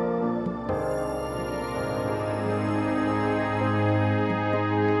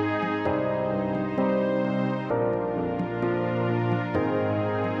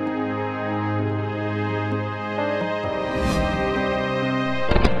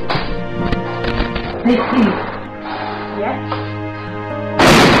 Hey, please. Yes?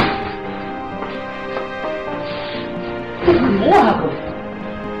 What happened?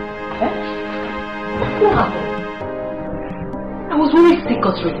 Eh?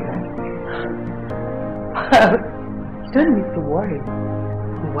 got rid of her. You don't need to worry.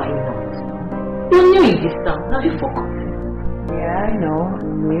 Why not? You're new in this town. Have you forgotten? Yeah, I know.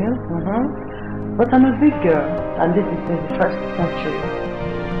 I'm new. But I'm a big girl, and this is the 21st century.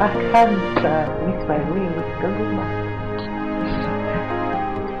 I can't miss my way with Google Maps.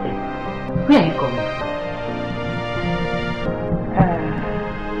 Where are you going?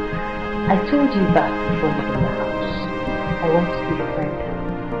 I told you that before leaving the house. I want to be a friend.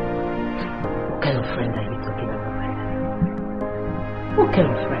 What kind of friend are you talking about? What kind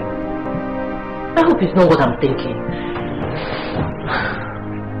of friend? I hope it's not what I'm thinking.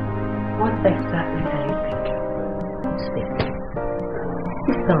 What exactly are you thinking? Stacey,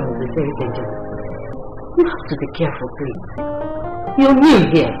 this town is very dangerous. You have to be careful, please. You're new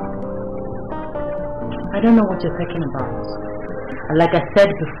here. I don't know what you're thinking about. And like I said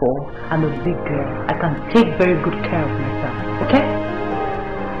before, I'm a big girl. I can take very good care of myself, okay?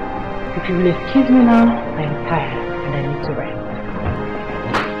 If you will excuse me now, I am tired and I need to rest.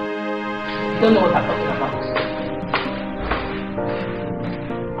 You don't know what I'm talking about.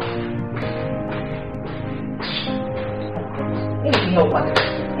 You know what?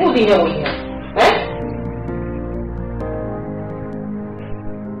 You know here. Eh?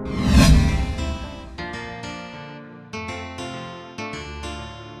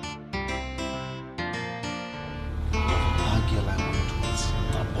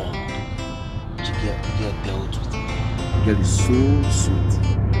 Girl is so sweet.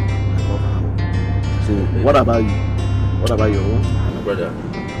 I love her. So what about you? What about your own? My brother.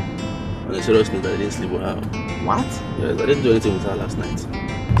 On a serious note, I didn't sleep with her. What? Yes, I didn't do anything with her last night.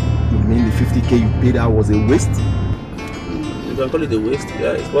 You mean the 50k you paid her was a waste? You can call it a waste,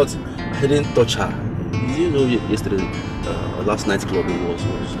 yes, but I didn't touch her. You know, yesterday, last night's clubbing was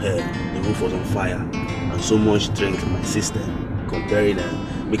the roof was on fire, and so much drink in my system, comparing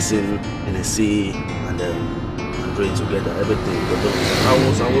and mixing NSC and rain together, everything. I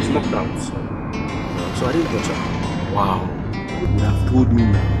was knocked out, so I didn't touch her. Wow, you would have told me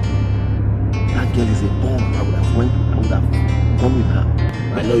now. That girl is a bomb. I would have gone with her.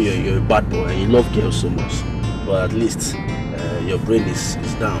 I know you're a bad boy and you love girls so much, but at least your brain is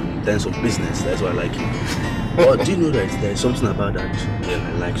down in terms of business. That's why I like you. But do you know that there's something about that girl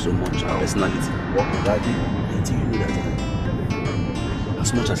I like so much, her personality? What would that be? Do you know that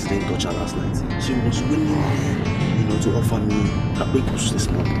as much as I didn't touch her last night, she was willing, to offer me her bakers this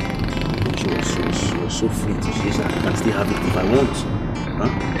morning. She was so free. She said I can still have it if I want. Huh?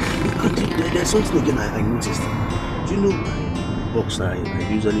 And there's something again I noticed. Do you know my box I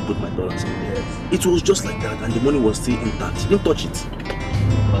usually put my dollars in there? It was just like that, and the money was still intact. She didn't touch it.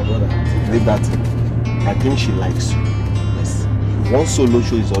 My brother, leave that. I think she likes you. Yes. One solo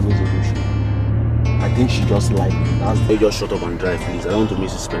show is always a good show. I think she just likes you. Hey, just shut up and drive, please. I don't want to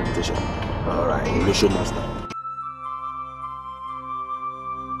miss this presentation. Alright. I'm show master.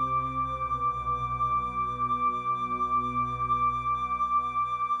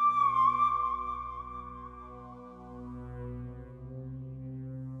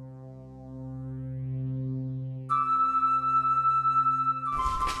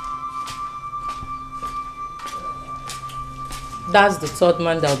 That's the third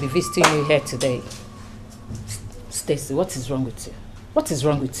man that will be visiting you here today. Stacey, what is wrong with you? What is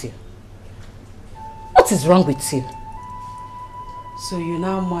wrong with you? What is wrong with you? So you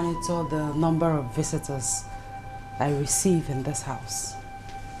now monitor the number of visitors I receive in this house?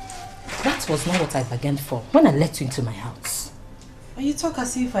 That was not what I bargained for when I let you into my house. And you talk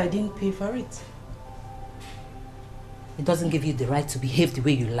as if I didn't pay for it. It doesn't give you the right to behave the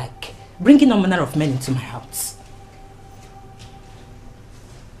way you like, bringing all manner of men into my house.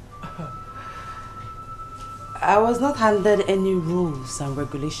 I was not handed any rules and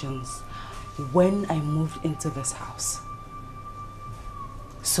regulations when I moved into this house.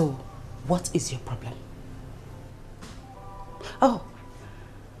 So, what is your problem? Oh,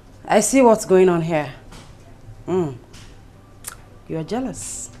 I see what's going on here. You're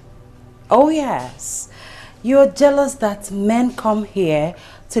jealous. Oh yes, you're jealous that men come here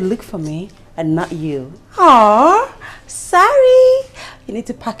to look for me and not you. Aww, sorry. You need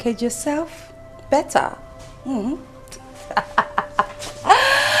to package yourself better. You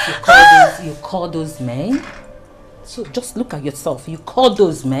call those men? So just look at yourself. You call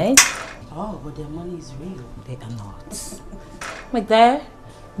those men? Oh, but their money is real. They are not. My dear,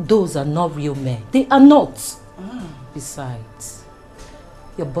 those are not real men. They are not. Besides,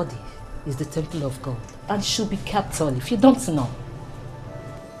 your body is the temple of God and should be kept holy if you don't know.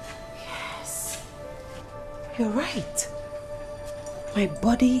 Yes, you're right. My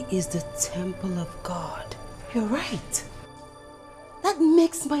body is the temple of God. You're right. That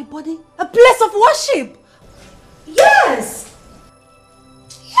makes my body a place of worship. Yes!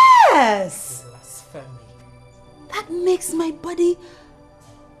 Yes! Blasphemy. That makes my body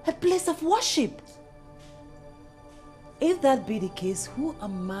a place of worship. If that be the case, who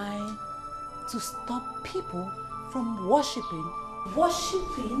am I to stop people from worshiping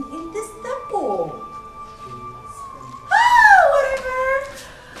in this temple? Ah, whatever.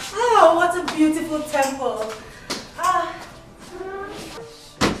 Ah, what a beautiful temple. Ah.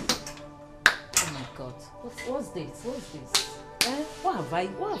 Oh my God. What's this? What's this? What have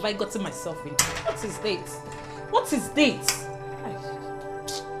I gotten myself into? What is this? What is this?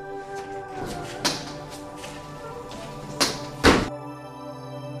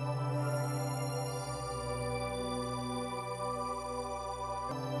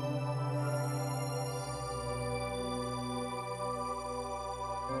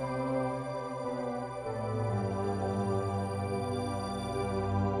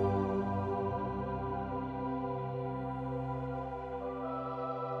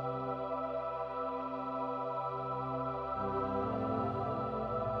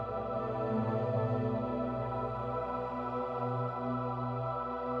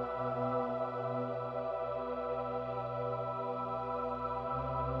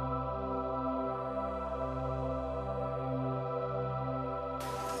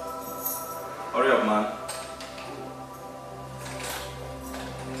 Hurry up, man.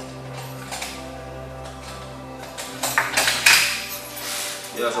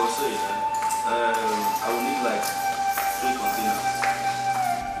 Yes, I was saying, I will need like 3 containers.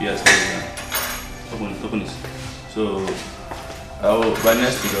 Yes, open it. So, by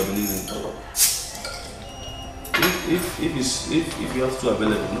next week I'll be needing. If you have 2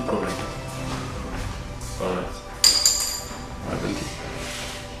 available, no problem. Alright. Alright, thank you.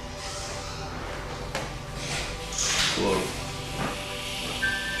 Whoa.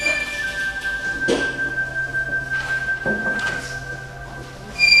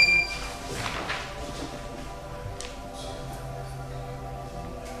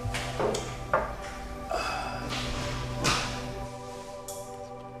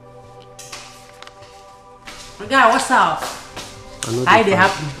 Guy, what's up? How they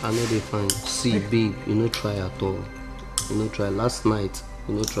happen? I know they fine. See, babe, you know try at all. You know try last night.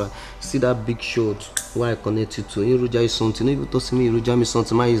 You know try. See that big shot where I connected to. You Ruja is something. You even told me you Ruja me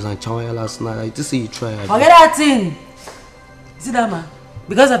something. My is and Chawaya last night. I just see you try. Forget that thing. See that man?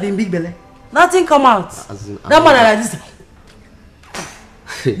 Because I've been big belly. Nothing come out. That man like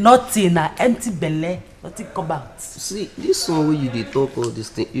this. Nothing, empty belly. Nothing come out. See, this one where you dey talk all this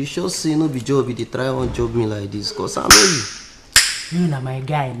thing. You sure say no be job. You dey try on job me like this. Cause I know you. You know my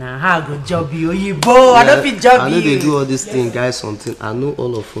guy now. How I go job you? You boy. I don't be job you. I know they do all this thing, guys. Something. I know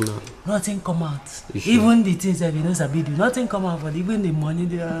all of you now. Nothing come out. Sure? Even the things that you know sabi do. Nothing come out. But even the money.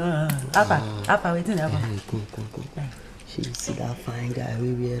 Apa, waiting. Come. She see that fine guy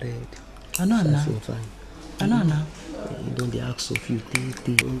we wear red. I know now. So fine. I know now. You don't ask of you.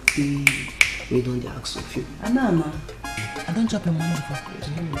 We don't ask of you. I know now. I don't chop your money before.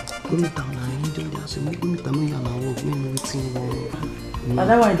 Go me down now. You don't ask me. Go me down. You are work. Me know waiting wrong. I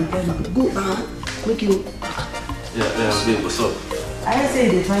don't want to tell you. Go now. Make you. Yeah, babe, what's up? I say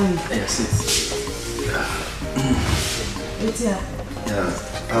they find me. Yeah, sit. Wait here. Yeah,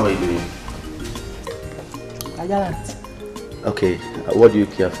 how are you doing? I got it. Okay, what do you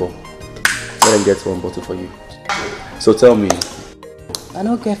care for? Let them get 1 bottle for you. So tell me. I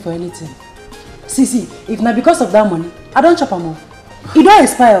don't care for anything. See, if not because of that money, I don't chop more. It don't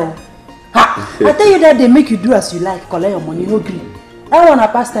expire. Ha! I tell you that they make you do as you like, collect your money, no agree. I want a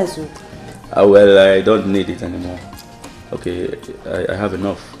past tense. Well, I don't need it anymore. Okay, I have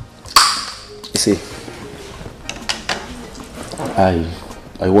enough. You see, I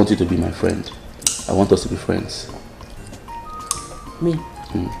want you to be my friend. I want us to be friends. Me?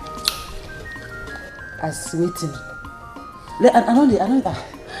 As waiting.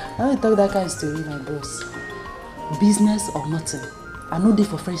 I don't talk that kind of story, my boss. Business or nothing. I know they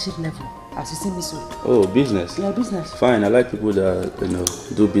for friendship level. As you see me so. Oh, business? Yeah, business. Fine, I like people that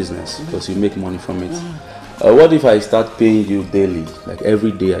do business because you make money from it. What if I start paying you daily? Like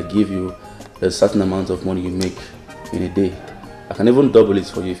every day I give you a certain amount of money you make in a day. I can even double it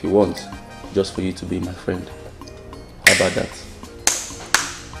for you if you want, just for you to be my friend. How about that?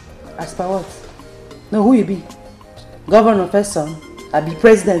 As per what? No, who you be? Governor first son? I be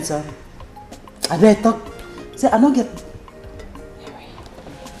president son? I better talk. Say, I don't get...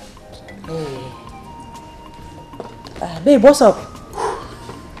 Hey. Babe, what's up?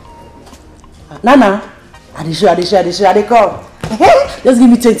 Nana, I dey come. Just give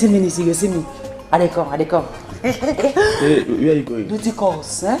me 20 minutes, you go see me. I dey come. Hey, where are you going? Duty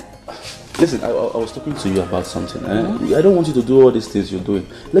calls, eh? Listen, I was talking to you about something. I don't want you to do all these things you're doing.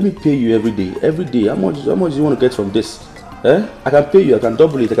 Let me pay you every day. Every day. How much do you want to get from this? I can pay you. I can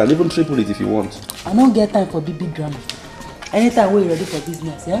double it. I can even triple it if you want. I don't get time for big drama. Anytime we're ready for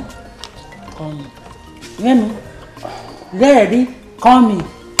business, yeah? Call me. You hear me? Get ready? Call me.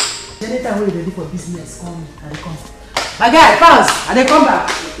 Anytime we're ready for business, call me. I come. My guy, pass. And they come back.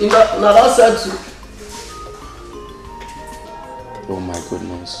 No, that's sad too. Oh my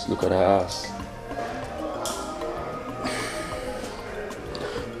goodness, look at her ass.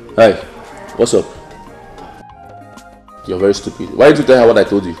 Hi, what's up? You're very stupid. Why did you tell her what I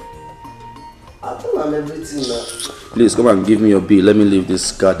told you? I told her everything now. Please come and give me your bill. Let me leave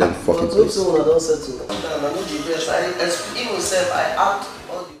this goddamn fucking place. I don't settle. I know the best. I even said I act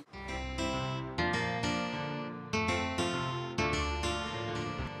all the...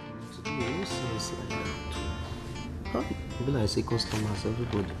 Be like say customers,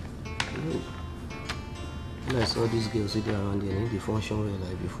 everybody. Be like all these girls sitting around here, they function well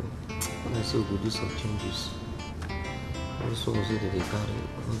like before. When I say we could do some changes. This one say that they carry.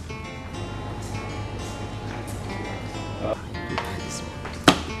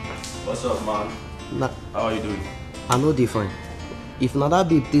 What's up, man? Nah, how are you doing? I know they fine. If not that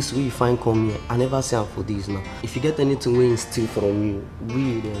babe this way you find come here, I never say am for this now. If you get anything we steal from you,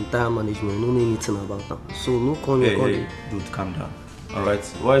 we the entire management don't know anything about that. So no come here. Hey, dude, calm down. Alright,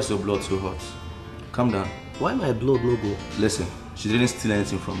 why is your blood so hot? Calm down. Why my blood no go? Listen, she didn't steal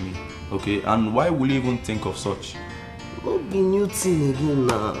anything from me, okay? And why will you even think of such? No be new thing again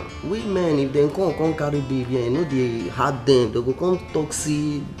now. We men, if they come carry baby, you know they hard them. They go come talk,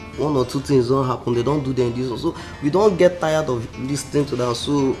 see one or two things don't happen. They don't do them this. So we don't get tired of listening to that.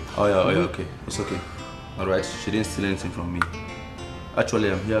 So oh yeah, okay, it's okay. All right, she didn't steal anything from me. Actually,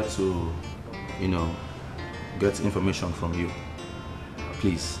 I'm here to, get information from you.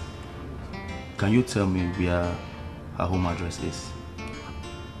 Please, can you tell me where her home address is?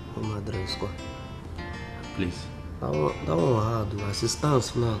 Home address, what? Please. That one hard.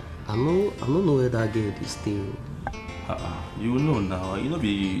 Assistance now. I don't know where that girl is staying. You know now. You know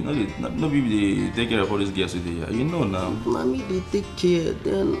they take care of all these girls today. You know now. Mommy, they take care.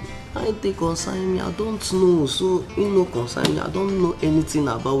 Then I take consign me. I don't know. So you know consign me. I don't know anything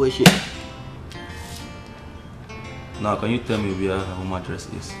about where she. Now, can you tell me where her home address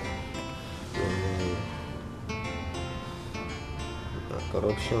is?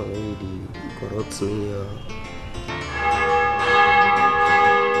 Corruption really corrupts me.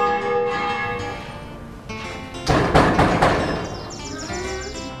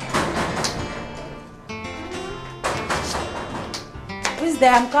 Who's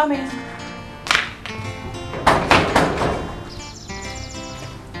there? I'm coming.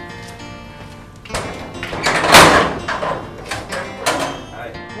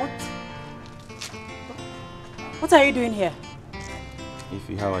 What are you doing here?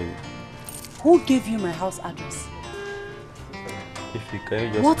 Ify, how are you? Who gave you my house address? Ify, can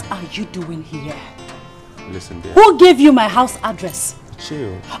you just... What are you doing here? Listen, dear. Who gave you my house address?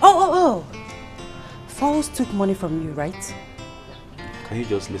 Chill. Oh. Falls took money from you, right? Can you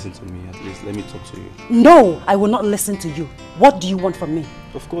just listen to me at least? Let me talk to you. No, I will not listen to you. What do you want from me?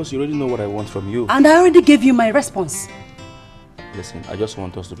 Of course, you already know what I want from you. And I already gave you my response. Listen, I just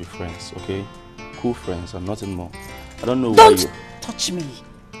want us to be friends, okay? Cool friends and nothing more. I don't know why you... Don't touch me.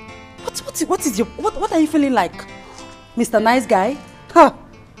 What are you feeling like? Mr. Nice Guy? Huh.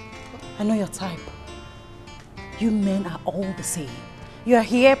 I know your type. You men are all the same. You're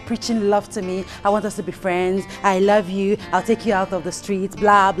here preaching love to me. I want us to be friends. I love you. I'll take you out of the streets.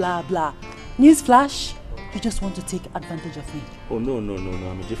 Blah, blah, blah. Newsflash, you just want to take advantage of me. Oh, no.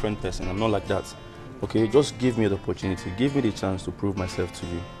 I'm a different person. I'm not like that. Okay, just give me the opportunity. Give me the chance to prove myself to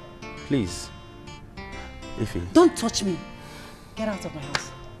you. Please. Ify. Don't touch me. Get out of my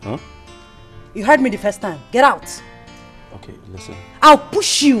house. Huh? You heard me the first time. Get out. Okay, listen. I'll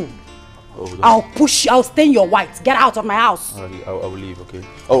push you. Oh, I'll push you. I'll stain your white. Get out of my house. I will leave, okay?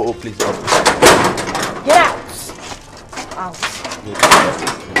 Oh, please. Get out. Out.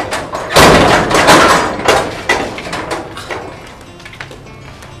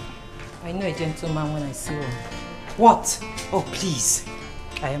 I know a gentleman when I see one. What? Oh, please.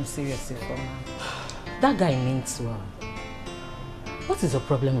 I am serious for now. That guy means well. What is the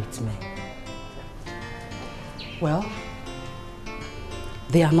problem with men? Well,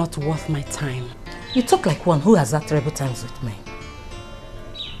 they are not worth my time. You talk like one who has had terrible times with men.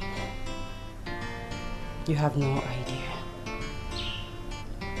 You have no idea.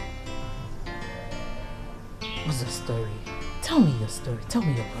 What's the story? Tell me your story. Tell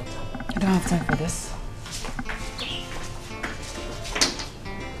me your problem. I don't have time for this.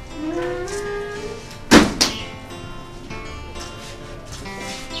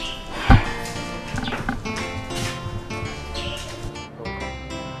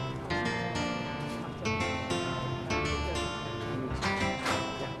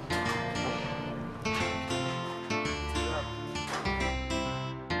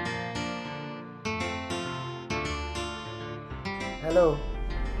 Hello.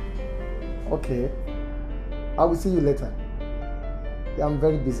 Okay. I will see you later. Yeah, I'm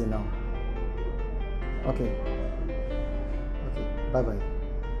very busy now. Okay. Okay. Bye-bye.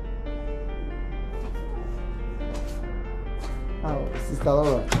 Oh, Sister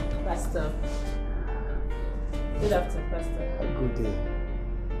Laura. Pastor. Good afternoon, Pastor. Good day.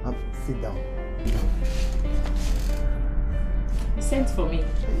 Sit down. You sent for me?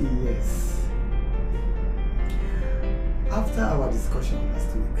 Yes. After our discussion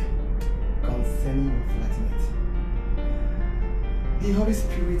last week concerning your flatmate, the Holy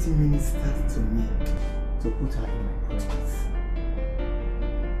Spirit ministered to me to put her in my presence.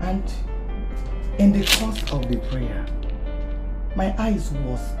 And in the course of the prayer, my eyes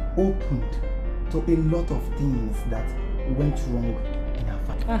was opened to a lot of things that went wrong in her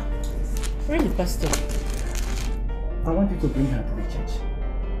family. Ah, really, Pastor? I want you to bring her to the church.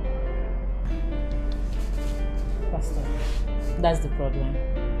 Pastor, that's the problem.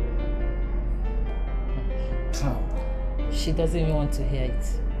 How? She doesn't even want to hear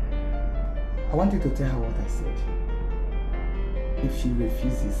it. I want you to tell her what I said. If she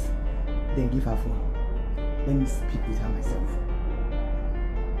refuses, then give her phone. Let me speak with her myself.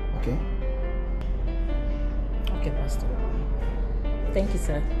 Okay? Okay, Pastor. Thank you,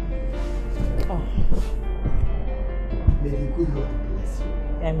 sir. Oh. May the good Lord bless you.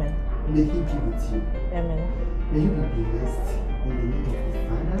 Amen. May He be with you. Amen. May you be blessed in the name of the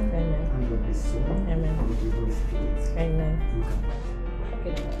Father, Amen, and of the Son, Amen, and of the Holy Spirit. Amen. You can.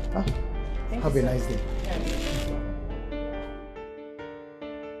 Okay. Ah, have a nice day.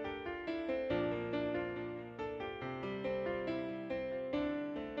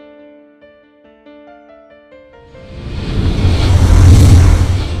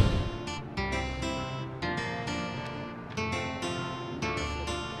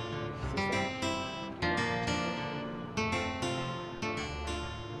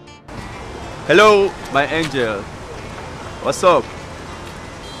 Hello, my angel. What's up?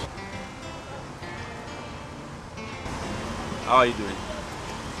 How are you doing?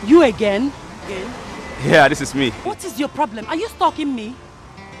 You again? Yeah, this is me. What is your problem? Are you stalking me?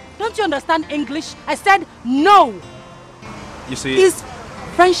 Don't you understand English? I said no. You see? Is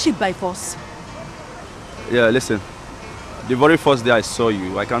friendship by force? Yeah, listen. The very first day I saw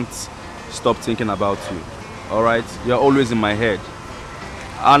you, I can't stop thinking about you. Alright? You're always in my head.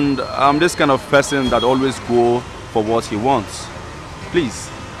 And I'm this kind of person that always go for what he wants. Please,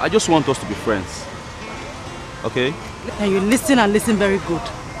 I just want us to be friends. Okay? Now you listen and listen very good.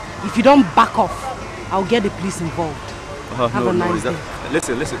 If you don't back off, I'll get the police involved. Have a nice day.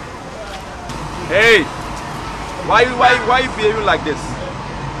 Listen. Hey! Why you behaving like this?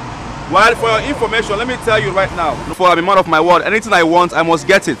 Well, for your information, let me tell you right now. For I'm a man of my word, anything I want, I must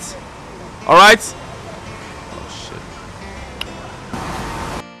get it. Alright?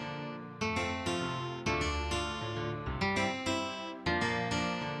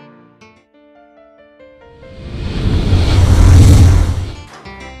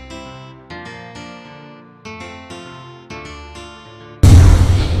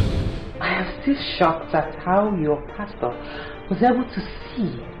 Still shocked at how your pastor was able to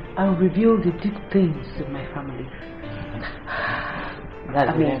see and reveal the deep things in my family.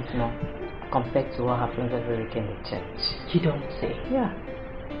 That's no, compared to what happens every week in the church. You don't say. Yeah.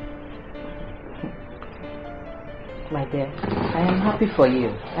 My dear, I am happy for you,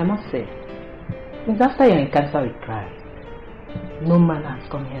 I must say. Since after your encounter with Christ, no man has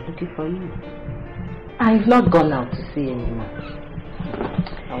come here looking for you. I've not gone out to see any man.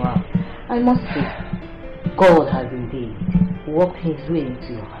 Oh, wow. I must say, God has indeed walked his way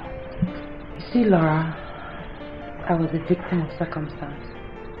into your heart. You see, Laura, I was a victim of circumstance.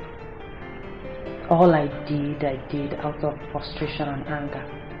 All I did out of frustration and anger.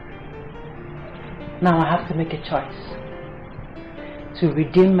 Now I have to make a choice to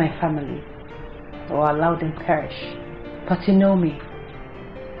redeem my family or allow them perish. But you know me,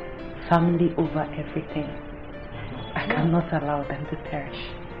 family over everything. I cannot allow them to perish.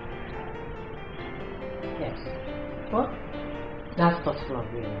 Yes. Well, that's thoughtful of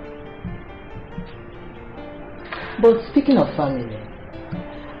you. But speaking of family,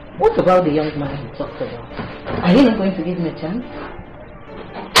 what about the young man you talked about? Are you not going to give him a chance?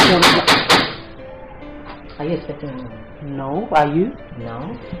 Are you expecting him? No. Are you?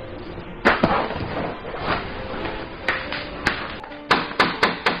 No.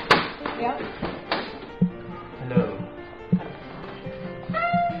 Yeah. Hello.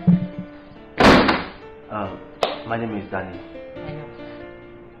 My name is Danny. I know.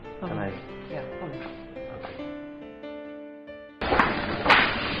 Can I? Yeah, come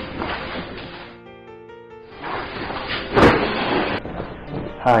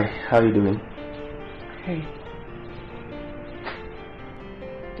Hi, how are you doing? Hey.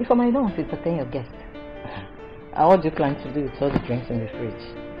 If I don't want to entertain your guest, what do you plan to do with all the drinks in the fridge?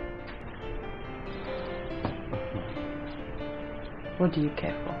 What do you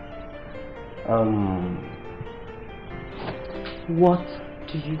care for? What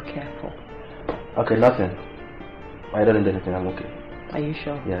do you care for? Okay, nothing. I don't need anything, I'm okay. Are you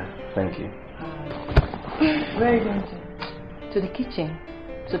sure? Yeah, thank you. Where are you going to? To the kitchen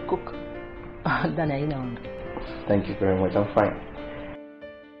to cook. Then I know. Thank you very much, I'm fine.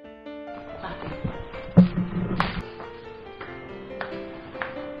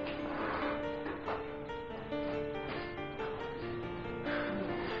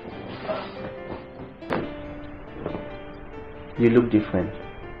 You look different.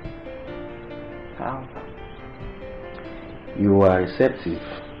 How? You are receptive.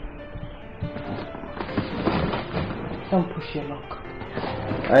 Don't push your luck.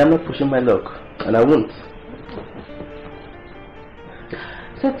 I am not pushing my luck, and I won't.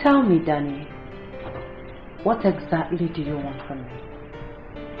 So tell me, Danny, what exactly do you want from me?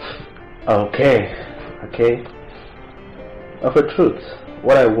 Okay. Of a truth,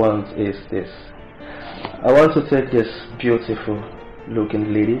 what I want is this. I want to take this beautiful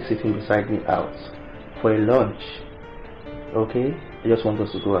looking lady sitting beside me out for a lunch. Okay? I just want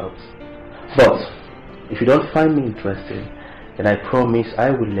us to go out. But if you don't find me interesting, then I promise I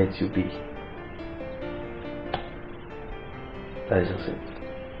will let you be. That is just it.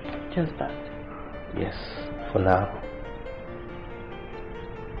 Just that? Yes, for now.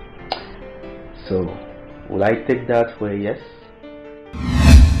 So, will I take that for a yes?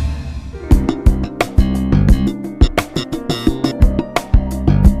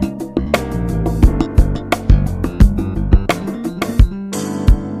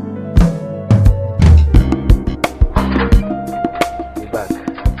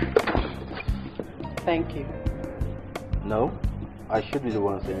 I should be the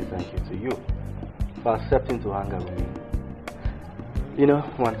one saying thank you to you for accepting to hang out with me. You know,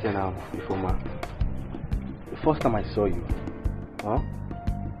 one thing before man, the first time I saw you,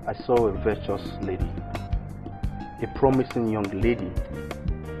 I saw a virtuous lady, a promising young lady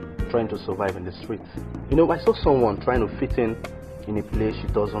trying to survive in the streets. You know, I saw someone trying to fit in a place she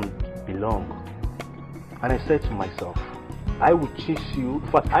doesn't belong. And I said to myself, I will chase you,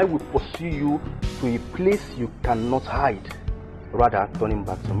 in fact, I will pursue you to a place you cannot hide. Rather turning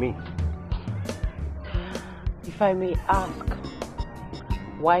back to me. If I may ask,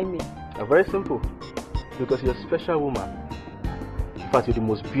 why me? Very simple. Because you're a special woman. In fact, you're the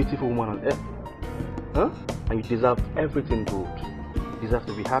most beautiful woman on earth. And you deserve everything good. You deserve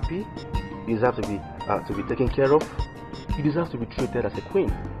to be happy. You deserve to be taken care of. You deserve to be treated as a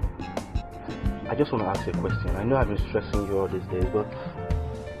queen. I just want to ask you a question. I know I've been stressing you all these days, but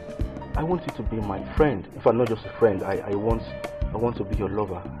I want you to be my friend. In fact, not just a friend. I want to be your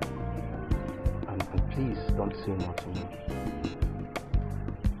lover. And please don't say no to me.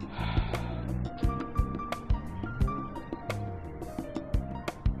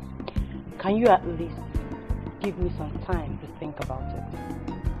 Can you at least give me some time to think about it?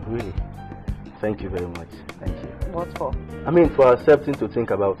 Really? Thank you very much. Thank you. What for? I mean, for accepting to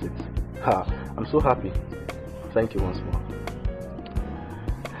think about it. I'm so happy. Thank you once more.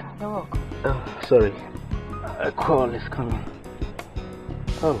 You're welcome. Sorry. A call is coming.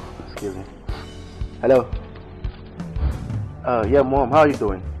 Oh, excuse me. Hello. Yeah, Mom, how are you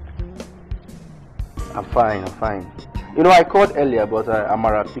doing? I'm fine. You know, I called earlier, but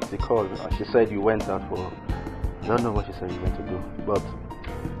Amara picked the call. She said you went out for... I don't know what she said you went to do, but...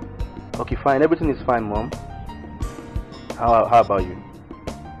 Okay, fine. Everything is fine, Mom. How about you?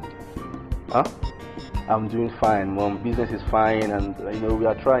 Huh? I'm doing fine, Mom. Business is fine, and you know, we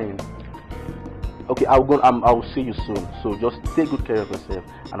are trying. Okay, I'll see you soon. So just take good care of yourself,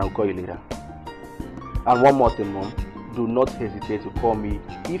 and I'll call you later. And one more thing, Mom. Do not hesitate to call me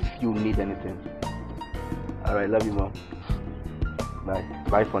if you need anything. Alright, love you, Mom. Bye.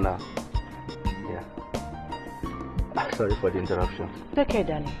 Bye for now. Yeah. Sorry for the interruption. It's okay,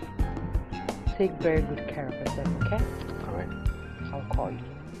 Danny. Take very good care of yourself, okay? Alright. I'll call you.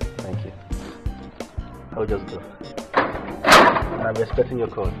 Thank you. I'll just go. And I'm expecting your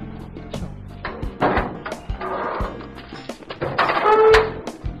call.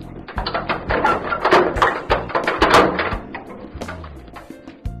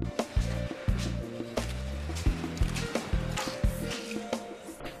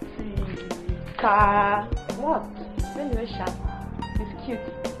 What? Anyway, Sha, it's cute.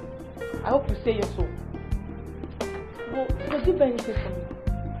 I hope you say your soul. Well, does you buy anything for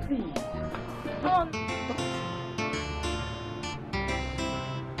me? Please.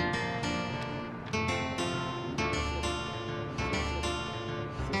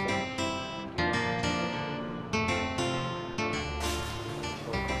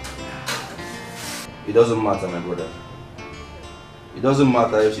 It doesn't matter, my brother. It doesn't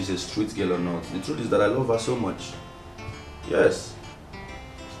matter if she's a street girl or not. The truth is that I love her so much. Yes.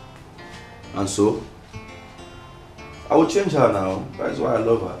 And so, I will change her now. That is why I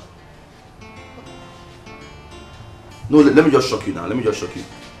love her. No, let me just shock you now. Let me just shock you.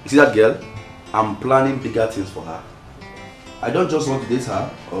 You see that girl? I'm planning bigger things for her. I don't just want to date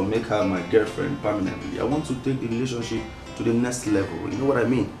her or make her my girlfriend permanently. I want to take the relationship to the next level. You know what I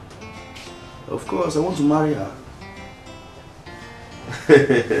mean? Of course, I want to marry her.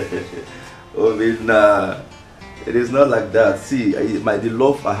 Oh, nah. It is not like that. See, the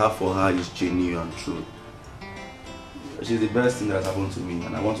love I have for her is genuine and true. She's the best thing that has happened to me,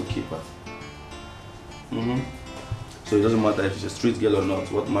 and I want to keep her. So it doesn't matter if she's a street girl or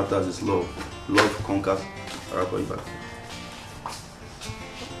not. What matters is love. Love conquers. Alright, call you back.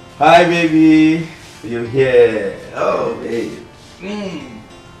 Hi, baby. You're here. Oh, babe.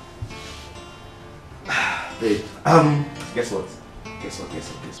 Babe. Guess what?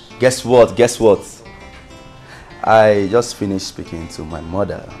 Guess what? I just finished speaking to my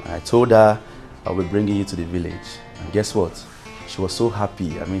mother. I told her I'll be bringing you to the village. And guess what? She was so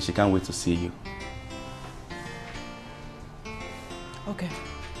happy. I mean, she can't wait to see you. Okay.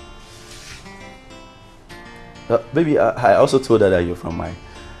 Baby, I also told her that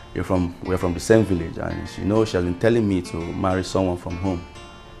we're from the same village, and she knows she has been telling me to marry someone from home.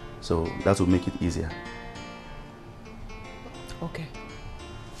 So that will make it easier. Okay.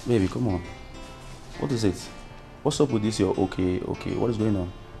 Baby, come on. What is it? What's up with this? You're okay. What is going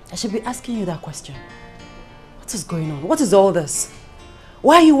on? I should be asking you that question. What is going on? What is all this?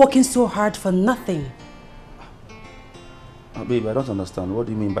 Why are you working so hard for nothing? Babe, I don't understand. What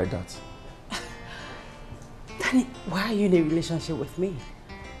do you mean by that? Danny, why are you in a relationship with me?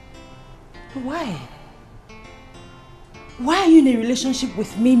 Why? Why are you in a relationship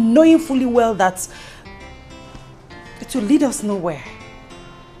with me knowing fully well that it will lead us nowhere?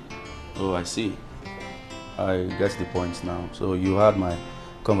 Oh, I see. I get the point now. So you had my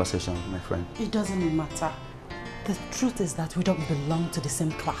conversation with my friend. It doesn't matter. The truth is that we don't belong to the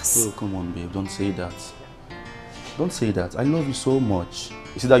same class. Oh, come on, babe. Don't say that. Don't say that. I love you so much.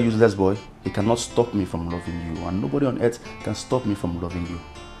 You see that useless boy? He cannot stop me from loving you. And nobody on earth can stop me from loving you.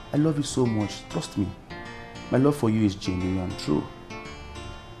 I love you so much. Trust me. My love for you is genuine and true.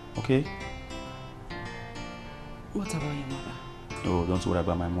 Okay? What about your mother? Oh, don't worry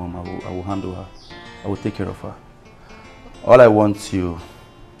about my mom. I will handle her. I will take care of her. All I want you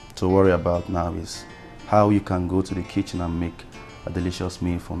to worry about now is how you can go to the kitchen and make a delicious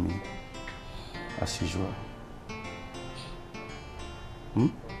meal for me. As usual.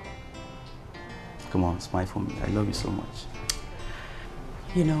 Come on, smile for me. I love you so much.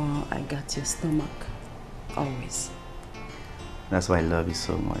 You know, I got your stomach. Always. That's why I love you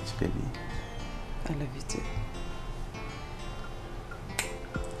so much, baby. I love you too.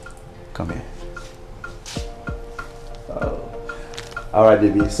 Come here. Oh. Alright,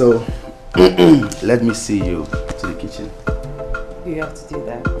 baby. So, let me see you to the kitchen. You have to do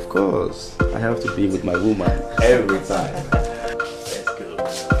that. Of course. I have to be with my woman every time. Let's go.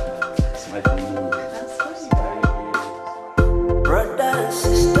 Smile for me. Brothers and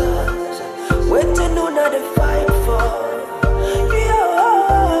sisters, waiting on the fight for.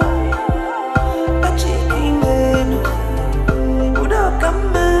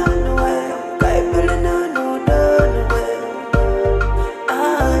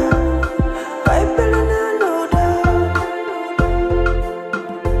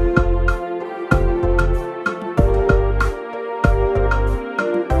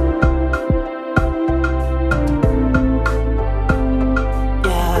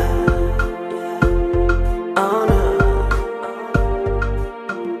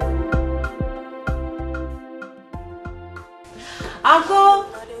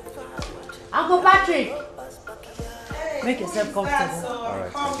 Uncle Patrick! Make yourself comfortable.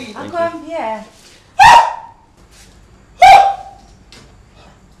 Alright. Uncle, I'm here.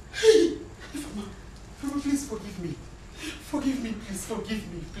 Please forgive me. Forgive me, please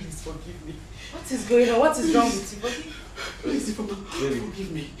forgive me. Please forgive me. What is going on? What is wrong with you? Please,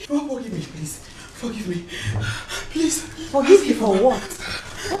 forgive me. Oh, forgive me, please. Forgive me. Please. Forgive you for what?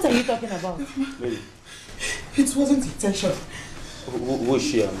 What are you talking about? Baby. It wasn't intentional. Who is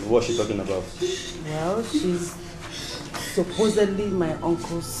she and what is she talking about? Well, she's supposedly my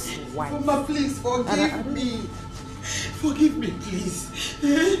uncle's wife. Mama, please forgive me. Forgive me, please.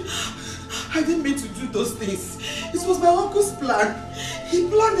 I didn't mean to do those things. It was my uncle's plan. He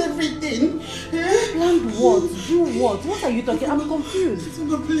planned everything. Planned what? Do what? What are you talking? I'm confused.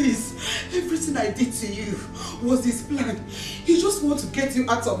 Mama, please. Everything I did to you was his plan. He just wants to get you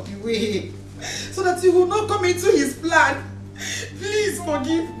out of the way. so that you will not come into his plan. Please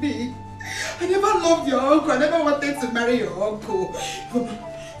forgive me. I never loved your uncle. I never wanted to marry your uncle.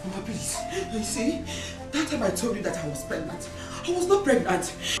 Mama, please. You see, that time I told you that I was pregnant. I was not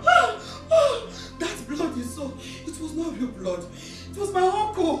pregnant. That blood you saw, it was not real blood. It was my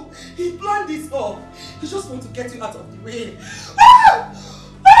uncle. He planned this all. He just wants to get you out of the way.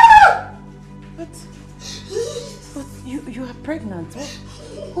 But you are pregnant.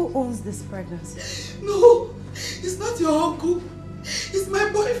 Who owns this pregnancy? No, it's not your uncle. It's my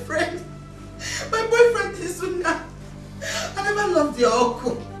boyfriend. My boyfriend is Una. I never loved your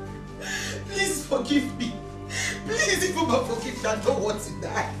uncle. Please forgive me. Please, if Mama forgive me, I don't want to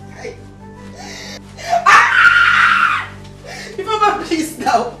die. If Mama, please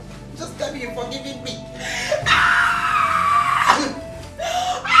now. Just tell me you're forgiving me.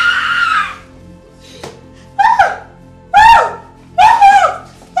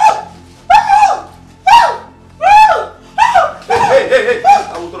 Hey, I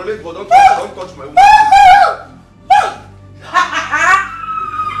will tolerate, but don't touch my woman.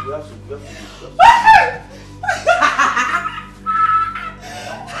 We have to do this.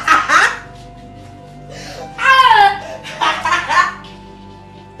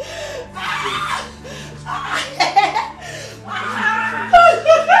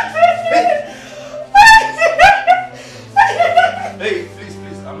 Hey, please,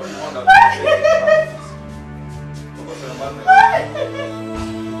 I'm not the one that...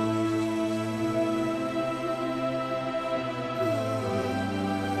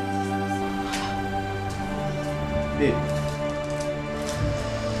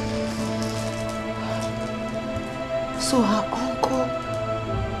 So her uncle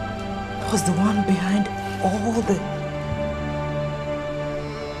was the one behind all the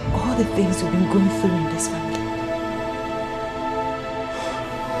things we've been going through in this family.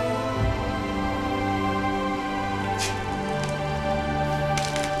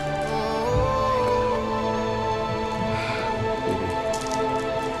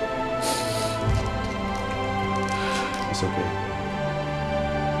 It's okay.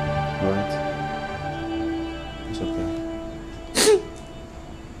 Alright? It's okay.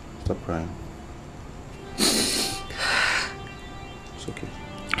 Stop crying. It's okay.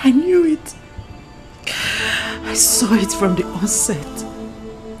 I knew it. I saw it from the onset.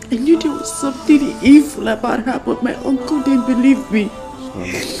 I knew there was something evil about her, but my uncle didn't believe me.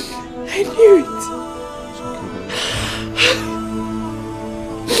 Sorry. I knew it. It's okay, baby.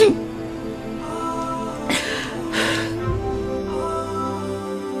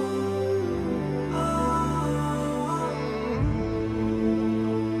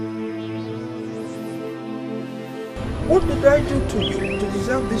 What did I do to you to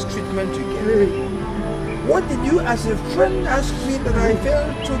deserve this treatment you get? What did you as a friend ask me that I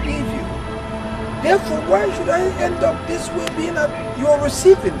failed to give you? Therefore, why should I end up this way being at your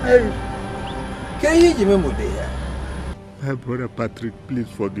receiving? My brother Patrick, please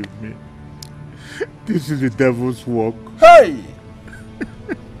forgive me. This is the devil's work. Hey!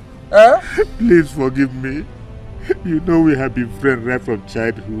 Please forgive me. You know we have been friends right from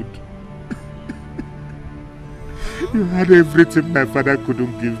childhood. You had everything my father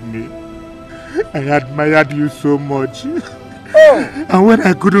couldn't give me. I admired you so much. And when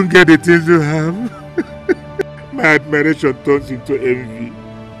I couldn't get the things you have, my admiration turns into envy.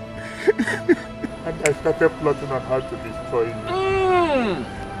 And I started plotting on how to destroy you.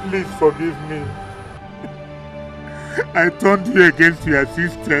 Please forgive me. I turned you against your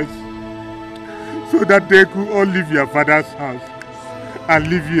sisters so that they could all leave your father's house and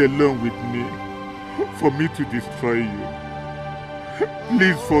leave you alone with me for me to destroy you.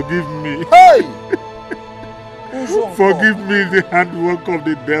 Please forgive me. Hey! Forgive me the handwork of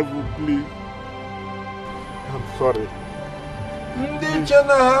the devil, please. I'm sorry. Ndị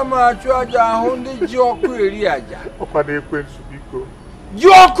chena ha ma achụ aja ahụ ndị ji ọkụ eri aja. Ọkwa na-ekwensu biko. Ji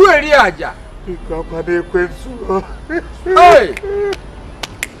ọkụ eri aja. Biko ọkwa na-ekwensu. Hey!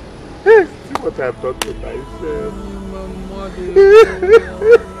 See what I've done to myself.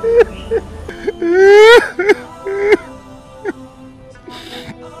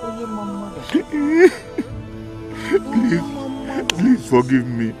 Please forgive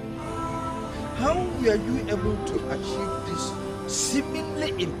me. How were you able to achieve this seemingly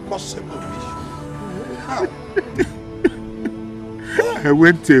impossible mission? How? I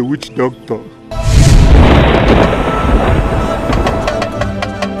went to a witch doctor.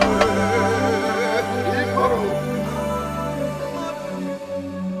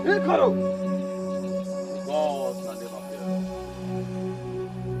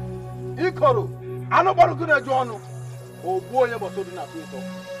 Ikoro, I know what you're going to do. Oh boy, you're going to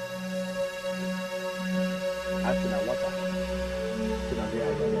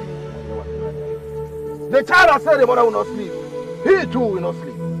The child has said the mother will not sleep. He too will not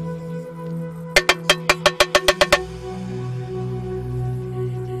sleep.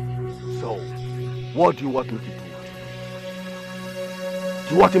 So, what do you want me to do?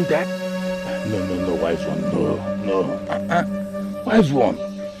 Do you want him dead? No, wise one, no. Wise one,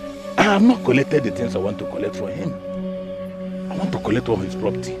 I have not collected the things I want to collect for him. I want to collect all his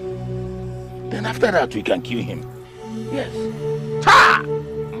property. Then after that, we can kill him. Yes. Ha!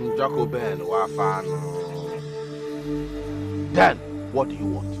 Then, what do you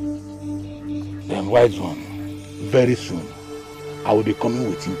want? Then, wise one, very soon, I will be coming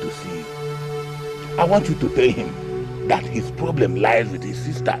with him to see you. I want you to tell him that his problem lies with his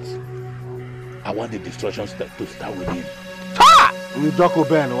sisters. I want the destruction to start with him. Ha!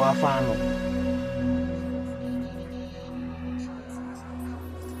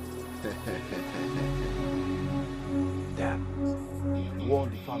 Then, you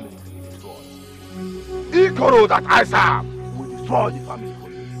want the family to be destroyed. Ikoro that I serve will destroy the family for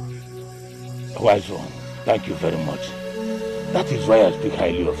you. Wise one, thank you very much. That is why I speak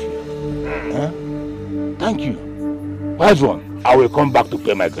highly of you. Huh? Thank you. Wise one, I will come back to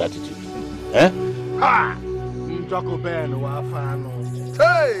pay my gratitude. Eh? Ha!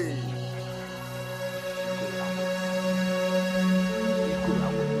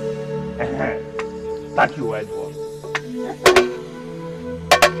 Hey! Thank you, wise one.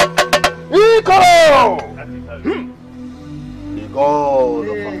 Ikoro! The gods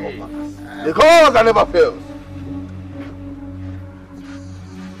of our forefathers. The gods that never fails.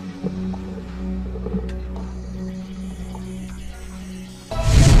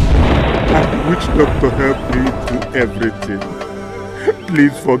 Which doctor helped me do everything?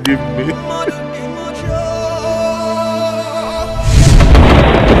 Please forgive me.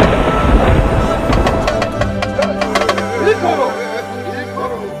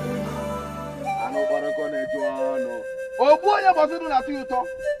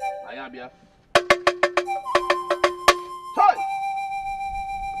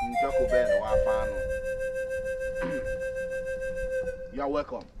 You are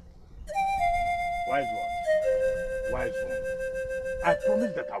welcome. Wise one. I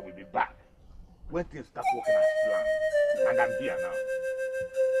promise that I will be back when things start working as planned. And I'm here now.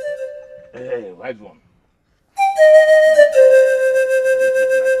 Hey, wise one.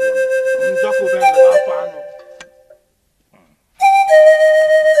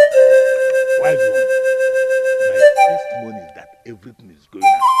 Wise one. My testimony is that everything is going as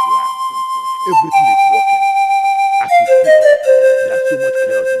planned. Everything is working. As we speak, there's so much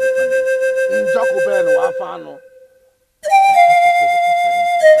chaos in the family.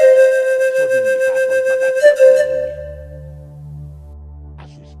 As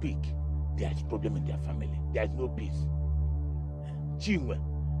we speak, there is problem in their family. There is no peace. Chinwe,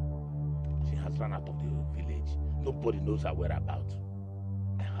 she has run out of the village. Nobody knows her whereabouts.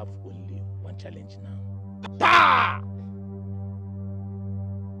 I have only one challenge now. Ta!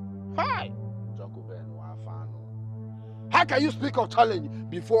 Hi! How can you speak of challenge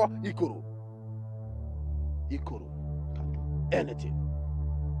before Ikoro? Ikoro can do anything.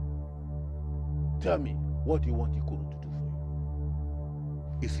 Tell me, what do you want Ikoro to do for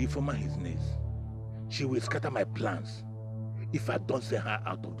you? Is Ifoma his niece? She will scatter my plans if I don't send her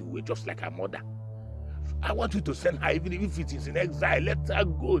out of the way, just like her mother. I want you to send her, even if it is in exile. Let her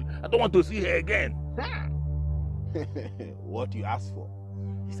go. I don't want to see her again. What you ask for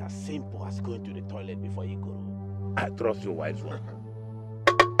is as simple as going to the toilet before Ikoro. I trust your wise one.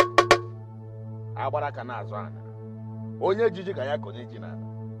 Onye jiji ka ya konye ji na.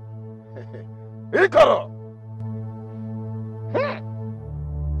 Ikoro!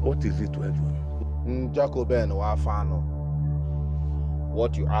 What is it, wise one? Njakoben Wafano.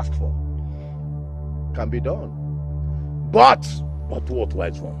 What you ask for can be done. But what,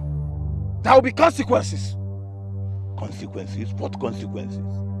 wise one? There will be consequences. Consequences? What consequences?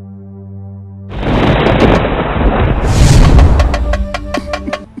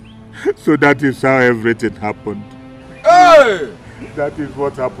 So that is how everything happened. Hey! That is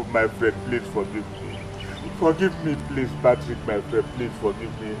what happened, my friend. Please forgive me. Forgive me, please, Patrick, my friend. Please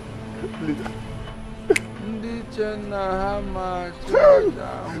forgive me. Please.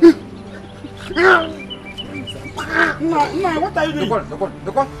 No, what are you doing? The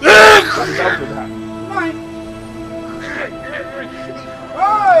one.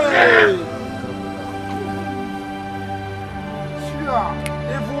 Hey! Sure,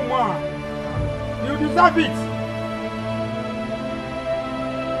 evil man. You deserve it.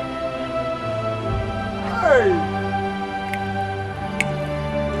 Hey!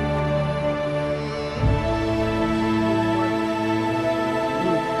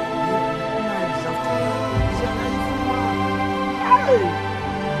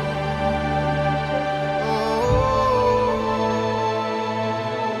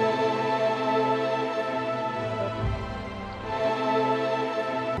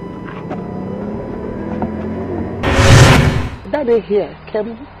 Daddy here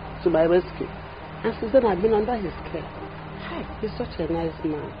came to my rescue. And since then I've been under his care. He's such a nice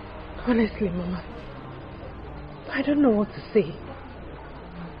man. Honestly, Mama, I don't know what to say.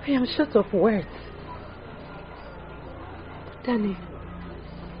 I am short of words. Danny.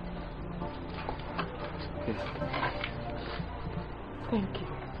 Thank you.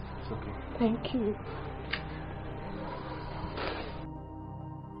 It's okay. Thank you.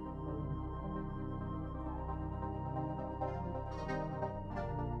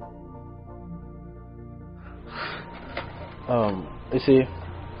 You see,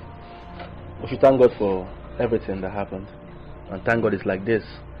 we should thank God for everything that happened, and thank God it's like this.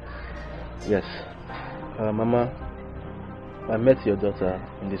 Yes, Mama, I met your daughter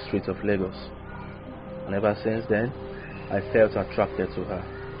in the streets of Lagos, and ever since then, I felt attracted to her.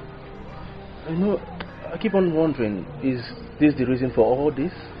 You know, I keep on wondering, is this the reason for all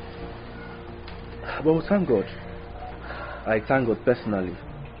this? But we thank God. I thank God personally.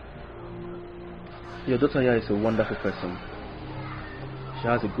 Your daughter here is a wonderful person. She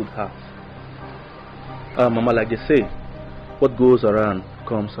has a good heart. Mama, like they say, what goes around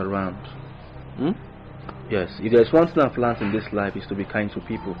comes around. Yes, if there's one thing I've learned in this life is to be kind to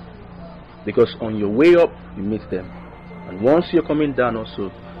people. Because on your way up, you meet them. And once you're coming down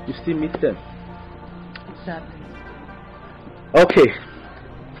also, you still meet them. Exactly. Okay.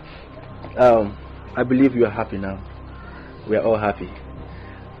 I believe you are happy now. We are all happy.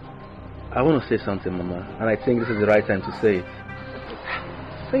 I want to say something, Mama, and I think this is the right time to say it.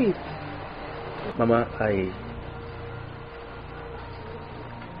 Say it. Mama,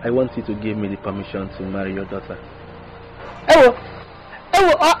 I want you to give me the permission to marry your daughter. Yes,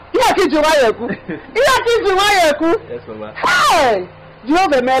 Mama. Hey!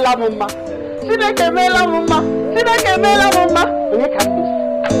 Jehovah mela mama. Sineke mela mama. Sineke mela mama.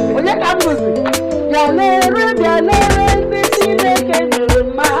 Onye ka mbuzi. Bialere, bialere.